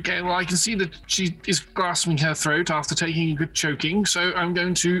edge. Okay, well, I can see that she is grasping her throat after taking a good choking, so I'm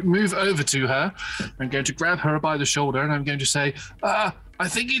going to move over to her. I'm going to grab her by the shoulder, and I'm going to say, I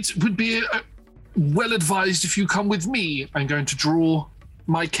think it would be well advised if you come with me. I'm going to draw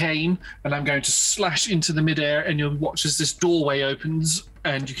my cane, and I'm going to slash into the midair, and you'll watch as this doorway opens,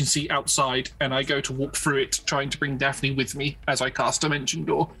 and you can see outside, and I go to walk through it, trying to bring Daphne with me as I cast Dimension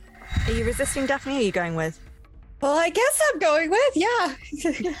Door. Are you resisting Daphne, or are you going with? Well, I guess I'm going with, yeah.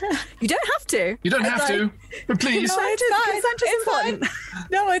 You don't have to. You don't have to, but please. No, it's fine.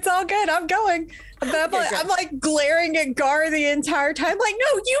 No, it's all good. I'm going. I'm like glaring at Gar the entire time, like,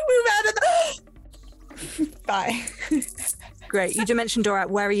 no, you move out of the... Bye. Great. You dimension door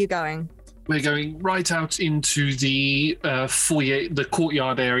out. Where are you going? We're going right out into the foyer, the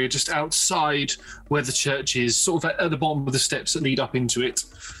courtyard area, just outside where the church is, sort of at the bottom of the steps that lead up into it.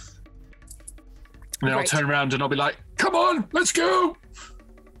 And then I'll turn around and I'll be like, come on, let's go.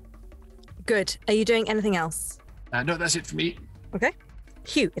 Good. Are you doing anything else? No, that's it for me. Okay.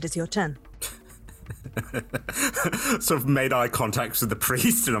 Hugh, it is your turn. sort of made eye contact with the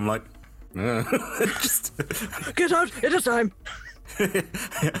priest, and I'm like, just get out! It is time.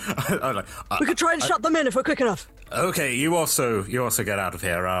 I'm like, We could try and shut them in if we're quick enough. Okay, you also get out of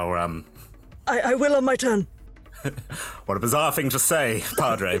here. I will on my turn. What a bizarre thing to say,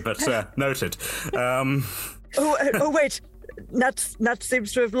 Padre, but noted. Oh wait. Nat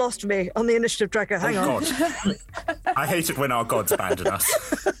seems to have lost me on the initiative tracker. Hang on. God. I hate it when our gods abandon us.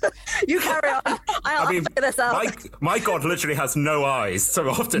 You carry on. I'll figure this out. My god literally has no eyes, so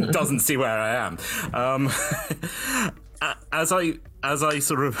often doesn't see where I am. As I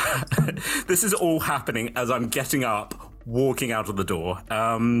sort of, this is all happening as I'm getting up, walking out of the door.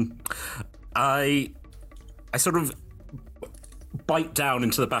 I sort of bite down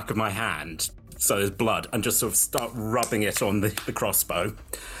into the back of my hand, so there's blood, and just sort of start rubbing it on the crossbow.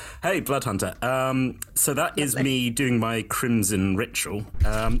 Hey, Blood Hunter. So that is me doing my Crimson Ritual,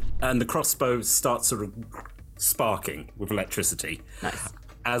 and the crossbow starts sort of sparking with electricity. Nice.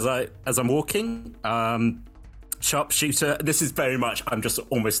 As I'm walking, sharpshooter. This is very much, I'm just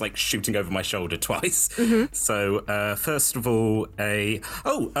almost like shooting over my shoulder twice. Mm-hmm. So first of all,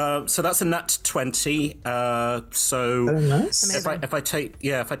 so that's a nat 20. So nice. if I take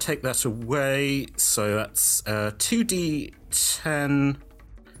that away, so that's 2d10,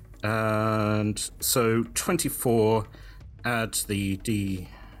 and so 24. Add the d10,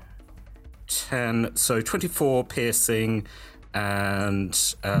 so 24 piercing. And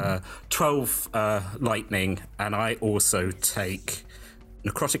 12 lightning, and I also take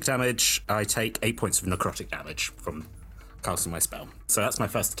necrotic damage. I take 8 points of necrotic damage from casting my spell. So that's my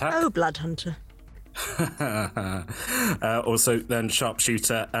first attack. Oh, Blood Hunter. Also, then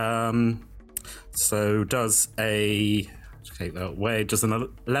Sharpshooter. So does take that away. Does an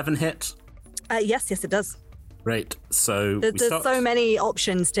 11 hit? Yes, it does. Right, so there's so many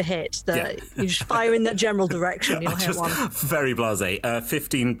options to hit that you just fire in that general direction. You'll hit one. Very blasé.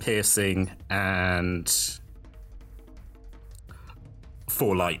 15 piercing and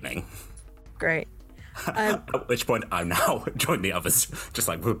 4 lightning. Great. At which point I'm now join the others, just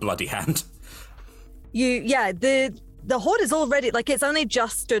like with a bloody hand. The horde is already it's only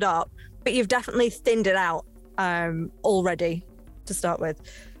just stood up, but you've definitely thinned it out already to start with.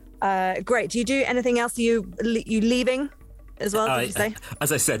 Great. Do you do anything else? Are you leaving as well, did you say?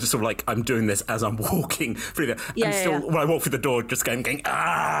 As I said, just sort of like I'm doing this as I'm walking through the... When I walk through the door, just going,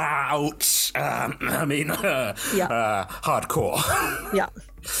 ouch. Hardcore. Yeah.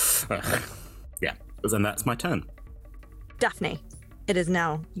 Yeah. And that's my turn. Daphne, it is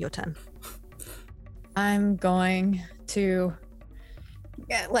now your turn. I'm going to...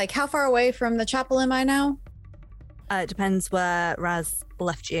 how far away from the chapel am I now? It depends where Raz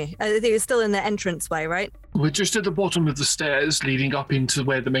left you. I think you're still in the entranceway, right? We're just at the bottom of the stairs leading up into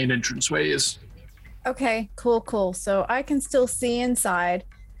where the main entranceway is. Okay, cool. So I can still see inside.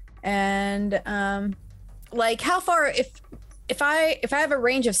 And how far, if I have a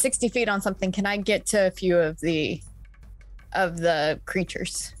range of 60 feet on something, can I get to a few of the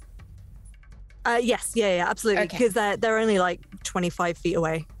creatures? Yes, absolutely. Because they're only 25 feet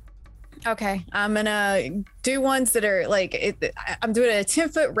away. Okay, I'm gonna do ones that are I'm doing a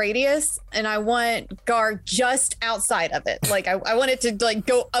 10-foot radius, and I want Gar just outside of it. I want it to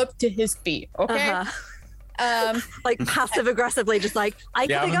go up to his feet. Okay. Passive aggressively, just I could have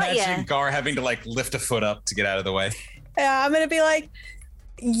got you. I'm imagining Gar having to lift a foot up to get out of the way. Yeah, I'm gonna be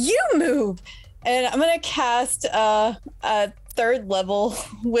you move, and I'm gonna cast a 3rd level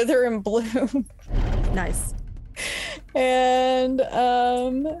Wither and Bloom. Nice. And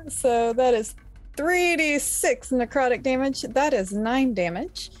so that is 3d6 necrotic damage. That is 9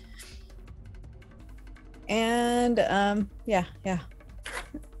 damage. And yeah.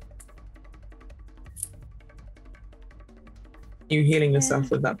 You healing yourself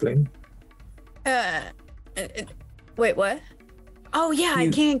with that bloom? Wait, what? Oh yeah, I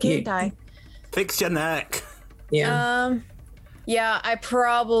can't die. Fix your neck. Yeah. Yeah, I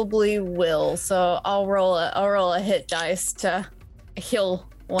probably will. So I'll roll a hit dice to heal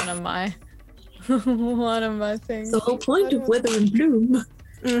one of my things. The whole point of Wither and Bloom.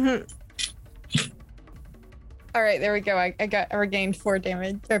 Mm-hmm. All right, there we go. I regained 4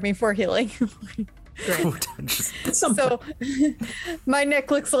 damage. 4 healing. Great. So my neck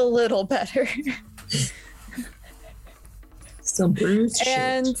looks a little better. Still bruised.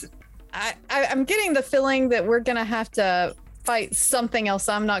 And I'm getting the feeling that we're gonna have to fight something else.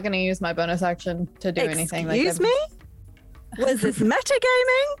 I'm not going to use my bonus action to do anything. Excuse me? Was this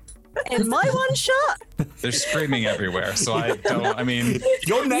metagaming? In my one shot? They're screaming everywhere, so I mean...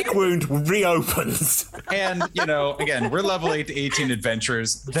 Your neck wound reopens. And, again, we're level 8 to 18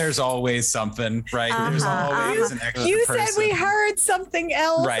 adventurers. There's always something, right? There's always an extra You person. said we heard something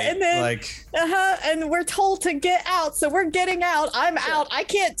else, Right, and then and we're told to get out, so we're getting out. I'm out. I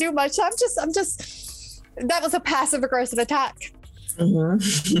can't do much. I'm just. That was a passive aggressive attack.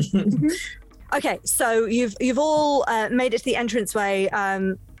 Okay, so you've all made it to the entranceway.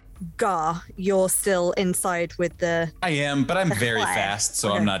 Gar, you're still inside with the. I am, but I'm very Claire. fast, so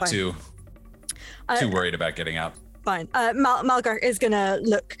Okay, I'm not fine. too worried about getting out. Fine. Malgar is gonna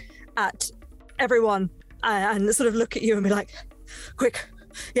look at everyone and sort of look at you and be like, "Quick,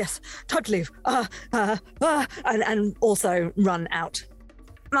 yes, time to leave." And also run out.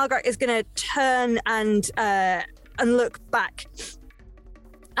 Malgar is gonna turn and look back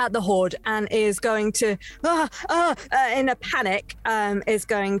at the horde and is going to, in a panic, is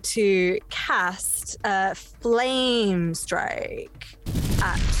going to cast Flame Strike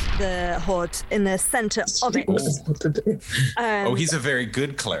at the horde in the center of it. He's a very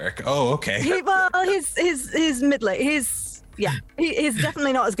good cleric. Oh, okay. He's middling. He's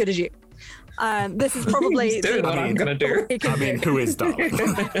definitely not as good as you. This is probably He's doing what I'm gonna do. I mean, who is darling?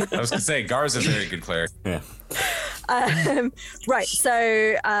 I was gonna say Gar's a very good cleric. Yeah. Right,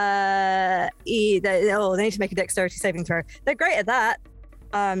 so they need to make a dexterity saving throw. They're great at that.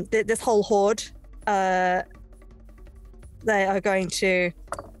 This whole horde, they are going to.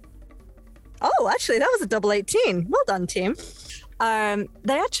 Oh, actually, that was a double 18. Well done, team. They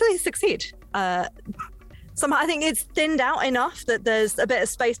actually succeed. Somehow, I think it's thinned out enough that there's a bit of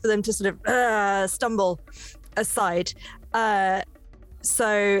space for them to sort of stumble aside.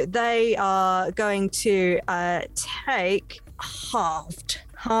 So they are going to take halved.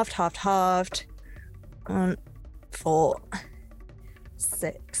 4,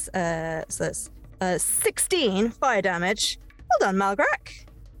 6. So that's 16 fire damage. Well done, Malgrak.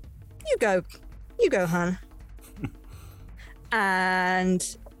 You go, hun.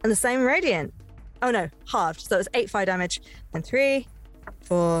 And the same radiant. Oh no, halved. So it's 8 fire damage. And 3,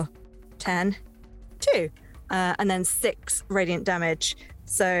 4, 10, 2. And then 6 radiant damage.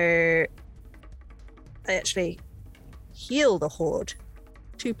 So they actually heal the horde.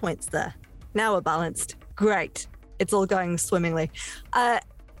 2 points there. Now we're balanced. Great. It's all going swimmingly. And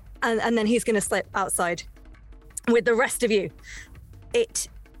then he's going to slip outside with the rest of you. It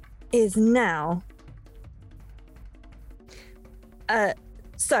is now.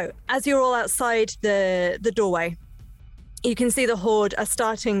 So as you're all outside the doorway, you can see the horde are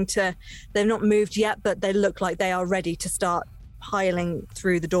starting to, they've not moved yet, but they look like they are ready to start piling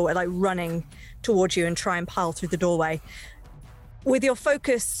through the doorway, like running towards you and try and pile through the doorway. With your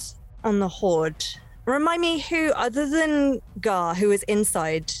focus on the horde, remind me who, other than Gar, who is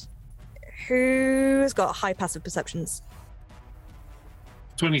inside, who has got high passive perceptions?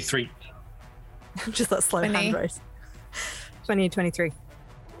 23. Just that slow 20. hand raise. 20, 23.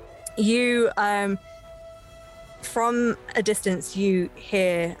 You, from a distance, you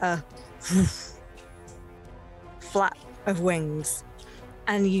hear a flap of wings,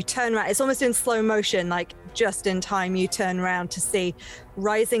 and you turn around. It's almost in slow motion, like just in time. You turn around to see,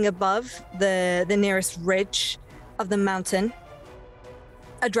 rising above the nearest ridge of the mountain,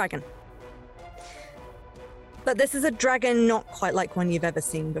 a dragon. But this is a dragon not quite like one you've ever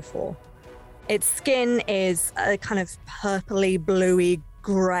seen before. Its skin is a kind of purpley, bluey,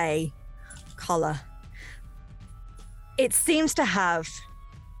 grey color. It seems to have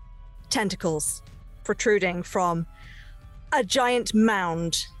tentacles protruding from a giant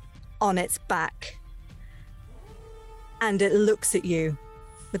mound on its back. And it looks at you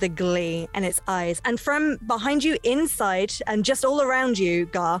with a glee in its eyes. And from behind you, inside, and just all around you,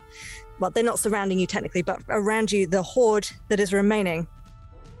 Gar, well, they're not surrounding you technically, but around you, the horde that is remaining.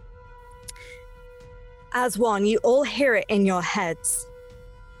 As one, you all hear it in your heads.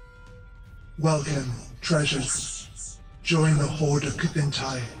 Welcome, treasures. Join the horde of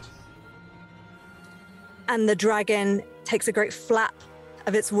Kupintai. And the dragon takes a great flap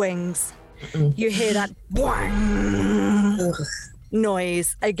of its wings. You hear that boing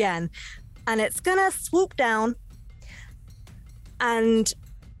noise again. And it's gonna swoop down and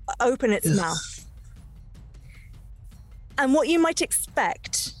open its mouth. And what you might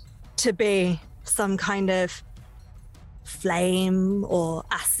expect to be some kind of flame or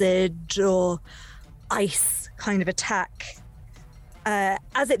acid or ice kind of attack,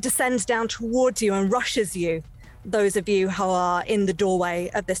 as it descends down towards you and rushes you, those of you who are in the doorway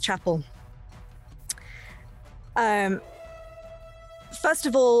of this chapel. First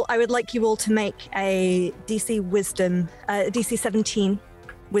of all, I would like you all to make a DC 17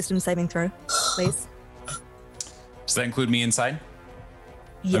 wisdom saving throw, please. Does that include me inside?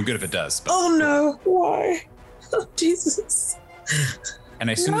 Yes. I'm good if it does. But Oh no! Why? Oh Jesus! And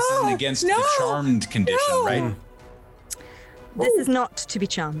I assume this isn't against the charmed condition, right? This is not to be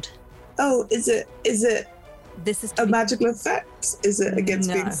charmed. Oh, is it? This is a magical effect? Is it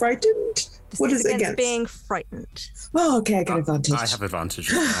against being frightened? What is it against? Being frightened. Oh, okay, I get advantage. I have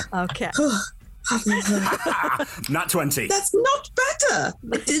advantage. Right now. Okay. Nat 20. That's not better.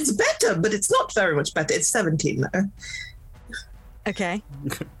 It's better, but it's not very much better. It's 17 though. Okay.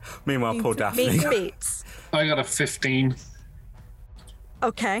 Meanwhile, poor Daphne. Beats. I got a 15.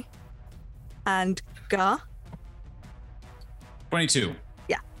 Okay. And Gar? 22.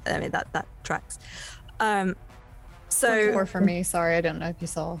 Yeah, I mean that tracks. So 24 for me. Sorry, I don't know if you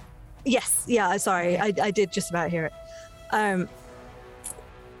saw. Yes, yeah, sorry. I did just about hear it.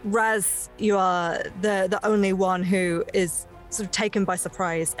 Raz, you are the only one who is sort of taken by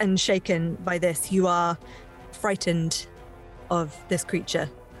surprise and shaken by this. You are frightened of this creature.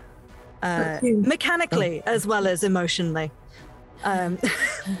 Mechanically as well as emotionally. And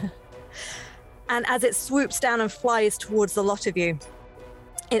as it swoops down and flies towards the lot of you,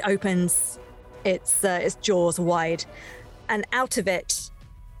 it opens its jaws wide, and out of it,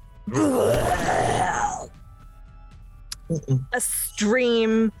 a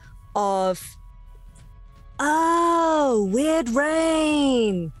stream of weird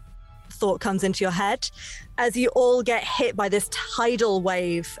rain thought comes into your head as you all get hit by this tidal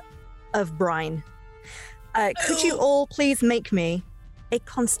wave of brine. Could you all please make me a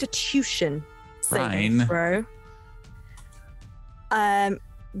Constitution saving throw?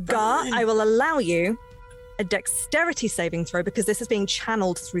 Gar, I will allow you a Dexterity saving throw because this is being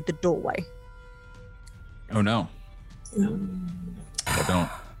channeled through the doorway. Oh no. I don't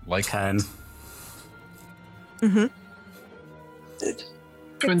like 10. Mm-hmm.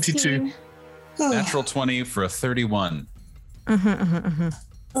 22. Natural 20 for a 31. A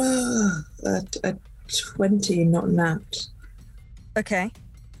 20, not nat. Okay.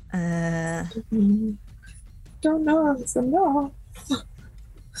 Don't know. No.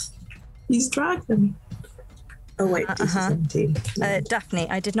 He's dragon. Oh wait, this is 17. Daphne,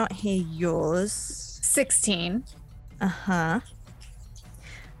 I did not hear yours. 16.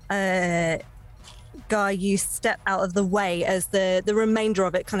 Guy, you step out of the way as the remainder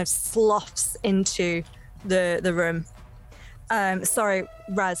of it kind of sloughs into the room. Sorry,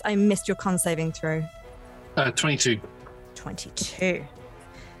 Raz, I missed your con saving throw. 22. 22.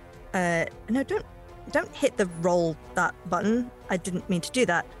 No, don't hit the roll that button. I didn't mean to do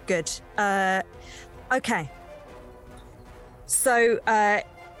that. Good. Okay. So,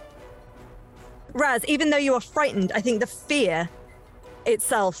 Raz, even though you are frightened, I think the fear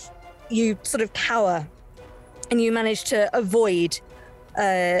itself, you sort of cower and you manage to avoid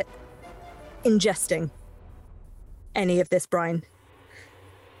ingesting any of this brine.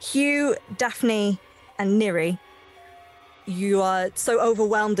 Hugh, Daphne, and Neri, you are so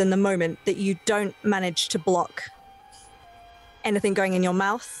overwhelmed in the moment that you don't manage to block anything going in your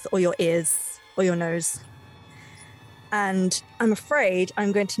mouth or your ears or your nose. And I'm afraid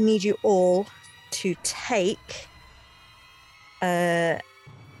I'm going to need you all to take oh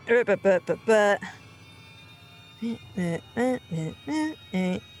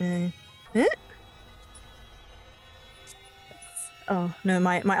no,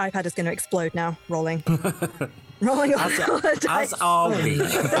 my iPad is going to explode now. Rolling as are we.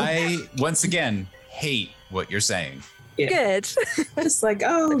 I once again hate what you're saying. Good. Just like,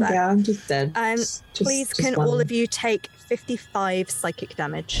 yeah, I'm just dead. And please, can all of you take 55 psychic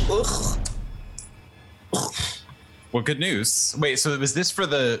damage? Well, good news. Wait, so was this for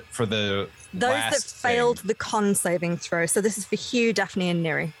the those last that failed the con saving throw? So this is for Hugh, Daphne, and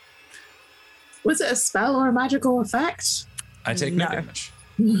Neri. Was it a spell or a magical effect? I take no damage.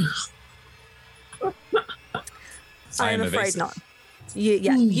 I am afraid not.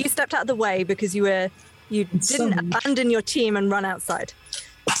 You stepped out of the way because you didn't abandon your team and run outside.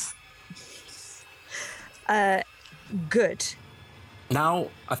 Good. Now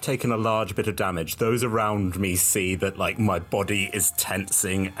I've taken a large bit of damage. Those around me see that like my body is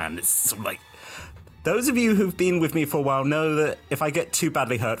tensing, and it's sort of like, those of you who've been with me for a while know that if I get too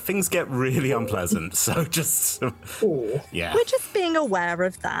badly hurt, things get really unpleasant. So just yeah, we're just being aware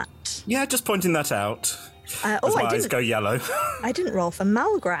of that. Yeah, just pointing that out. As my eyes go yellow. I didn't roll for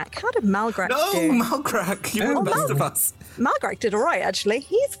Malgrak. How did Malgrak do? No, Malgrak, you're the best of us. Malgrak did all right, actually.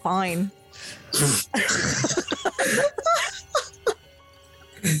 He's fine.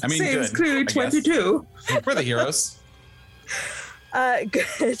 I mean, Seems good. clearly 22. We're the heroes.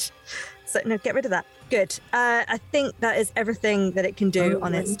 Good. So no, get rid of that. Good. I think that is everything that it can do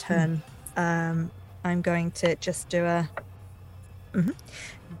on its turn. I'm going to just do a...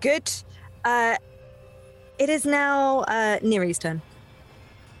 Good. It is now Neri's turn.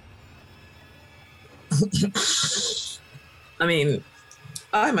 I mean,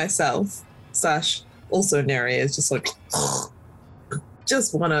 I myself, / also Neri, is just like,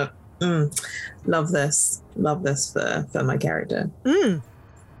 just want to love this for my character.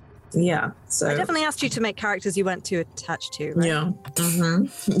 Yeah, so I definitely asked you to make characters you weren't too attached to, right? Yeah.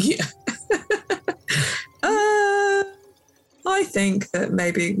 Yeah. I think that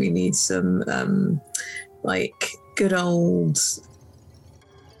maybe we need some like good old...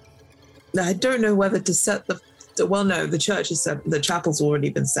 I don't know whether to set well, no, the church is set, the chapel's already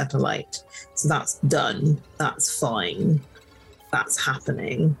been set alight, so that's done. That's fine. That's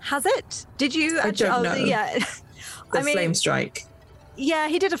happening. Has it? Did you? I don't know. Yeah. The flame strike. Yeah,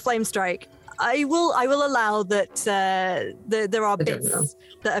 he did a flame strike. I will allow that there are bits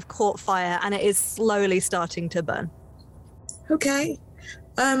that have caught fire, and it is slowly starting to burn. Okay.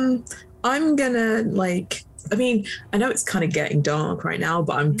 I'm gonna I mean, I know it's kind of getting dark right now,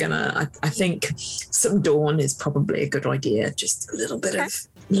 but I'm gonna, I think some dawn is probably a good idea. Just a little bit of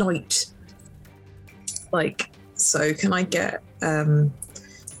light. So can I get, I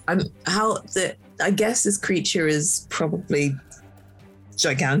guess this creature is probably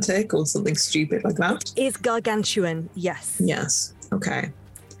gigantic or something stupid like that. It's gargantuan, yes. Yes, okay.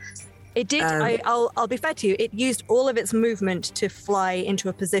 It did. I'll be fair to you. It used all of its movement to fly into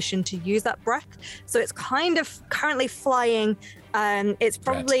a position to use that breath. So it's kind of currently flying. It's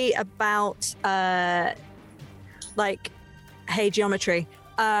probably about hey, geometry.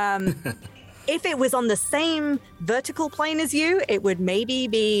 If it was on the same vertical plane as you, it would maybe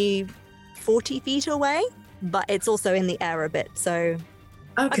be 40 feet away. But it's also in the air a bit. So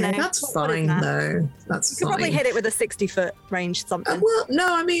okay, that's fine though. That's you could probably hit it with a 60-foot range something. Well, no,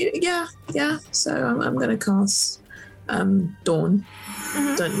 I mean, yeah. So I'm going to cast Dawn.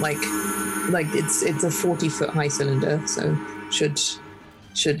 Don't like it's a 40-foot high cylinder, so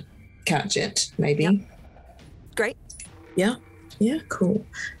should catch it maybe. Yep. Great. Yeah, cool.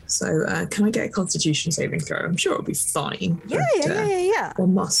 So can I get a Constitution saving throw? I'm sure it'll be fine. Yeah.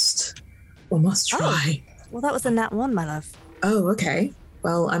 One must try. Well, that was a nat 1, my love. Oh, okay.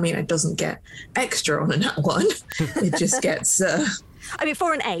 Well, I mean, it doesn't get extra on a nat 1. It just gets... I mean,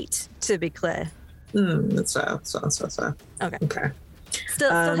 for an 8, to be clear. That's fair. Okay.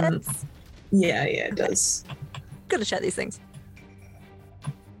 Still hits? Yeah, it does. Gotta check these things.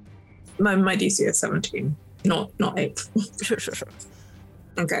 My DC is 17, not 8. Sure.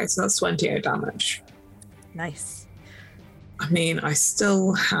 Okay, so that's 28 damage. Nice. I mean, I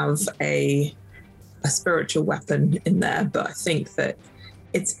still have a spiritual weapon in there, but I think that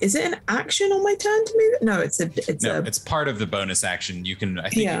is it an action on my turn to move it? No, it's part of the bonus action. You can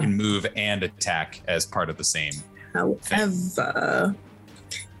you can move and attack as part of the same. However,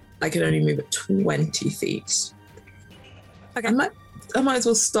 I can only move it 20 feet. Okay. I might as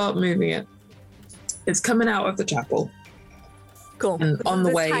well start moving it. It's coming out of the chapel. Cool. And on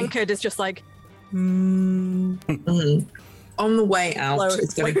the way, tankard is just like. On the way out,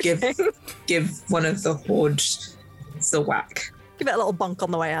 it's going to give one of the hordes the whack. Give it a little bunk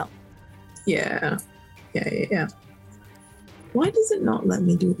on the way out. Yeah. Why does it not let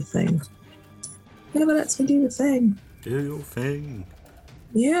me do the thing? It never lets me do the thing. Do your thing.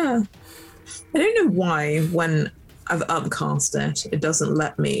 Yeah. I don't know why when I've upcast it doesn't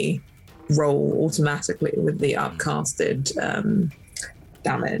let me roll automatically with the upcasted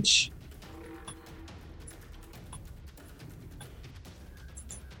damage.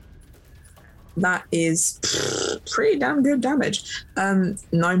 That is pretty damn good damage. 9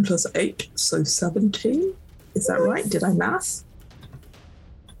 plus 8, so 17. Is that right? Did I math?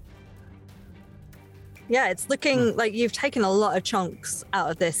 Yeah, it's looking like you've taken a lot of chunks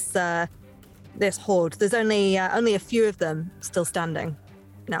out of this this horde. There's only a few of them still standing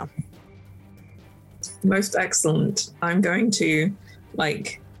now. Most excellent. I'm going to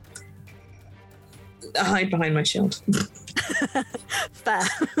hide behind my shield. Fair.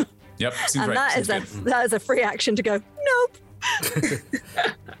 Yep, seems and right. that is a free action to go, nope.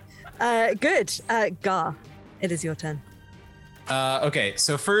 Good. Gar, it is your turn. Okay,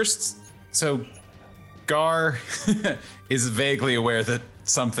 so Gar is vaguely aware that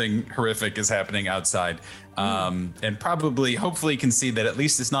something horrific is happening outside, and hopefully can see that at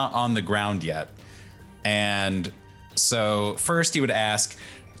least it's not on the ground yet. And so first he would ask,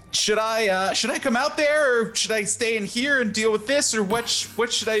 should I come out there, or should I stay in here and deal with this, or what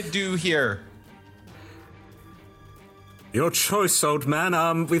should I do here? Your choice, old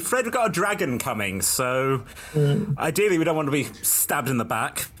man. We're afraid we've got a dragon coming, so ideally we don't want to be stabbed in the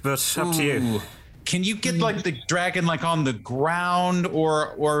back, but up to you. Can you get like the dragon like on the ground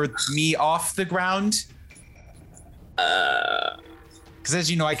or me off the ground? Because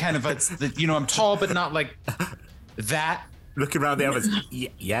as you know, I kind of, I'm tall, but not like that. Looking around the others,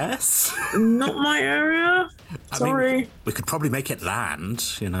 yes? Not my area. Sorry. I mean, we could probably make it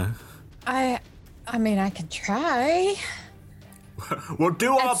land, I mean, I can try. We'll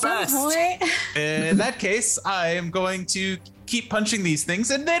do our best. In that case, I am going to keep punching these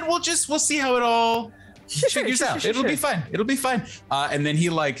things, and then we'll see how it all figures out. It'll be fine. It'll be fine. And then he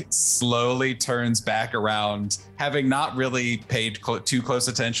like slowly turns back around, having not really paid too close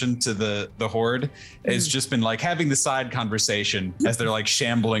attention to the horde. It's just been like having the side conversation as they're like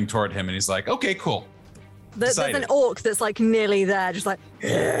shambling toward him, and he's like, "Okay, cool." There's an orc that's like nearly there, just like.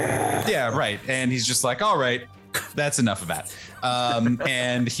 Yeah, right. And he's just like, "All right, that's enough of that."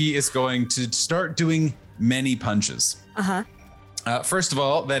 And he is going to start doing many punches. First of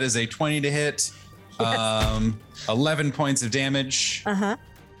all, that is a 20 to hit. 11 points of damage.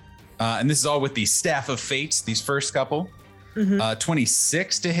 And this is all with the Staff of Fate, these first couple.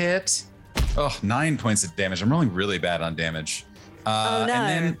 26 to hit. 9 points of damage. I'm rolling really bad on damage. Oh no!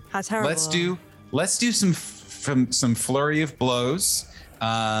 And then How terrible. let's do some flurry of blows.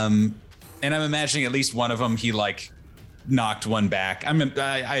 And I'm imagining at least one of them he like knocked one back.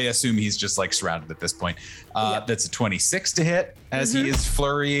 I assume he's just like surrounded at this point. That's a 26 to hit as he is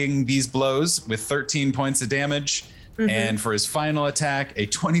flurrying these blows with 13 points of damage. And for his final attack, a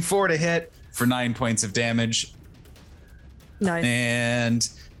 24 to hit for 9 points of damage. Nice. And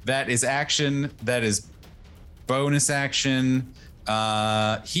that is action. That is bonus action.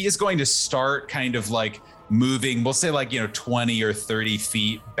 He is going to start kind of like moving, we'll say like, 20 or 30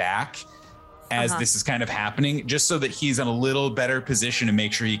 feet back as this is kind of happening, just so that he's in a little better position to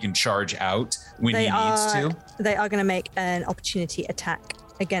make sure he can charge out when he needs to. They are going to make an opportunity attack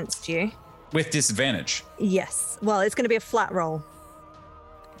against you. With disadvantage. Yes. Well, it's going to be a flat roll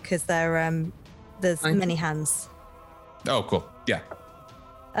because there's many hands. Oh, cool. Yeah.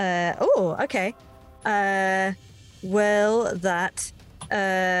 Okay. Well, that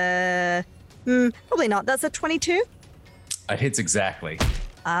probably not. That's a 22. It hits exactly.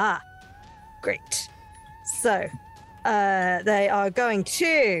 Great. So, they are going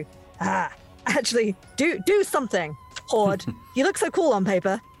to actually do something. Horde, you look so cool on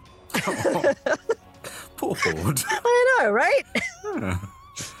paper. Poor Horde. I know, right?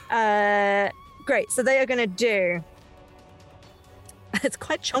 Great. So they are going to do. It's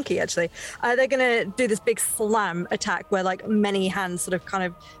quite chunky, actually. They're going to do this big slam attack where, like, many hands sort of kind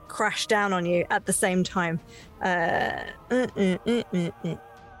of crash down on you at the same time. So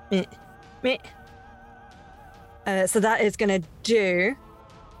that is going to do,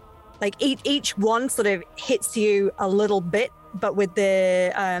 like, each one sort of hits you a little bit, but with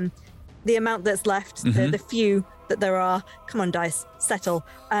the amount that's left, the few that there are, come on, dice, settle.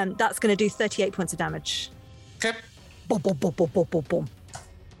 That's going to do 38 points of damage. Okay. Boom, boom, boom, boom, boom, boom,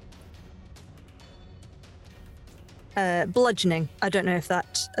 boom. Bludgeoning. I don't know if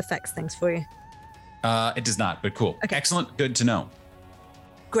that affects things for you. It does not, but cool. Okay. Excellent. Good to know.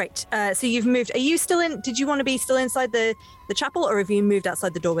 Great. So you've moved. Are you still in? Did you want to be still inside the chapel, or have you moved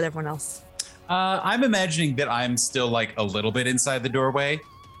outside the door with everyone else? I'm imagining that I'm still like a little bit inside the doorway,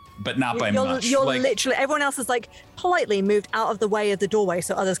 but not by much. You're like, literally, everyone else has like politely moved out of the way of the doorway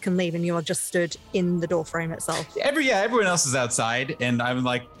so others can leave, and you are just stood in the door frame itself. Everyone else is outside, and I'm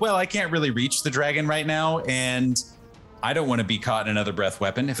like, well, I can't really reach the dragon right now, and I don't want to be caught in another breath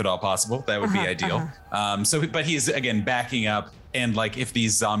weapon if at all possible. That would be ideal. But he's again backing up, and like if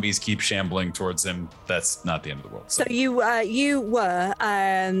these zombies keep shambling towards him, that's not the end of the world. So you were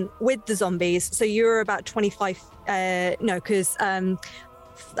with the zombies. So you were about 25. Because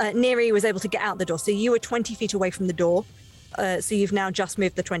Neri was able to get out the door. So you were 20 feet away from the door. So you've now just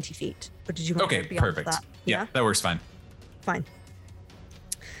moved the 20 feet. Or did you want to be perfect. That? Yeah, that works fine. Fine.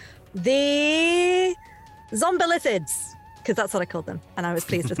 The Zombilithids, because that's what I called them, and I was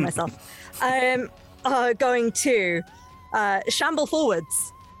pleased with myself, are going to shamble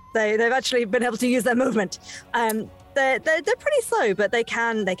forwards. They've actually been able to use their movement. They're pretty slow, but they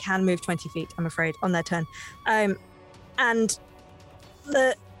can move 20 feet, I'm afraid, on their turn. And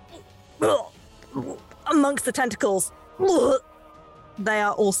amongst the tentacles, they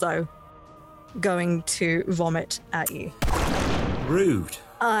are also going to vomit at you. Rude.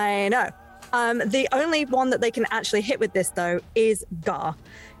 I know. The only one that they can actually hit with this, though, is Gar,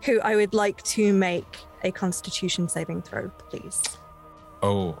 who I would like to make a Constitution saving throw, please.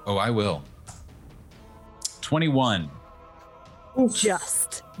 Oh, I will. 21.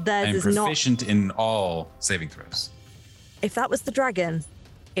 Just. I Theirs am is not. proficient in all saving throws. If that was the dragon,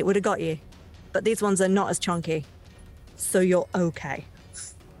 it would have got you. But these ones are not as chunky. So you're okay.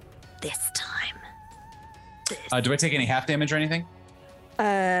 This time. Do I take any half damage or anything?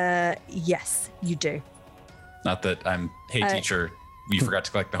 Yes, you do. Not that I'm, hey teacher, you forgot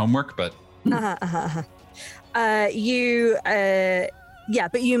to collect the homework, but but you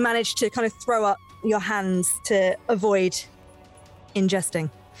managed to kind of throw up your hands to avoid ingesting.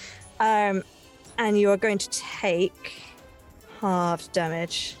 And you are going to take half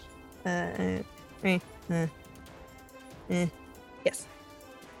damage. Yes.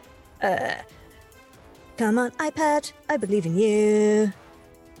 Come on, iPad. I believe in you.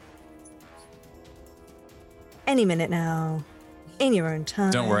 Any minute now. In your own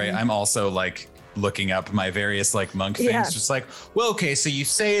time. don't worry. I'm also like looking up my various like monk things. Yeah. Just like, well, okay, so you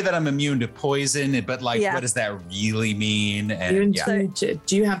say that I'm immune to poison, but like, Yeah. what does that really mean? You're And yeah, intelligent.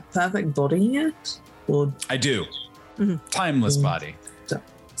 Do you have perfect body yet? Or I do. Mhm. Timeless body.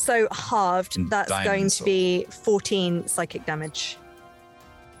 So halved, And that's diamond going to soul. be 14 psychic damage.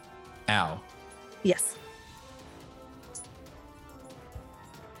 Ow. Yes.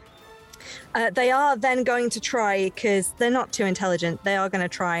 They are then going to try, because they're not too intelligent, they are going to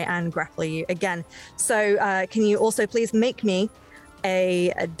try and grapple you again. So can you also please make me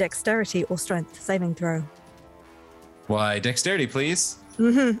a dexterity or strength saving throw? Why, dexterity, please.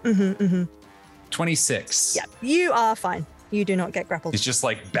 26. Yeah, you are fine. You do not get grappled. It's just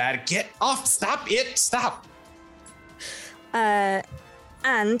like bad. Get off! Stop it! Stop! And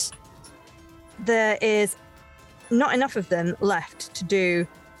there is not enough of them left to do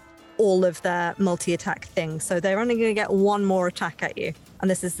all of their multi-attack things. So they're only going to get one more attack at you. And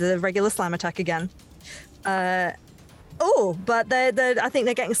this is the regular slam attack again. But I think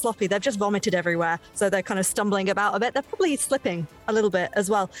they're getting sloppy. They've just vomited everywhere. So they're kind of stumbling about a bit. They're probably slipping a little bit as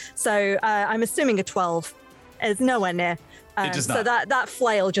well. So I'm assuming a 12 is nowhere near. It does so not. that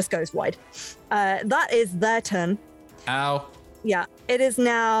flail just goes wide. That is their turn. Ow. Yeah, it is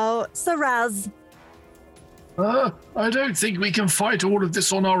now Saraz. I don't think we can fight all of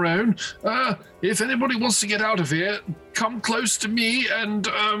this on our own. If anybody wants to get out of here, come close to me and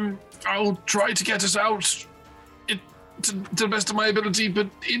I'll try to get us out to the best of my ability. But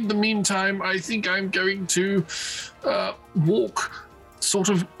in the meantime, I think I'm going to walk sort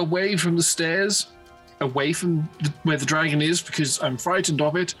of away from the stairs, away from where the dragon is, because I'm frightened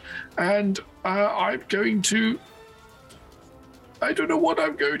of it. And I'm going to... I don't know what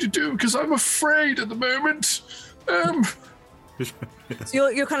I'm going to do because I'm afraid at the moment. So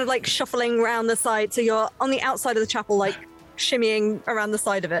you're kind of like shuffling around the side. So you're on the outside of the chapel, like shimmying around the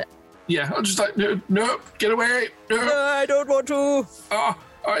side of it. Yeah, I'm just like, no, get away. No, I don't want to.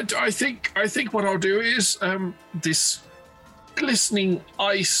 I think what I'll do is this glistening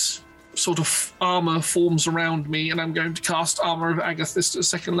ice sort of armor forms around me, and I'm going to cast Armor of Agathis at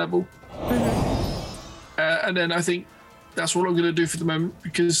 2nd level. And then I think that's what I'm going to do for the moment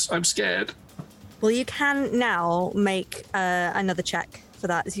because I'm scared. Well, you can now make another check for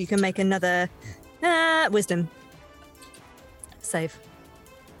that. So you can make another wisdom save.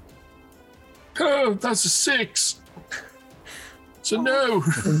 Oh, that's a 6. So no.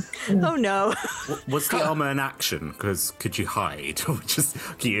 Oh no. Was the armor an action? Because could you hide? Or just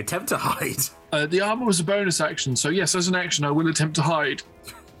can you attempt to hide? The armor was a bonus action, so yes, as an action, I will attempt to hide.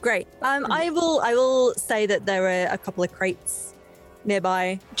 Great. I will say that there are a couple of crates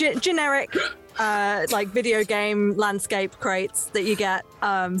nearby. Generic, like video game landscape crates that you get.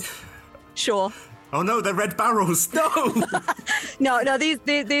 Sure. Oh no, they're red barrels. No. No.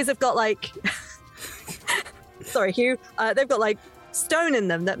 These have got like. Sorry, Hugh. They've got like stone in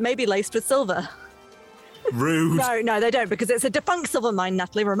them that may be laced with silver. Rude. No, they don't, because it's a defunct silver mine,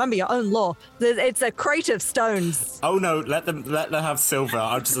 Natalie. Remember your own law. It's a crate of stones. Oh no, let them have silver.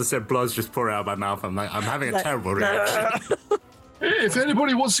 I just said blood's just pouring out of my mouth. I'm having a terrible reaction. If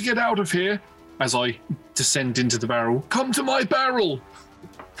anybody wants to get out of here, as I descend into the barrel, come to my barrel.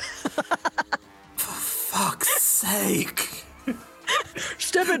 For fuck's sake.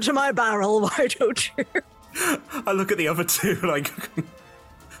 Step into my barrel, why don't you? I look at the other two like...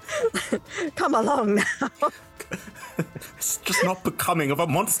 Come along now. It's just not becoming of a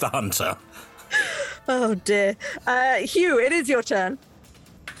monster hunter. Oh dear. Hugh, it is your turn.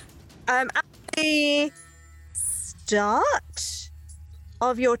 At the start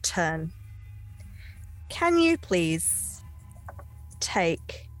of your turn, can you please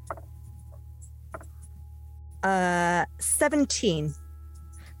take 17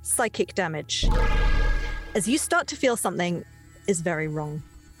 psychic damage as you start to feel something is very wrong.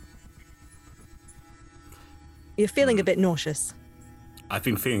 You're feeling a bit nauseous. I've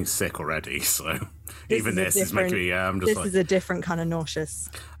been feeling sick already, so even this is making me. This is a different kind of nauseous.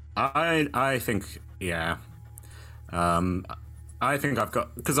 I think, yeah. I think I've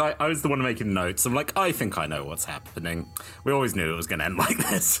got, because I was the one making notes. I'm like, I think I know what's happening. We always knew it was going to end like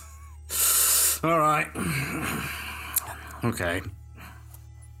this. All right. Okay.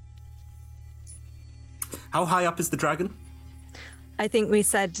 How high up is the dragon? I think we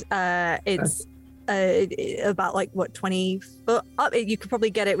said it's about 20 foot up. You could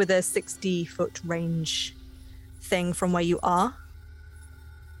probably get it with a 60-foot range thing from where you are.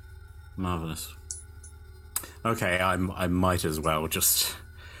 Marvelous. Okay, I might as well just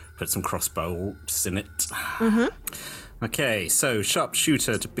put some crossbows in it. Mm-hmm. Okay, so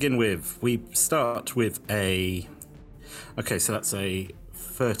sharpshooter to begin with. We start with a... Okay, so that's a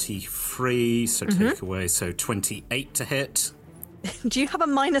 33, so take away, so 28 to hit. Do you have a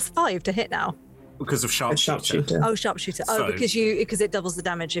 -5 to hit now? Because of sharpshooter. Oh, sharpshooter. So, because it doubles the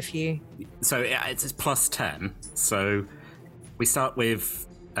damage if you... So yeah, it's plus 10. So we start with...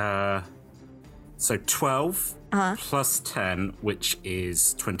 So 12 plus 10, which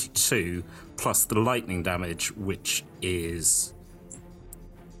is 22, plus the lightning damage, which is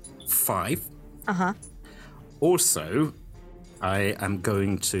 5. Also, I am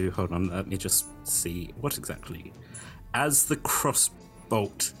going to... Hold on, let me just see what exactly. As the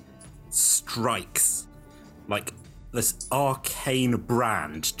crossbolt strikes, like this arcane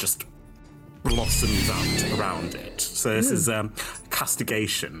brand just blossoms out around it. So this is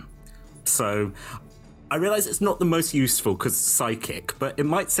castigation. So I realize it's not the most useful because psychic, but it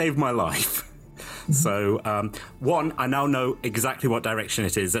might save my life. So one, I now know exactly what direction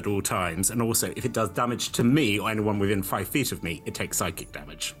it is at all times, and also if it does damage to me or anyone within 5 feet of me, it takes psychic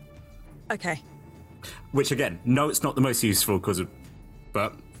damage. Okay. Which again, no, it's not the most useful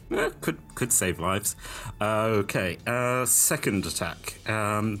but could save lives. Okay, second attack.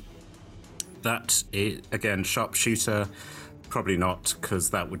 That is again sharpshooter. Probably not, because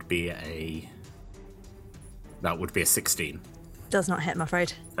that would be a 16. Does not hit, I'm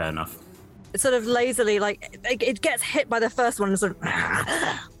afraid. Fair enough. It's sort of lazily, it gets hit by the first one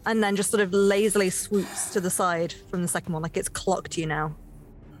and then just sort of lazily swoops to the side from the second one, like it's clocked you now.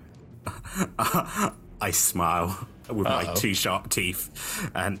 I smile with my 2 sharp teeth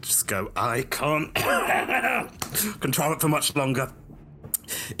and just go, I can't control it for much longer.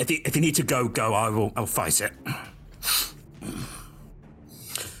 If you need to go, I'll fight it.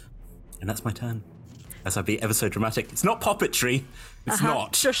 And that's my turn. As I be ever so dramatic. It's not puppetry. It's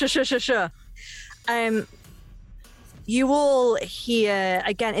not. Sure. You all hear,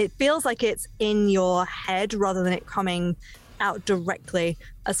 again, it feels like it's in your head rather than it coming out directly,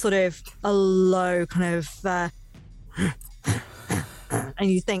 a sort of a low kind of,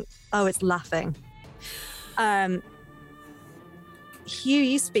 and you think, oh, it's laughing. Hugh,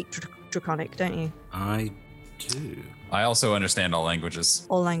 you speak Draconic, don't you? I do. I also understand all languages.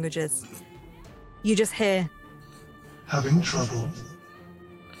 All languages. You just hear... Having trouble?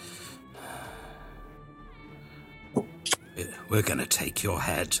 We're gonna take your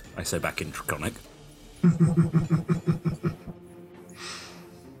head, I say back in Draconic.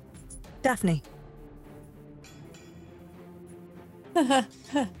 Daphne.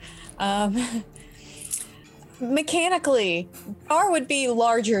 Mechanically, Gar would be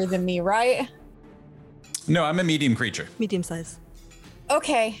larger than me, right? No, I'm a medium creature. Medium size.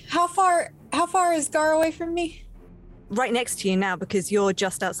 Okay, how far is Gar away from me? Right next to you now, because you're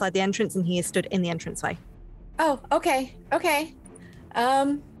just outside the entrance and he is stood in the entranceway. Oh, okay.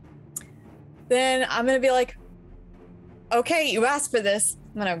 Then I'm gonna be like, okay, you asked for this.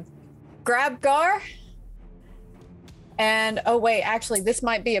 I'm gonna grab Gar. And oh wait, actually, this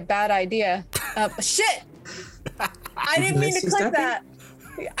might be a bad idea. Shit! I didn't mean to click that.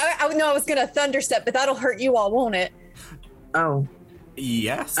 I was gonna thunder step, but that'll hurt you all, won't it? Oh.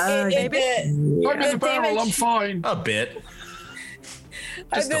 Yes. Maybe. The barrel, I'm fine. A bit.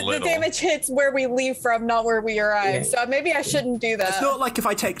 Just the damage hits where we leave from, not where we arrive. So maybe I shouldn't do that. It's not like if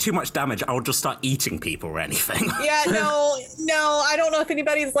I take too much damage, I'll just start eating people or anything. Yeah, no, I don't know if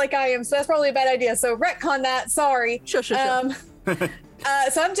anybody's like I am, so that's probably a bad idea. So retcon that. Sorry. Sure. So I'm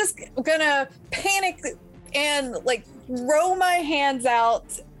just gonna panic and throw my hands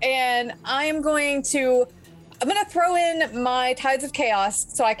out, and I'm gonna throw in my Tides of Chaos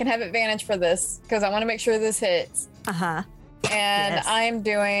so I can have advantage for this because I want to make sure this hits. And yes. I'm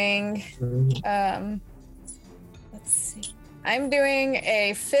doing, let's see. I'm doing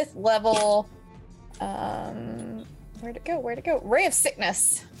a 5th level, where'd it go? Ray of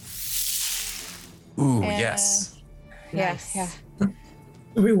Sickness. Ooh, yes. Yeah.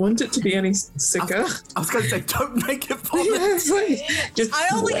 We want it to be any sicker. I was going to say, don't make it vomit. I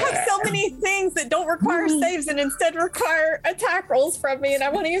only have so many things that don't require saves and instead require attack rolls from me, and I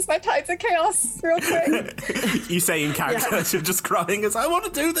want to use my Tides of Chaos real quick. You say in character, you're just crying as I want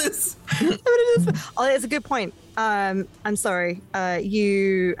to do this. Oh, it's a good point. I'm sorry.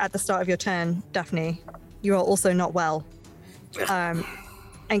 You, at the start of your turn, Daphne, you are also not well.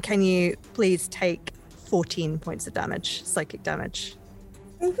 And can you please take 14 points of damage, psychic damage?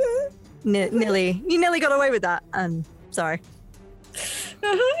 Mm-hmm. You nearly got away with that. Sorry.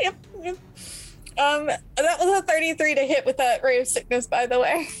 Yep. That was a 33 to hit with that ray of sickness, by the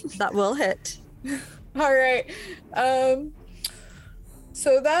way. That will hit. All right.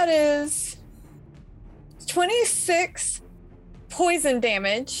 So that is 26 poison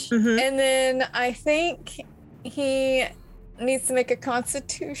damage, and then I think he needs to make a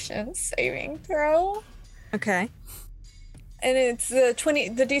Constitution saving throw. Okay. And it's the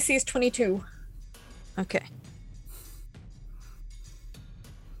DC is 22. Okay.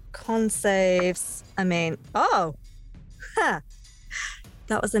 Con saves. That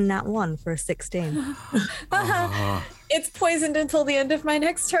was a nat 1 for a 16. It's poisoned until the end of my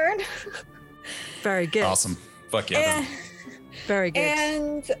next turn. Very good. Awesome. Fuck yeah. Very good.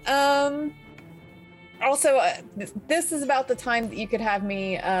 And also, this is about the time that you could have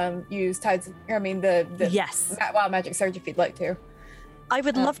me use Tides. Yes. Wild Magic Surge if you'd like to. I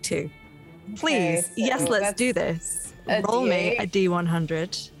would love to. Please. Okay, yes, so let's do this. a Roll me D8. a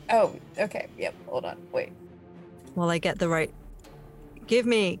D100 Oh, okay. Yep. Hold on. Wait. while I get the right. Give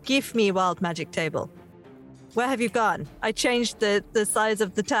me Wild Magic Table. Where have you gone? I changed the size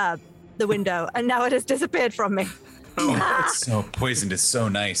of the window, and now it has disappeared from me. It's so poisoned. It's so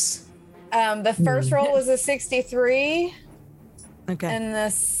nice. The first roll was a 63. Okay. And the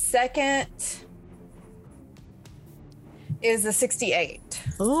second is a 68.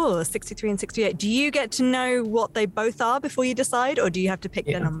 Oh, 63 and 68. Do you get to know what they both are before you decide, or do you have to pick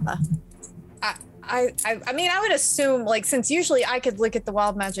the number? I mean, I would assume, like, since usually I could look at the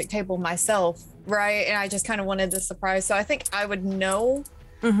Wild Magic Table myself, right? And I just kind of wanted the surprise. So I think I would know.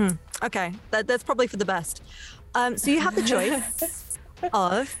 Okay. That's probably for the best. So you have the choice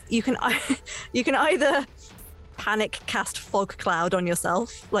of you can either panic cast fog cloud on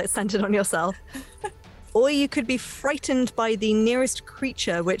yourself, like centered on yourself, or you could be frightened by the nearest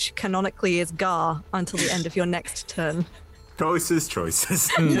creature, which canonically is Gar, until the end of your next turn. Choices.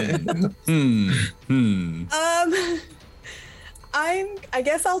 I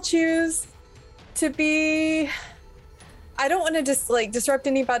guess I'll choose to be. I don't want to just disrupt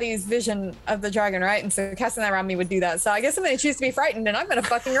anybody's vision of the dragon, right? And so casting that around me would do that. So I guess I'm going to choose to be frightened, and I'm going to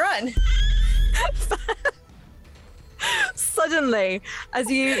fucking run. Suddenly,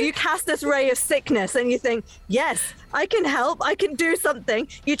 as you cast this ray of sickness and you think, yes, I can help, I can do something,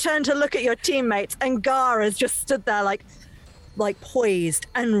 you turn to look at your teammates, and Gar has just stood there like poised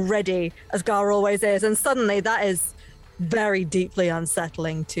and ready, as Gar always is, and suddenly that is very deeply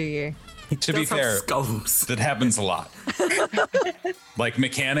unsettling to you. To be fair, that happens a lot. Like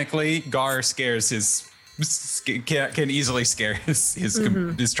mechanically, Gar scares can easily scare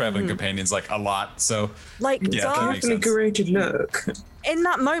his traveling companions like a lot. So like Gar, look. In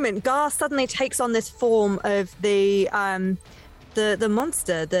that moment, Gar suddenly takes on this form of the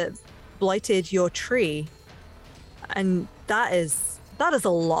monster that blighted your tree, and that is a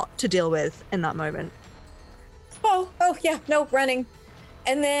lot to deal with in that moment. Oh yeah, no, running.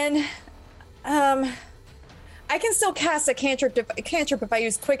 And then I can still cast a cantrip if I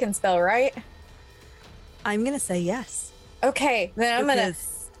use Quicken Spell, right? I'm gonna say yes. Okay, then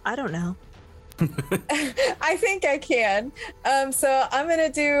I don't know. I think I can. So I'm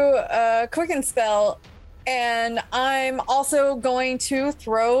gonna do a Quicken Spell, and I'm also going to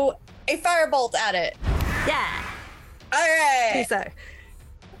throw a Firebolt at it. Yeah. All right. Okay,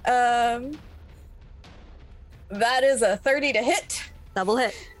 so. That is a 30 to hit. Double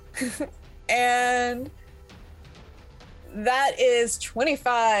hit. And that is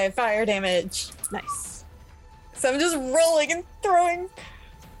 25 fire damage. Nice. So I'm just rolling and throwing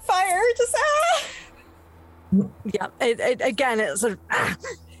fire. Just Yeah. It sort of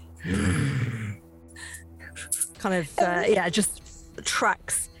kind of just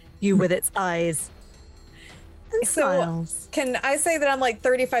tracks you with its eyes. And smiles. Can I say that I'm like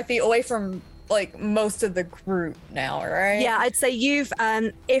 35 feet away from like most of the group now, right? Yeah, I'd say you've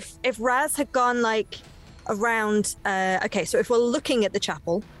if Raz had gone like around okay, so if we're looking at the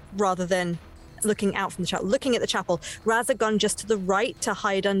chapel rather than looking out from the chapel, looking at the chapel, Raz had gone just to the right to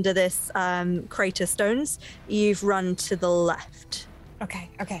hide under this crater stones. You've run to the left. Okay,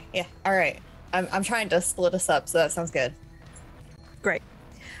 yeah. All right. I'm trying to split us up, so that sounds good. Great.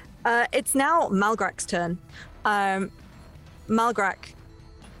 It's now Malgrak's turn. Malgrak,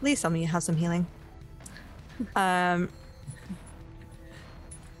 please tell me you have some healing.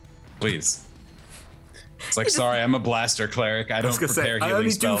 Please. It's like, sorry, I'm a blaster cleric. I don't prepare healing I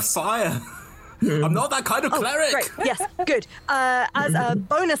only spells. do fire. I'm not that kind of cleric. Great. Yes, good. As a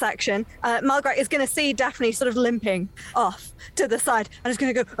bonus action, Malgrak is going to see Daphne sort of limping off to the side and is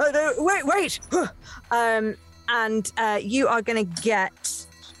going to go, oh, no, wait. And you are going to get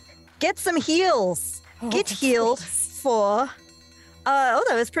some heals. Get healed for,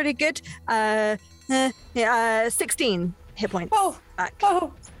 that was pretty good. 16 hit points back.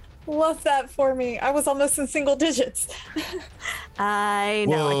 Oh, love that for me. I was almost in single digits. I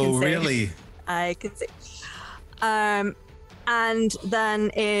know. I can see. Really? I can see. And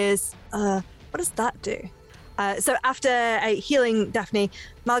then is what does that do? So after healing Daphne,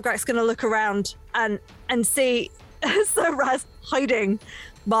 Malgrak's going to look around and see Sir Raz hiding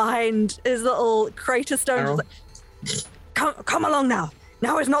behind his little crater stone. Come along now.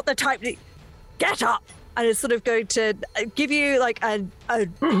 Now is not the time to get up. And it's sort of going to give you like a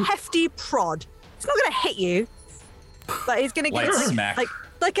hefty prod. It's not going to hit you, but he's going to give smack.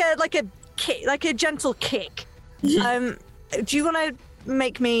 like a kick, like a gentle kick. Do you want to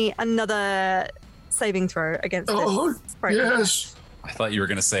make me another saving throw against this? Yes. I thought you were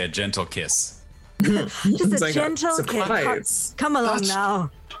going to say a gentle kiss. Just a gentle kick. Come along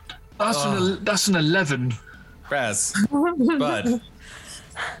now. That's an 11. Raz, bud.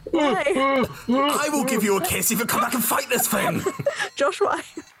 I will give you a kiss if you come back and fight this thing. Joshua.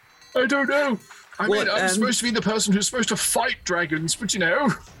 I don't know. I mean, I'm supposed to be the person who's supposed to fight dragons, but you know.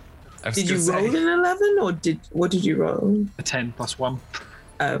 Did you roll an 11 or what did you roll? A 10 plus 1.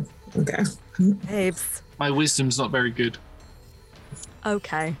 Oh, okay. Babes. My wisdom's not very good.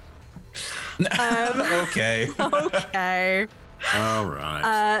 Okay. Okay. Okay. All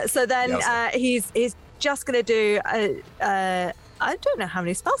right. So then he's just going to do I don't know how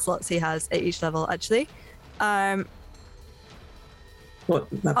many spell slots he has at each level, actually. What?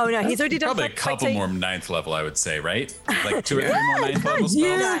 Oh no, he's already done probably a couple more 9th level, I would say, right? Like 2 or 3 more 9th level spells.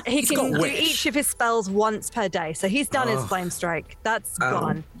 Yeah, he can do each of his spells once per day. So he's done his flame strike. That's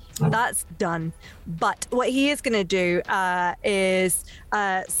gone. That's done. But what he is going to do is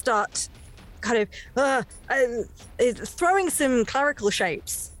start kind of throwing some clerical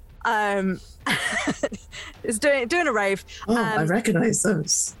shapes. Is doing a rave. I recognize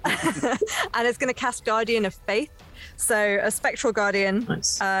those. And it's going to cast Guardian of Faith. So a spectral guardian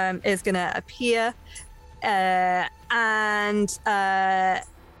is going to appear, and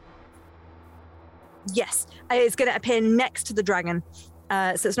yes, it's going to appear next to the dragon.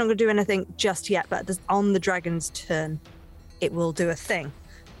 So it's not going to do anything just yet, but on the dragon's turn, it will do a thing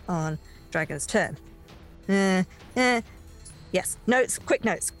on dragon's turn. Yes, quick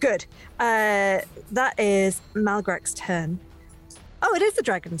notes, good. That is Malgrak's turn. Oh, it is the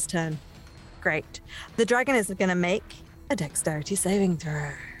dragon's turn. Great. The dragon is going to make a dexterity saving throw.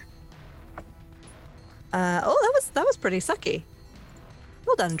 That was pretty sucky.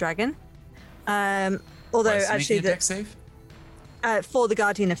 Well done, dragon. Although actually the dex save? For the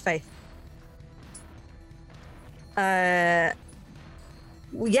Guardian of Faith.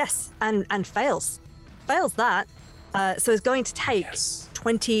 Yes, and fails that. So is going to take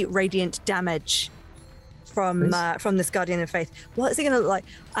 20 radiant damage from this Guardian of Faith. What is it going to look like?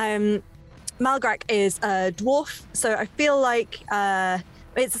 Malgrak is a dwarf, so I feel like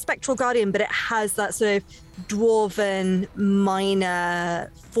it's a spectral guardian, but it has that sort of dwarven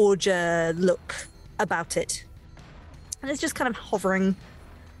minor forger look about it, and it's just kind of hovering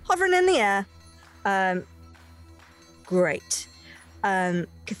in the air. Great.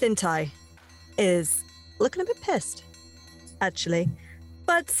 Kathintai is looking a bit pissed, actually,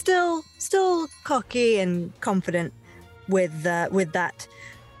 but still cocky and confident with that.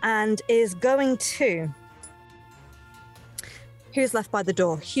 And is going to... Who's left by the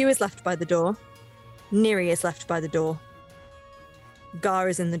door? Hugh is left by the door. Neri is left by the door. Gar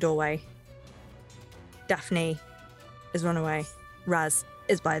is in the doorway. Daphne is run away. Raz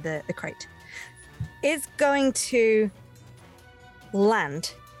is by the crate. Is going to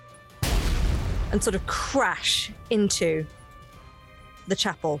land and sort of crash into the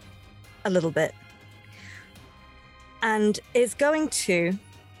chapel a little bit. And is going to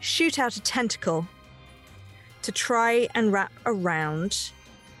shoot out a tentacle to try and wrap around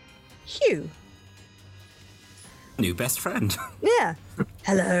Hugh. New best friend. Yeah.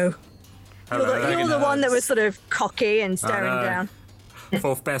 Hello. You're the one that was sort of cocky and staring down.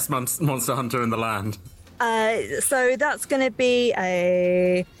 4th best monster hunter in the land. So that's going to be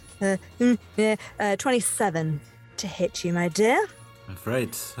a 27 to hit you, my dear.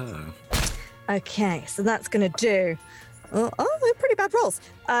 afraid so. Okay, so that's going to do... they're pretty bad rolls.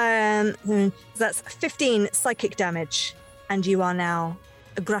 So that's 15 psychic damage, and you are now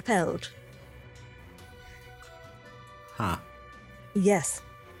grappled. Huh. Yes.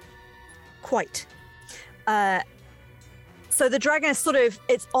 Quite. So the dragon is sort of,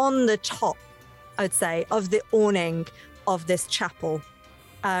 it's on the top, I would say, of the awning of this chapel.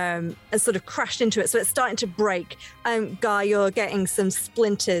 And sort of crashed into it, so it's starting to break. Guy, you're getting some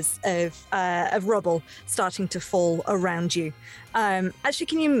splinters of rubble starting to fall around you. Actually,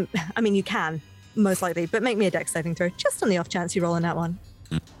 can you? I mean, you can most likely, but make me a dex saving throw, just on the off chance you roll on that one.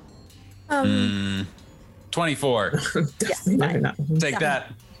 24. Yes. Take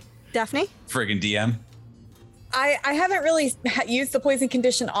that, Daphne. friggin' DM. I haven't really used the poison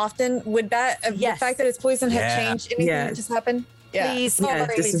condition often. Would that the fact that it's poison have changed anything that just happened? Yeah. Please, Yeah,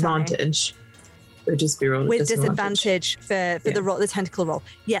 disadvantage. It would just be rolled with disadvantage for the tentacle roll.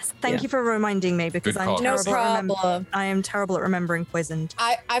 Yes, thank you for reminding me, because I'm terrible. I am terrible at remembering poisoned.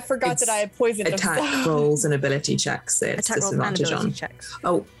 I forgot that I had poisoned attack rolls and ability checks. So it's attack rolls and disadvantage ability on. checks.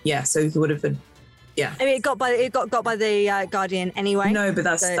 Oh yeah, so you would have been. Yeah. I mean, it got by the guardian anyway. No, but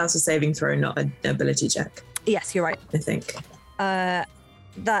that's a saving throw, not an ability check. Yes, you're right. I think. That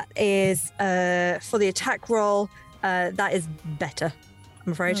is for the attack roll. That is better,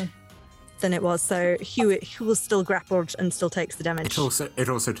 I'm afraid, than it was. So Hugh was still grappled and still takes the damage. It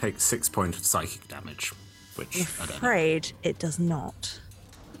also takes 6 points of psychic damage, which I'm afraid it does not.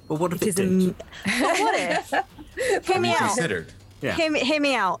 Well, what if it did? But what if? Hear me out. Considered. Yeah. Hear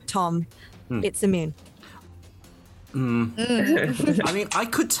me out, Tom. It's immune. I mean, I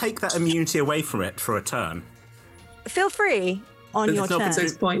could take that immunity away from it for a turn. Feel free on your turn.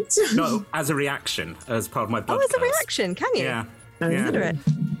 6 points. No, as a reaction, as part of my blood. Oh, as a curse. reaction, can you? Yeah. Consider it.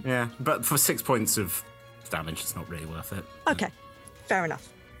 Yeah, but for 6 points of damage, it's not really worth it. Okay, fair enough.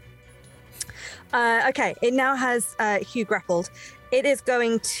 Okay, it now has Hugh grappled. It is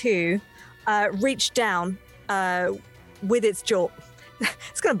going to reach down with its jaw.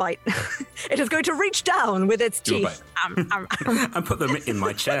 It's going to bite. It is going to reach down with its Do a teeth. and put them in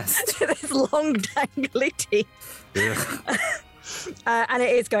my chest. Its long dangly teeth. Yeah. And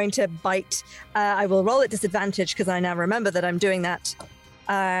it is going to bite. I will roll at disadvantage because I now remember that I'm doing that.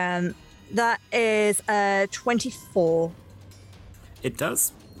 That is 24. It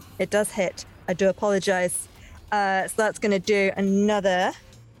does. It does hit. I do apologize. So that's going to do another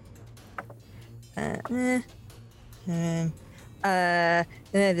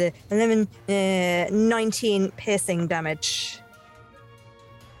 19 piercing damage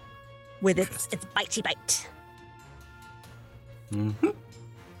with its bitey bite. Mm-hmm.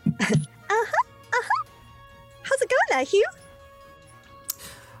 How's it going there, Hugh?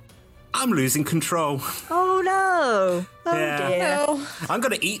 I'm losing control. Oh no! Oh dear. I'm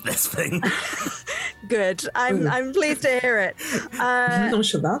going to eat this thing. Good. I'm pleased to hear it. I'm not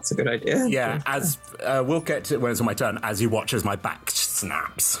sure that's a good idea. Yeah, as we'll get to it when it's on my turn. As you watch as my back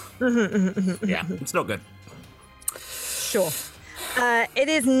snaps. Yeah, it's not good. Sure. It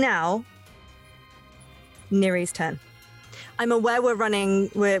is now Neri's turn. I'm aware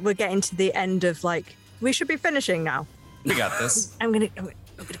we're getting to the end of we should be finishing now. We got this. I'm gonna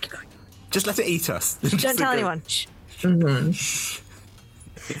keep going. Just let it eat us. Don't tell anyone. Shh.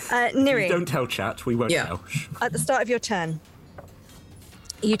 Neri. Don't tell chat. We won't tell. At the start of your turn,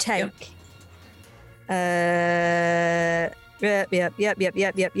 you take.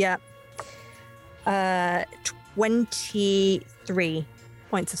 Yep. 23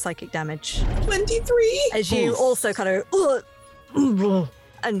 points of psychic damage. 23. As you also kind of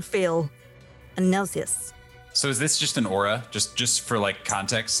and feel nauseous. So is this just an aura, just for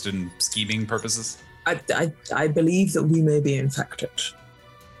context and scheming purposes? I believe that we may be infected.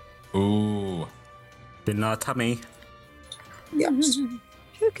 Ooh. In our tummy. Yes.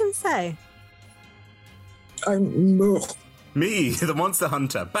 Who can say? Me, the monster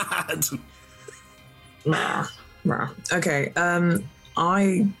hunter. Bad. Okay.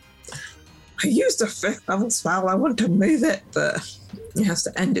 I used a 5th level spell. I want to move it, but it has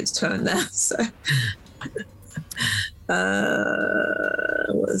to end its turn there. So,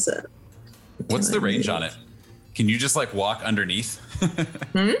 what is it? What's the range on it? Can you just walk underneath?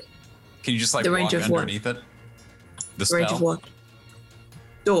 Can you just The range walk of what? underneath it? The The range spell? of what?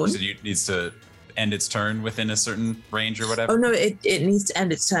 Dawn. So it needs to end its turn within a certain range or whatever? Oh no, it needs to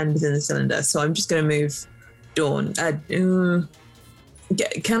end its turn within the cylinder. So I'm just going to move Dawn.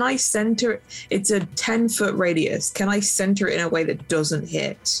 Can I center it? It's a 10-foot radius. Can I center it in a way that doesn't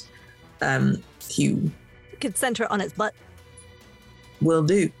hit Hugh? You could center it on its butt. Will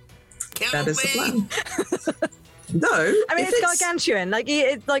do. That is the plan. No. I mean, if it's gargantuan. Like,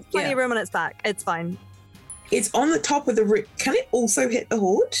 it's like plenty of room on its back. It's fine. It's on the top of the roof. Can it also hit the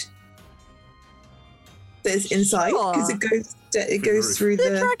horde? That's inside because it goes through the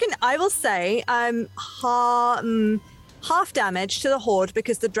dragon. I will say, half damage to the horde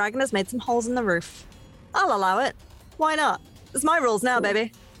because the dragon has made some holes in the roof. I'll allow it. Why not? It's my rules now,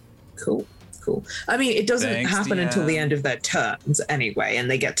 baby. Cool. I mean, it doesn't happen DM. until the end of their turns anyway, and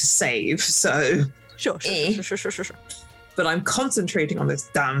they get to save. So sure. But I'm concentrating on this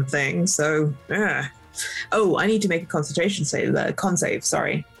damn thing. So oh, I need to make a concentration save. Con save.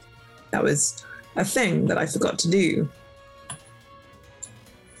 Sorry, that was a thing that I forgot to do.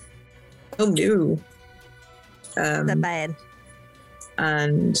 Oh no. They're bad.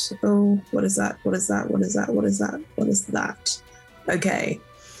 And what is that? Okay.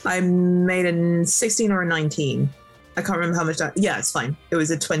 I made a 16 or a 19. I can't remember how much that. Yeah, it's fine. It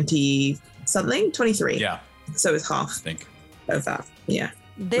was a 20 something, 23. Yeah. So it's half I think of that. Yeah.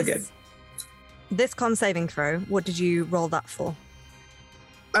 We're good. This con saving throw, what did you roll that for?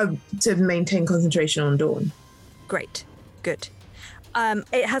 To maintain concentration on Dawn. Great. Good.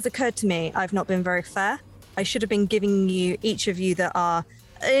 It has occurred to me I've not been very fair. I should have been giving you, each of you that are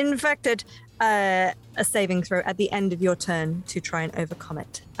infected, a saving throw at the end of your turn to try and overcome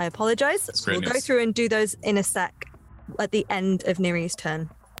it. I apologize. We'll go through and do those in a sec at the end of Neri's turn.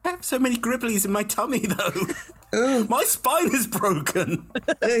 I have so many gribblies in my tummy, though. My spine is broken.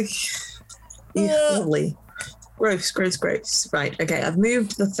 Lovely. Gross. Right, okay, I've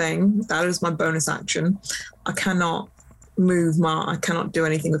moved the thing. That is my bonus action. I cannot do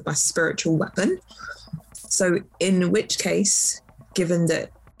anything with my spiritual weapon. So in which case, given that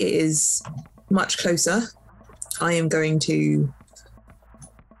it is much closer, I am going to...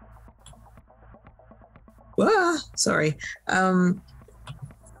 sorry. I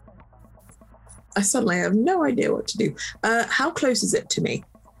suddenly have no idea what to do. How close is it to me?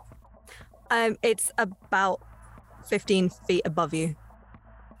 It's about 15 feet above you.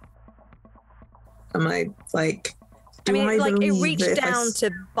 Am I like... it reached down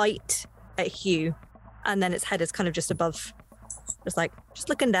to bite at Hugh, and then its head is kind of just above, just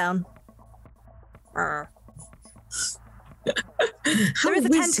looking down. There is a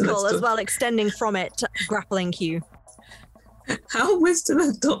tentacle as well extending from it, grappling Hugh. How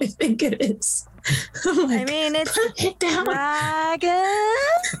wisdom do I think it is? I mean, it's a dragon.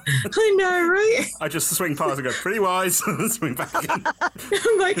 I know, right? I just swing past and go, pretty wise, swing back again.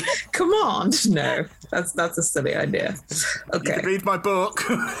 I'm like, come on. No, that's a silly idea. Okay. You can read my book.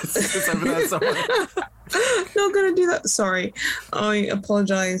 It's over there somewhere. Not gonna do that. Sorry. I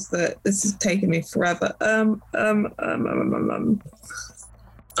apologize that this is taking me forever. I'm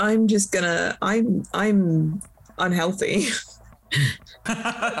just gonna I'm unhealthy.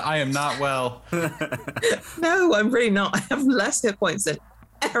 I am not well. No, I'm really not. I have less hit points than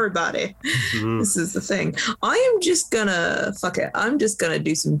everybody. This is the thing. I am just gonna fuck it. I'm just gonna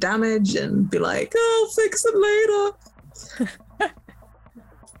do some damage and be like, I'll fix it later.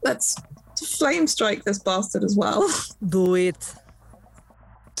 Let's flame strike this bastard as well. Do it.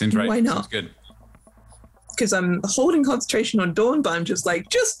 Seems right. Why not? Seems good. Because I'm holding concentration on Dawn, but I'm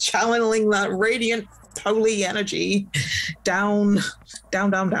just channeling that radiant holy energy down.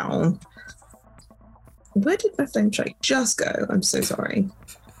 Where did my flame strike just go? I'm so sorry.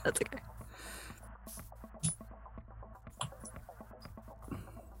 That's okay.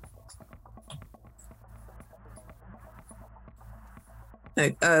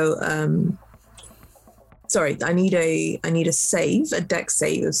 Sorry, I need a save, a dex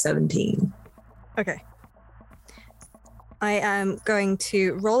save of 17. Okay. I am going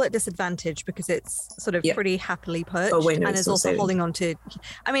to roll at disadvantage because it's sort of pretty happily perched and is also holding on to...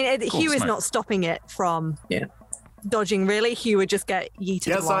 I mean, Hugh is not stopping it from dodging, really. Hugh would just get yeeted.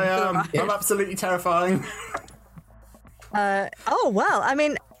 Yes, I am. I'm absolutely terrifying. Oh, well, I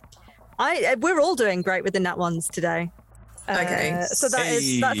mean, we're all doing great with the nat ones today. Okay. So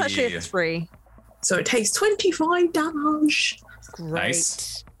that's actually a 3. So it takes 25 damage. Great.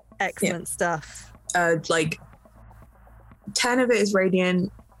 Nice. Excellent stuff. 10 of it is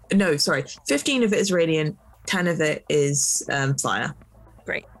radiant. No, sorry. 15 of it is radiant. 10 of it is fire.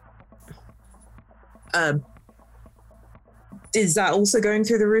 Great. Is that also going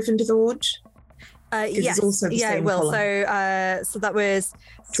through the roof into the horde? Yes. It will. Column. So that was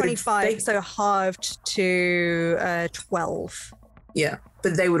 25. So halved to 12. Yeah,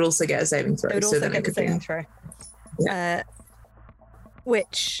 but they would also get a saving throw. They would also get a saving throw. Yeah.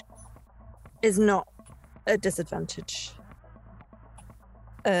 Which is not a disadvantage.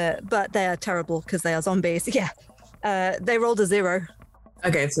 But they are terrible because they are zombies. Yeah. They rolled a 0.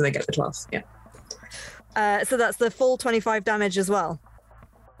 Okay, so they get the 12. Yeah. So that's the full 25 damage as well.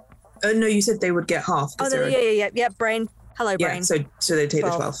 No, you said they would get half. Oh, no, yeah. Brain. Hello, Brain. Yeah, so they take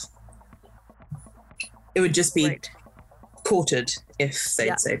 12. The 12. It would just be quartered if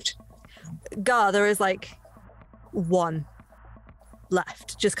they'd saved. Gar, there is like 1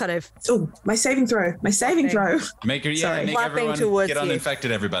 left. Just kind of. Oh, my saving throw. My saving throw. Make everyone get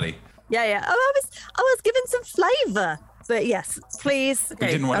uninfected, everybody. Yeah. Oh, I was given some flavor. But yes, please. We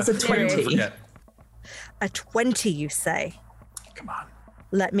didn't want to forget. A 20, you say? Come on.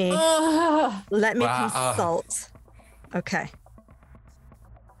 Let me consult. Okay.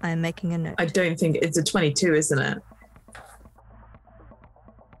 I am making a note. I don't think it's a 22, isn't it?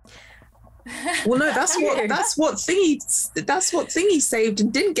 Well, no, that's what Thingy saved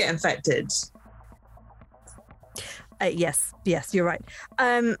and didn't get infected. Yes, you're right.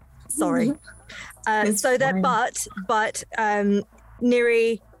 Sorry. So that, but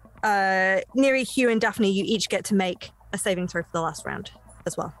Neri, Hugh, and Daphne, you each get to make a saving throw for the last round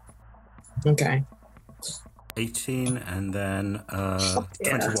as well. Okay. 18 and then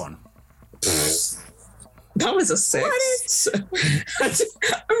 21. That was a 6. What is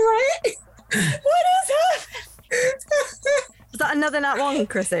right? What is happening? Is that another nat 1,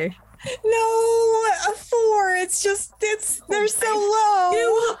 Chrissy? No, a 4. They're so low. You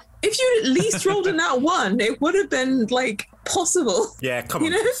know what? If you'd at least rolled a nat 1, it would have been like possible. Yeah, come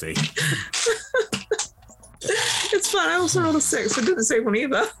on, Chrissy. It's fine. I also rolled a 6. I didn't save one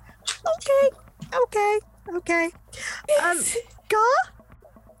either. Okay. Gar?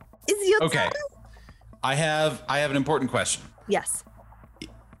 Is your turn? I have an important question. Yes.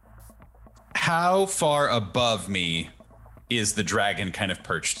 How far above me is the dragon kind of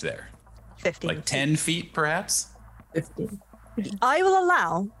perched there? 15. Like 10 feet, perhaps? 15. I will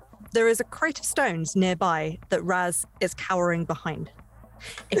allow. There is a crate of stones nearby that Raz is cowering behind.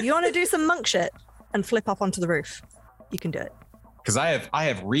 If you want to do some monk shit and flip up onto the roof, you can do it. Because I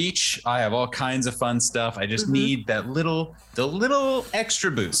have reach, I have all kinds of fun stuff. I just need the little extra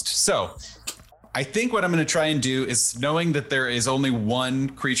boost. So I think what I'm going to try and do is, knowing that there is only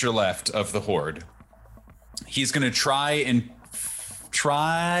one creature left of the horde, he's going to try and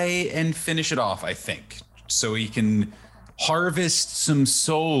finish it off, I think, so he can harvest some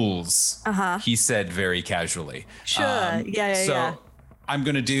souls. He said very casually. Sure. Yeah. I'm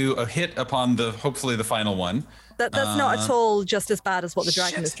going to do a hit upon hopefully the final one. That's not at all just as bad as what the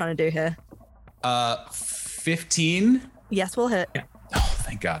dragon is trying to do here. 15. Yes, we'll hit. Oh,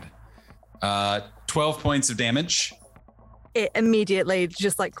 thank God. 12 points of damage. It immediately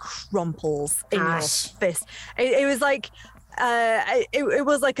just like crumples in your fist. It was like it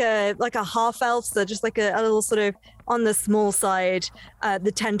was like a half elf, so just like a little sort of on the small side.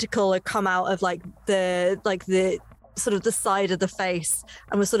 The tentacle had come out of like the sort of the side of the face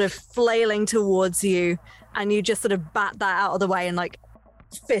and was sort of flailing towards you, and you just sort of bat that out of the way and like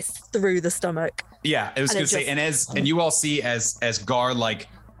fist through the stomach. Yeah, I was going to say, and you all see as Gar like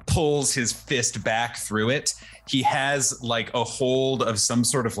pulls his fist back through it, he has like a hold of some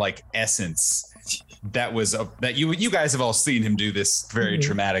sort of like essence that you guys have all seen him do this very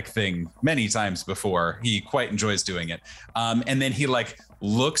traumatic thing many times before. He quite enjoys doing it. And then he like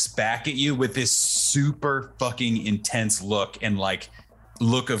looks back at you with this super fucking intense look and like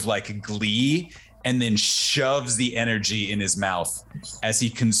look of like glee, and then shoves the energy in his mouth as he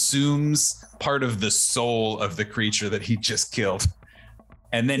consumes part of the soul of the creature that he just killed.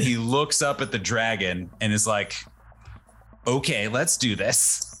 And then he looks up at the dragon and is like, okay, let's do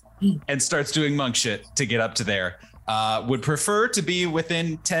this. And starts doing monk shit to get up to there. Would prefer to be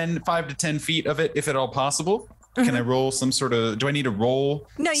within 5 to 10 feet of it, if at all possible. Can I roll some sort of, do I need to roll?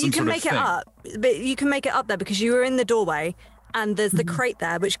 No, you can make it up, but you can make it up there because you were in the doorway and there's the crate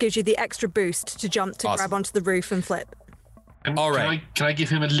there, which gives you the extra boost to jump to grab onto the roof and flip. And all right. Can I give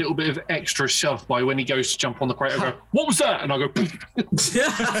him a little bit of extra shove by when he goes to jump on the crate? I go, what was that? And I go,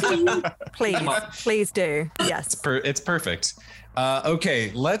 please do. Yes. It's perfect.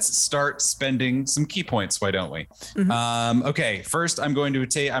 Okay, let's start spending some key points. Why don't we? Okay, first I'm going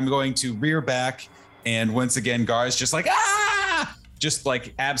to rear back, and once again, Gar's just like, just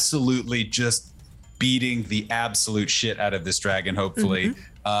like absolutely just beating the absolute shit out of this dragon. Hopefully,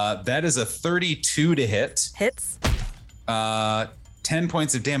 that is a 32 to hit. Hits. 10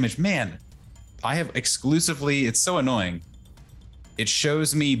 points of damage. Man, I have exclusively, it's so annoying. It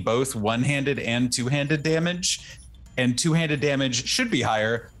shows me both one-handed and two-handed damage, and two-handed damage should be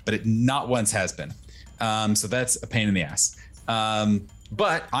higher, but it not once has been. So that's a pain in the ass.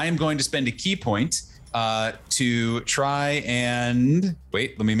 But I am going to spend a key point to try and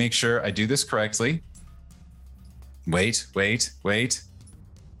wait. Let me make sure I do this correctly. Wait. Where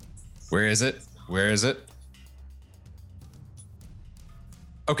is it? Where is it?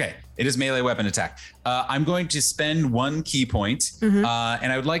 Okay, it is melee weapon attack. I'm going to spend 1 key point, and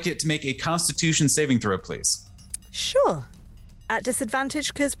I would like it to make a Constitution saving throw, please. Sure. At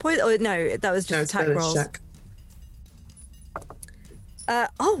disadvantage because poison. Oh no, that was just attack rolls. Check.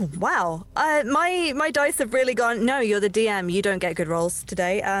 Oh wow. My dice have really gone. No, you're the DM. You don't get good rolls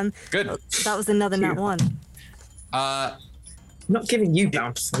today. Good. That was another nat 1. Not giving you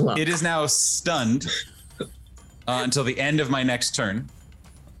bounce luck. It is now stunned until the end of my next turn,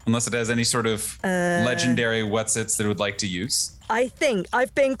 unless it has any sort of legendary whatsits that it would like to use. I think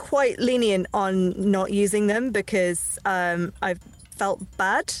I've been quite lenient on not using them because I've felt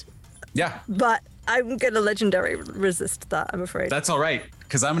bad. Yeah. But I'm going to legendary resist that, I'm afraid. That's all right,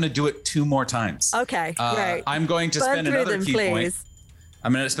 because I'm going to do it 2 more times. Okay, great. I'm going to Burn spend through another them, key please. point.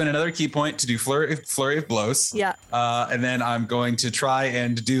 I'm going to spend another key point to do flurry of blows. Yeah. And then I'm going to try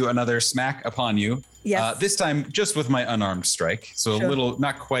and do another smack upon you. Yes. This time just with my unarmed strike, so Sure. a little,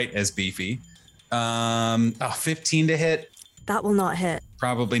 not quite as beefy. 15 to hit. That will not hit.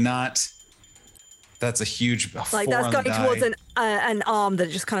 Probably not. That's a huge Like 4 that's on the going die. towards an arm that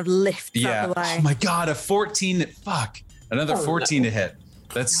just kind of lifts out the way. Oh my god, a 14. Fuck. Another 14 to hit.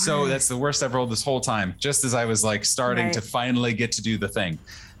 That's the worst I've rolled this whole time. Just as I was like starting to finally get to do the thing.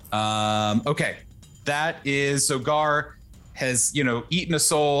 Okay. That is, so Gar has, eaten a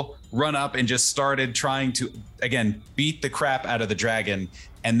soul, run up and just started trying to, again, beat the crap out of the dragon.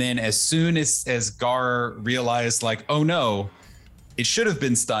 And then as soon as Gar realized like, oh no, it should have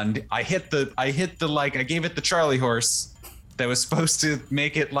been stunned. I gave it the Charlie horse that was supposed to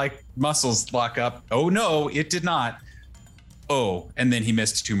make it like muscles lock up. Oh no, it did not. Oh, and then he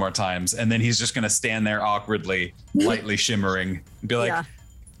missed 2 more times. And then he's just going to stand there awkwardly, lightly shimmering and be like,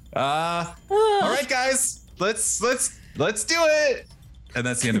 all right, guys, let's do it. And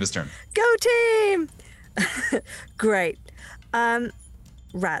that's the end of his turn. Go team! Great.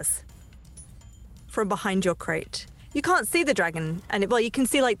 Raz, from behind your crate, you can't see the dragon, and you can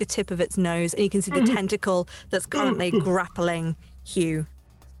see like the tip of its nose, and you can see the tentacle that's currently grappling Hugh.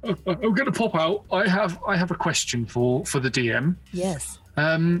 I'm going to pop out. I have a question for the DM. Yes.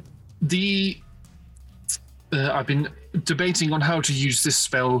 I've been debating on how to use this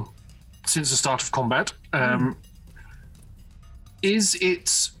spell since the start of combat. Is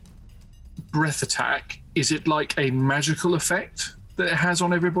it breath attack? Is it like a magical effect that it has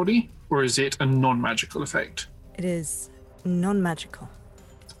on everybody, or is it a non-magical effect? It is non-magical.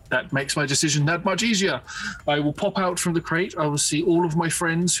 That makes my decision that much easier. I will pop out from the crate. I will see all of my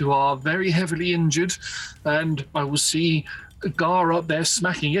friends who are very heavily injured, and I will see Gar up there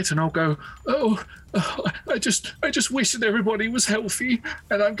smacking it, and I'll go, I just wish that everybody was healthy,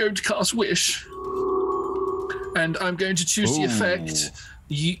 and I'm going to cast Wish. And I'm going to choose the effect,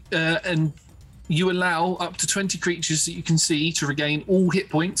 and you allow up to 20 creatures that you can see to regain all hit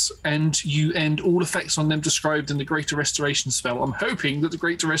points, and you end all effects on them described in the Greater Restoration spell. I'm hoping that the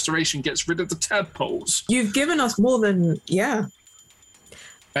Greater Restoration gets rid of the tadpoles. You've given us more than,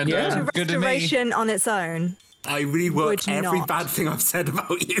 And good to me. Restoration on its own. I reworked Would every not. bad thing I've said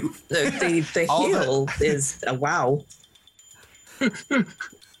about you. The heal is a wow.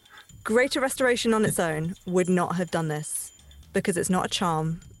 Greater Restoration on its own would not have done this because it's not a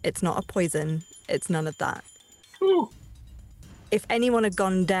charm, it's not a poison, it's none of that. Ooh. If anyone had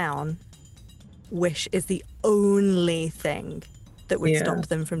gone down, Wish is the only thing that would stop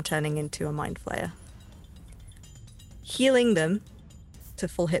them from turning into a Mind Flayer. Healing them to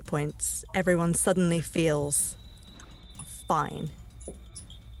full hit points, everyone suddenly feels fine.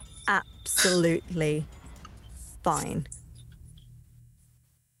 Absolutely fine.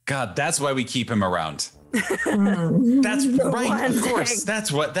 God, that's why we keep him around. That's right, of course.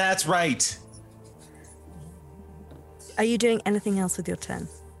 That's right. Are you doing anything else with your turn?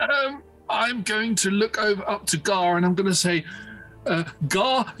 I'm going to look up to Gar, and I'm going to say,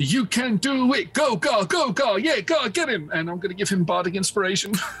 Gar, you can do it. Go, Gar, go, Gar. Yeah, Gar, get him. And I'm going to give him Bardic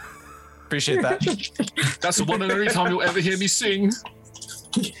Inspiration. Appreciate that. That's the one and only time you'll ever hear me sing.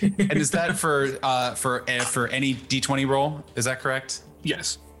 And is that for any D20 roll? Is that correct?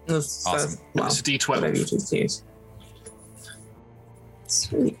 Yes. Awesome. It's a D12. Whatever you just use.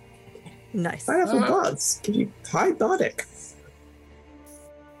 Sweet. Nice. Powerful bards give you high bardic.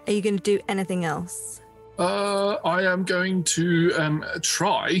 Are you going to do anything else? I am going to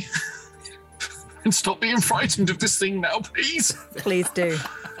try and stop being frightened of this thing now, please. Please do.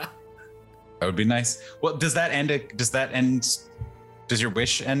 That would be nice. Well, does your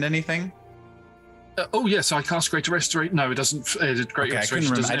wish end anything? Oh yes, I cast Greater Restoration. No, it doesn't. Greater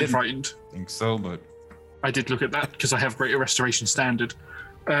Restoration doesn't end frightened. Think so, but I did look at that because I have Greater Restoration standard.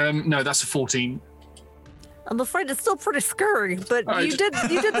 No, that's a 14. I'm afraid it's still pretty scary, but you did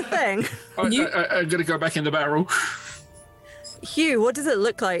the thing. I'm going to go back in the barrel. Hugh, what does it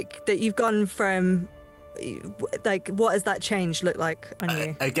look like that you've gone from, like, what has that change look like on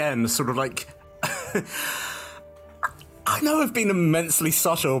you? Again, sort of like... I know I've been immensely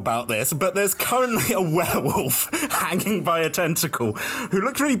subtle about this, but there's currently a werewolf hanging by a tentacle who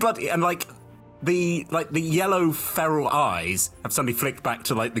looks really bloody, and the yellow feral eyes have suddenly flicked back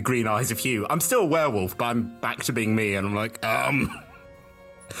to like the green eyes of Hugh. I'm still a werewolf, but I'm back to being me, and I'm like,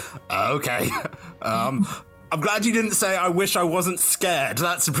 okay. I'm glad you didn't say I wish I wasn't scared.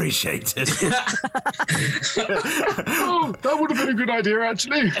 That's appreciated. Oh, that would have been a good idea,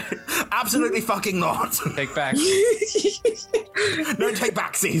 actually. Absolutely fucking not. Take back. No take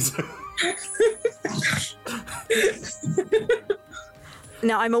backsies.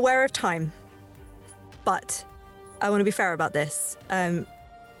 Now, I'm aware of time, but I want to be fair about this.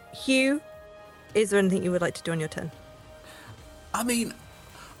 Hugh, is there anything you would like to do on your turn? I mean,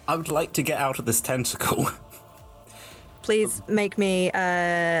 I would like to get out of this tentacle. Please make me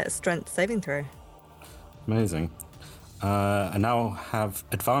a strength saving throw. Amazing. I now have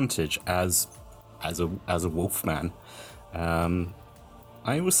advantage as a wolf man.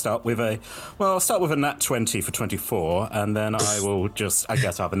 I will start with I'll start with a nat 20 for 24, and then I will just, I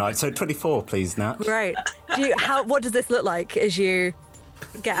guess, have a night. So 24, please, Nat. Right. What does this look like as you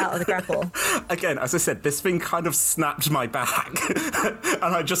get out of the grapple? Again, as I said, this thing kind of snapped my back,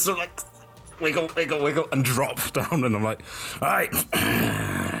 and I just sort of like wiggle, and drop down, and I'm like, all right.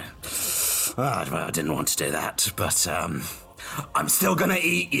 Well, I didn't want to do that, but I'm still gonna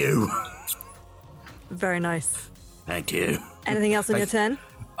eat you. Very nice. Thank you. Anything else on your turn?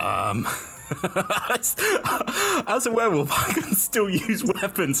 As a werewolf, I can still use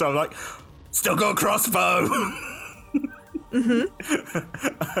weapons, so I'm like, still got a crossbow.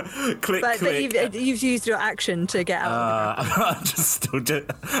 Click. But you've used your action to get out of the grapple. I just still do.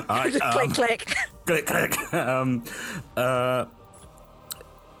 Right, just click. Click.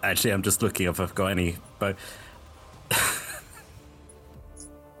 Actually, I'm just looking if I've got any. But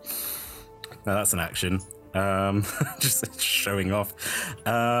no, that's an action. Just showing off.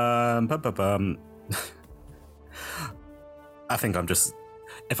 I think I'm just.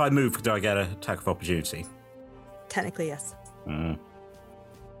 If I move, do I get an attack of opportunity? Technically, yes.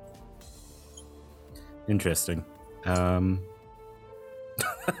 Interesting. I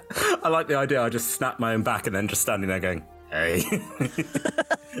like the idea. I just snap my own back and then just standing there going, "Hey."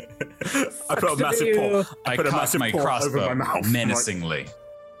 I put a massive paw. I put a massive paw crossbow over my mouth menacingly.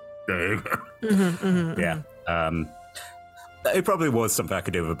 Yeah. It probably was something I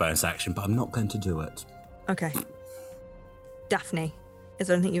could do with a bonus action, but I'm not going to do it. Okay. Daphne, is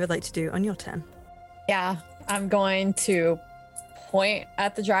there anything you would like to do on your turn? Yeah, I'm going to point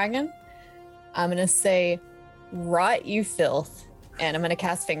at the dragon. I'm going to say, "Rot, you filth," and I'm going to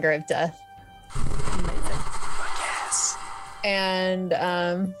cast Finger of Death. Yes. And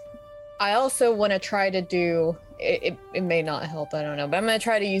I also want to try to do, it may not help, I don't know, but I'm going to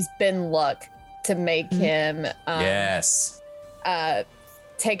try to use Ben Luck to make him yes.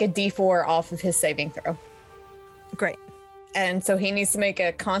 Take a D4 off of his saving throw. Great. And so he needs to make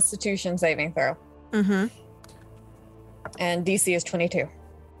a Constitution saving throw. Mm-hmm. And DC is 22.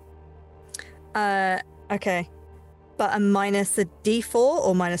 Okay. But a minus a D4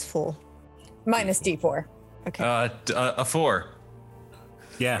 or minus 4? Minus D4. Okay. A 4.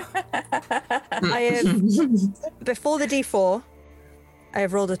 Yeah. I have, before the D4, I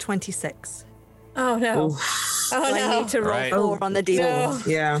have rolled a 26. Oh no. I need to roll 4 on the D4. No.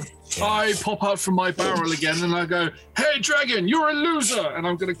 Yeah. I pop out from my barrel again and I go, "Hey, dragon, you're a loser!" And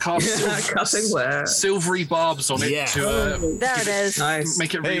I'm going to cast silvery barbs on it to there it is. Nice.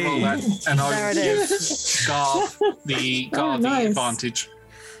 make it reroll that, and There I it is. guard the advantage.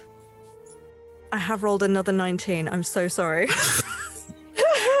 I have rolled another 19. I'm so sorry.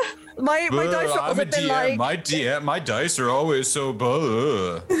 my dice rolls I'm a have been DM. like... My dice are always so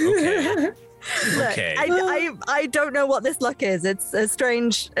Okay. Look, Okay. I don't know what this luck is. It's a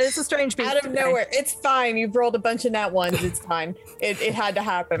strange beast. Out of nowhere. It's fine. You've rolled a bunch of nat ones. It's fine. It had to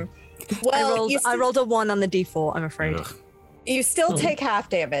happen. Well, I rolled a 1 on the D4, I'm afraid. You still take half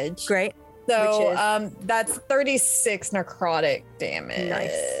damage. Great. So that's 36 necrotic damage.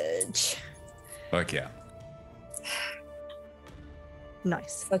 Nice. Fuck yeah.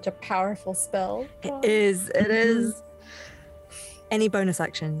 Nice. Such a powerful spell. It is. Any bonus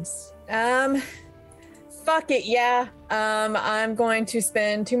actions? Fuck it, yeah. I'm going to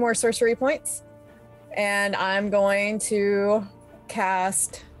spend 2 more sorcery points, and I'm going to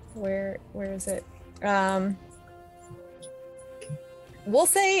cast. Where is it? We'll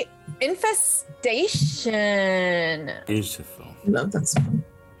say infestation. Beautiful. Love that spell.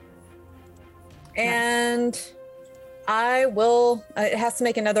 And I will. It has to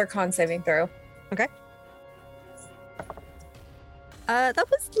make another con saving throw. Okay. That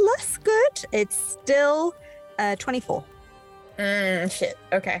was less good. It's still 24. Shit.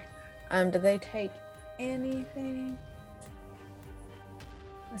 Okay. Do they take anything?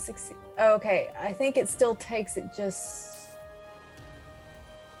 A 60. Oh, okay. I think it still takes it just.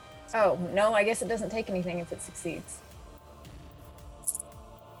 Oh no! I guess it doesn't take anything if it succeeds.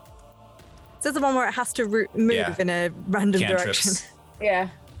 This is the one where it has to move in a random direction. Yeah.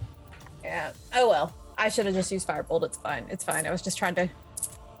 Yeah. Oh well. I should have just used Firebolt. It's fine. It's fine. I was just trying to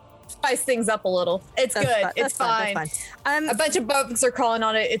spice things up a little. It's That's good. fine. It's That's fine. fine. A bunch of bugs are crawling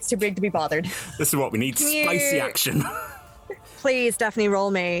on it. It's too big to be bothered. This is what we need. Spicy action. Please, Daphne,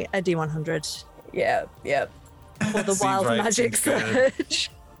 roll me a D100. Yep. For the wild magic surge.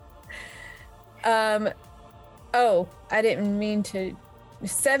 Oh, I didn't mean to.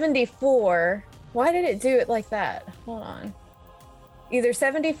 74. Why did it do it like that? Hold on. Either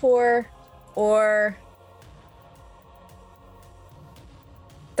 74 or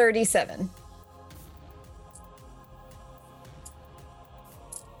 37.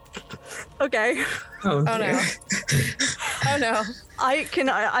 Okay. Oh no. Oh no.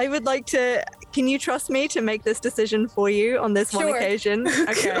 I would like to. Can you trust me to make this decision for you on this one Sure. occasion?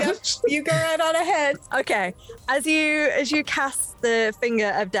 Okay. Yep, you go right on ahead. Okay. As you cast the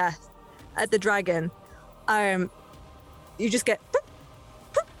finger of death at the dragon, you just get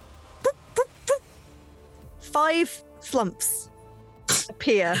 5 flumps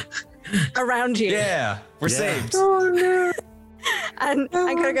appear around you. Yeah, we're saved. Oh no. And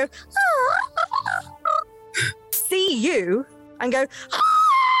kind of go see you and go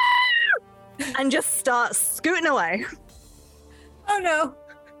and just start scooting away. Oh no.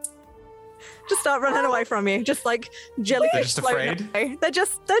 Just start running away from you, just like jellyfish. They're just floating afraid? away. They're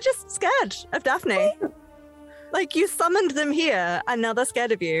just scared of Daphne. Like you summoned them here and now they're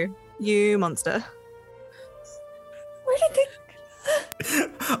scared of you. You monster. Where did they?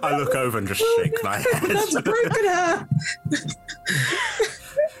 I look over and just shake my head. That's broken her.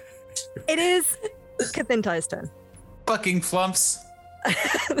 It is Kathintai's turn. Fucking flumps.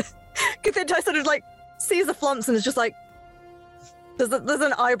 Kathintai sort of like sees the flumps and is just like, there's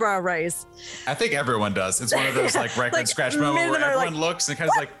an eyebrow raise. I think everyone does. It's one of those like record Like, scratch moments where minimum, everyone like, looks and kind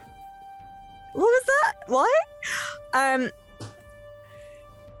of like, What was that? Why?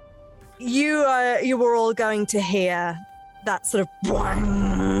 You were all going to hear that sort of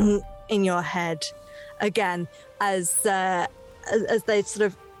boing in your head again as they sort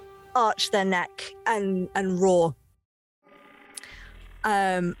of arch their neck and roar.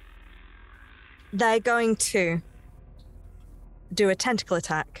 They're going to do a tentacle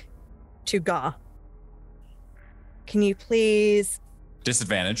attack to Gar. Can you please,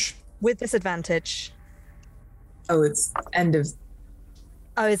 disadvantage. with disadvantage? Oh, it's end of.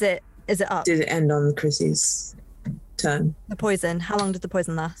 Oh, is it up? Did it end on Chrissy's turn? The poison. How long did the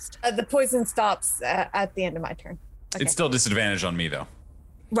poison last? The poison stops at the end of my turn. Okay. It's still disadvantage on me though.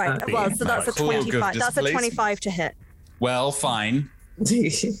 Right. Well, so that's a Cloak of 25. That's a displacement. 25 to hit. Well, fine.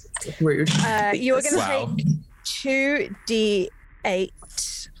 Rude. You are going to Wow. take 2d8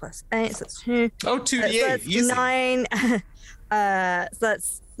 plus 8. So that's 2. Oh, 2d8. So that's Easy. 9. So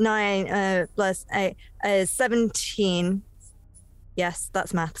that's 9 plus 8 is 17. Yes,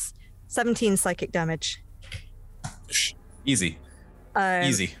 that's maths. 17 psychic damage. Easy.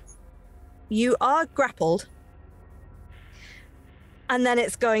 Easy. You are grappled. And then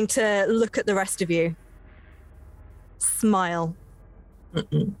it's going to look at the rest of you. Smile.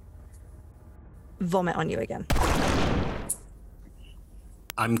 Vomit on you again.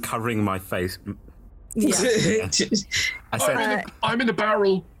 I'm covering my face. Yeah. I said, I'm in a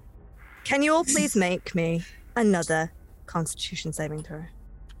barrel. Can you all please make me another Constitution saving throw?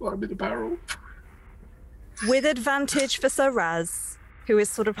 I'm in a barrel. With advantage for Sir Raz, who is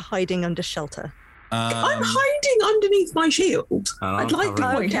sort of hiding under shelter. I'm hiding underneath my shield. I'd like to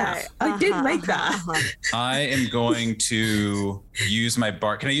point Okay. out. I did make that. I am going to use my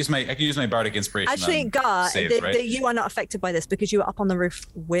bar. I can use my bardic inspiration. Actually, on Gar, saves, right? you are not affected by this because you are up on the roof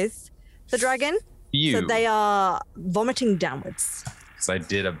with the dragon. You. So they are vomiting downwards. Because I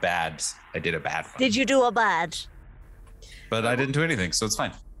did a bad one. Did you do a bad? But I didn't do anything, so it's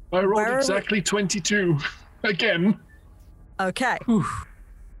fine. I rolled Where are we- exactly 22 again. Okay.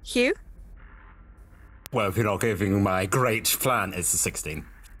 Hugh? well, if you're not giving my great plan, it's a 16.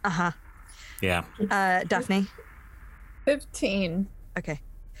 Uh-huh. Yeah. Daphne? 15. Okay.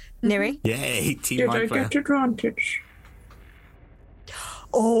 Neri? Yay, team Did mind I player. get advantage?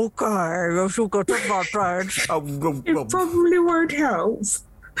 Okay, if you got a advantage. It probably won't help.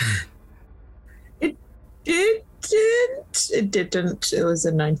 It didn't. It didn't. It was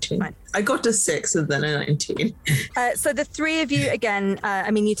a 19. Fine. I got a 6 and then a 19. So the three of you, again, I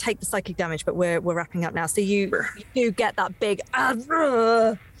mean, you take the psychic damage, but we're wrapping up now. So you do get that big,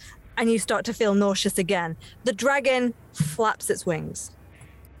 and you start to feel nauseous again. The dragon flaps its wings.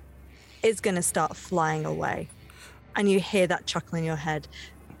 It's going to start flying away. And you hear that chuckle in your head.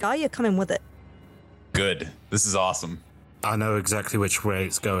 Guy, you're coming with it. Good. This is awesome. I know exactly which way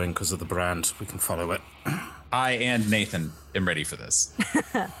it's going because of the brand. We can follow it. I and Nathan am ready for this.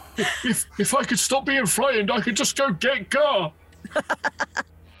 If I could stop being frightened, I could just go get Gar.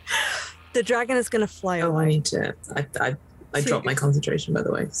 The dragon is going to fly away. I need to. I dropped my concentration, by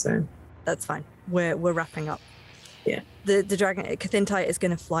the way, so that's fine. We're wrapping up. Yeah. The dragon Cathintai is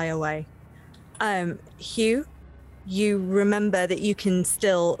going to fly away. Hugh, you remember that you can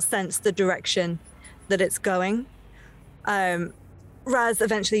still sense the direction that it's going. Raz,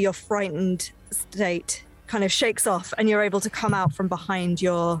 eventually your frightened state kind of shakes off and you're able to come out from behind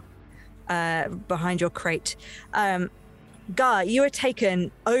your crate. Gar, you are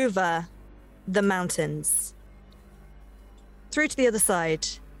taken over the mountains, through to the other side,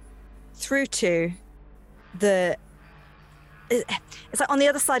 through to the... It's like on the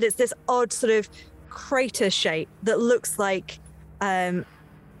other side, it's this odd sort of crater shape that looks like an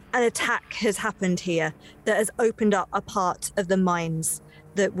attack has happened here that has opened up a part of the mines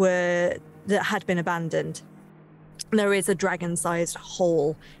that had been abandoned. There is a dragon-sized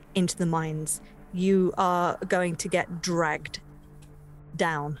hole into the mines. You are going to get dragged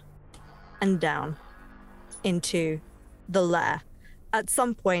down and down into the lair. At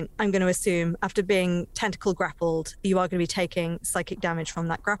some point, I'm going to assume, after being tentacle grappled, you are going to be taking psychic damage from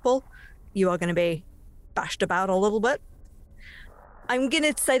that grapple. You are going to be bashed about a little bit. I'm going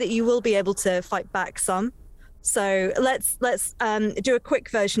to say that you will be able to fight back some. So let's do a quick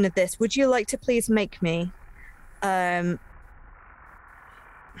version of this. Would you like to please make me because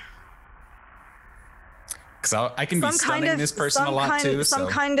I can be stunning this person a lot too. Some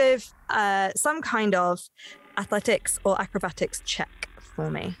kind of athletics or acrobatics check for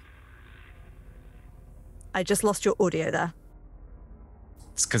me. I just lost your audio there.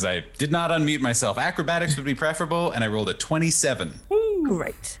 It's because I did not unmute myself. Acrobatics would be preferable, and I rolled a 27.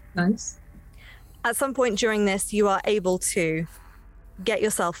 Great. Nice. At some point during this, you are able to get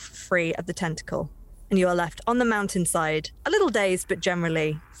yourself free of the tentacle, and you are left on the mountainside, a little dazed, but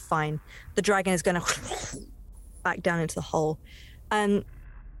generally fine. The dragon is going to back down into the hole.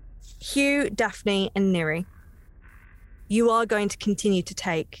 Hugh, Daphne, and Neri, you are going to continue to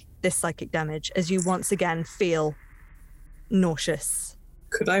take this psychic damage as you once again feel nauseous.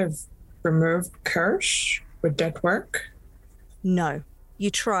 Could I have removed Curse? Would that work? No. You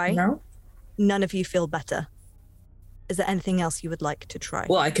try. No? None of you feel better. Is there anything else you would like to try?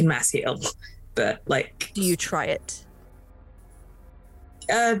 Well, I can mass heal, but like... Do you try it?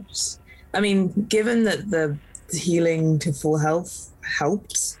 I mean, given that the healing to full health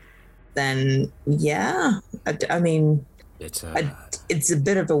helps, then yeah. I mean, it's a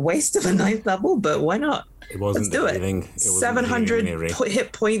bit of a waste of a 9th level, but why not? It wasn't. Let's do it. Healing. 700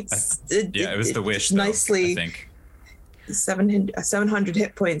 hit points. It was the wish, nicely. Though, I think. 700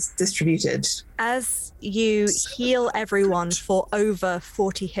 hit points distributed. As you heal everyone for over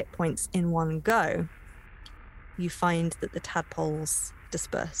 40 hit points in one go, you find that the tadpoles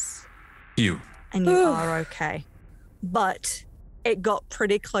disperse. And you are okay. But it got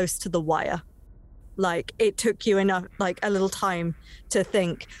pretty close to the wire. Like, it took you enough, like a little time to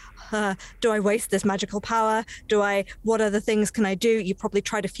think, do I waste this magical power? What other things can I do? You probably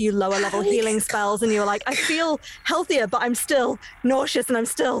tried a few lower level healing spells and you were like, I feel healthier, but I'm still nauseous and I'm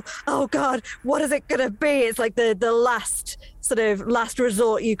still, oh God, what is it gonna be? It's like the last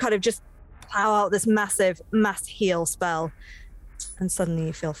resort. You kind of just plow out this massive mass heal spell and suddenly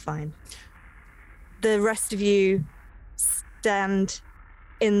you feel fine. The rest of you stand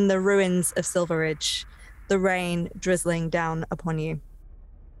in the ruins of Silver Ridge, the rain drizzling down upon you,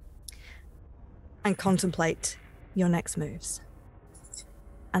 and contemplate your next moves.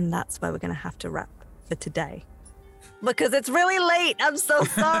 And that's where we're going to have to wrap for today. Because it's really late. I'm so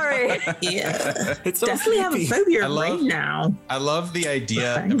sorry. Yeah. It's definitely have a phobia of rain now. I love the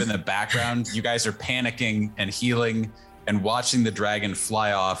idea of in the background, you guys are panicking and healing and watching the dragon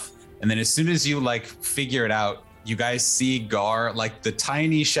fly off. And then as soon as you figure it out, you guys see Gar, the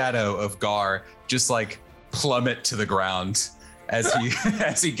tiny shadow of Gar, just plummet to the ground as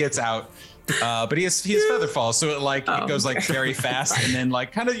he gets out. But he has feather fall, so it goes very fast, and then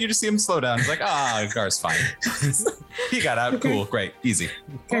kind of you just see him slow down. It's Gar's fine. He got out. Cool. Great. Easy.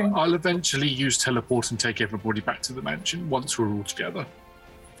 I'll eventually use teleport and take everybody back to the mansion once we're all together.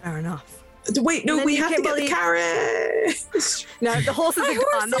 Fair enough. Wait, no, we have to get the carriage. No, the horses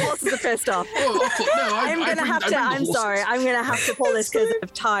are gone. The horses are pissed off. I'm gonna have to pull this because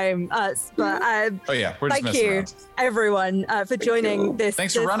of time. Oh yeah, we're just thank messing you, around. everyone, for joining this.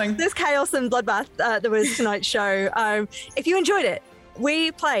 Thanks for running. This chaos and bloodbath that was tonight's show. If you enjoyed it,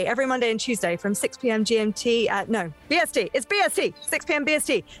 we play every Monday and Tuesday from 6 p.m. GMT. BST. It's BST. 6 p.m.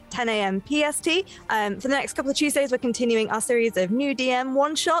 BST, 10 a.m. PST. For the next couple of Tuesdays, we're continuing our series of new DM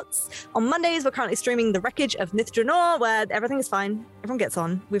one-shots. On Mondays, we're currently streaming The Wreckage of Myth Draenor, where everything is fine. Everyone gets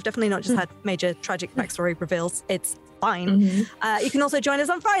on. We've definitely not just had major tragic backstory reveals. It's fine. You can also join us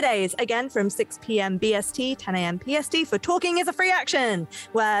on Fridays, again from 6 p.m. BST, 10 a.m. PST, for Talking is a Free Action,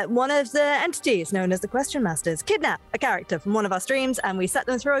 where one of the entities, known as the Question Masters, kidnap a character from one of our streams, and we set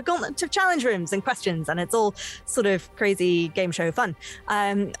them through a gauntlet of challenge rooms and questions, and it's all sort of crazy game show fun.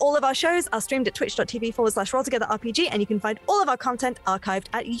 All of our shows are streamed at twitch.tv/RollTogetherRPG, and you can find all of our content archived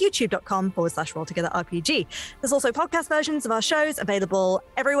at youtube.com/RollTogetherRPG. There's also podcast versions of our shows available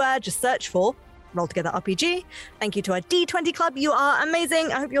everywhere. Just search for Roll Together RPG. Thank you to our D20 Club. You are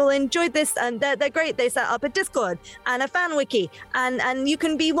amazing. I hope you all enjoyed this, and they're great. They set up a Discord and a fan wiki, and you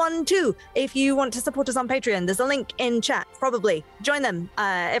can be one too if you want to support us on Patreon. There's a link in chat. Probably join them.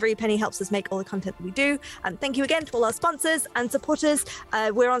 Every penny helps us make all the content that we do. And thank you again to all our sponsors and supporters.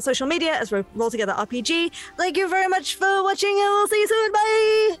 We're on social media as Roll Together RPG. Thank you very much for watching, and we'll see you soon.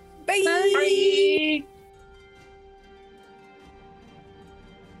 Bye. Bye. Bye.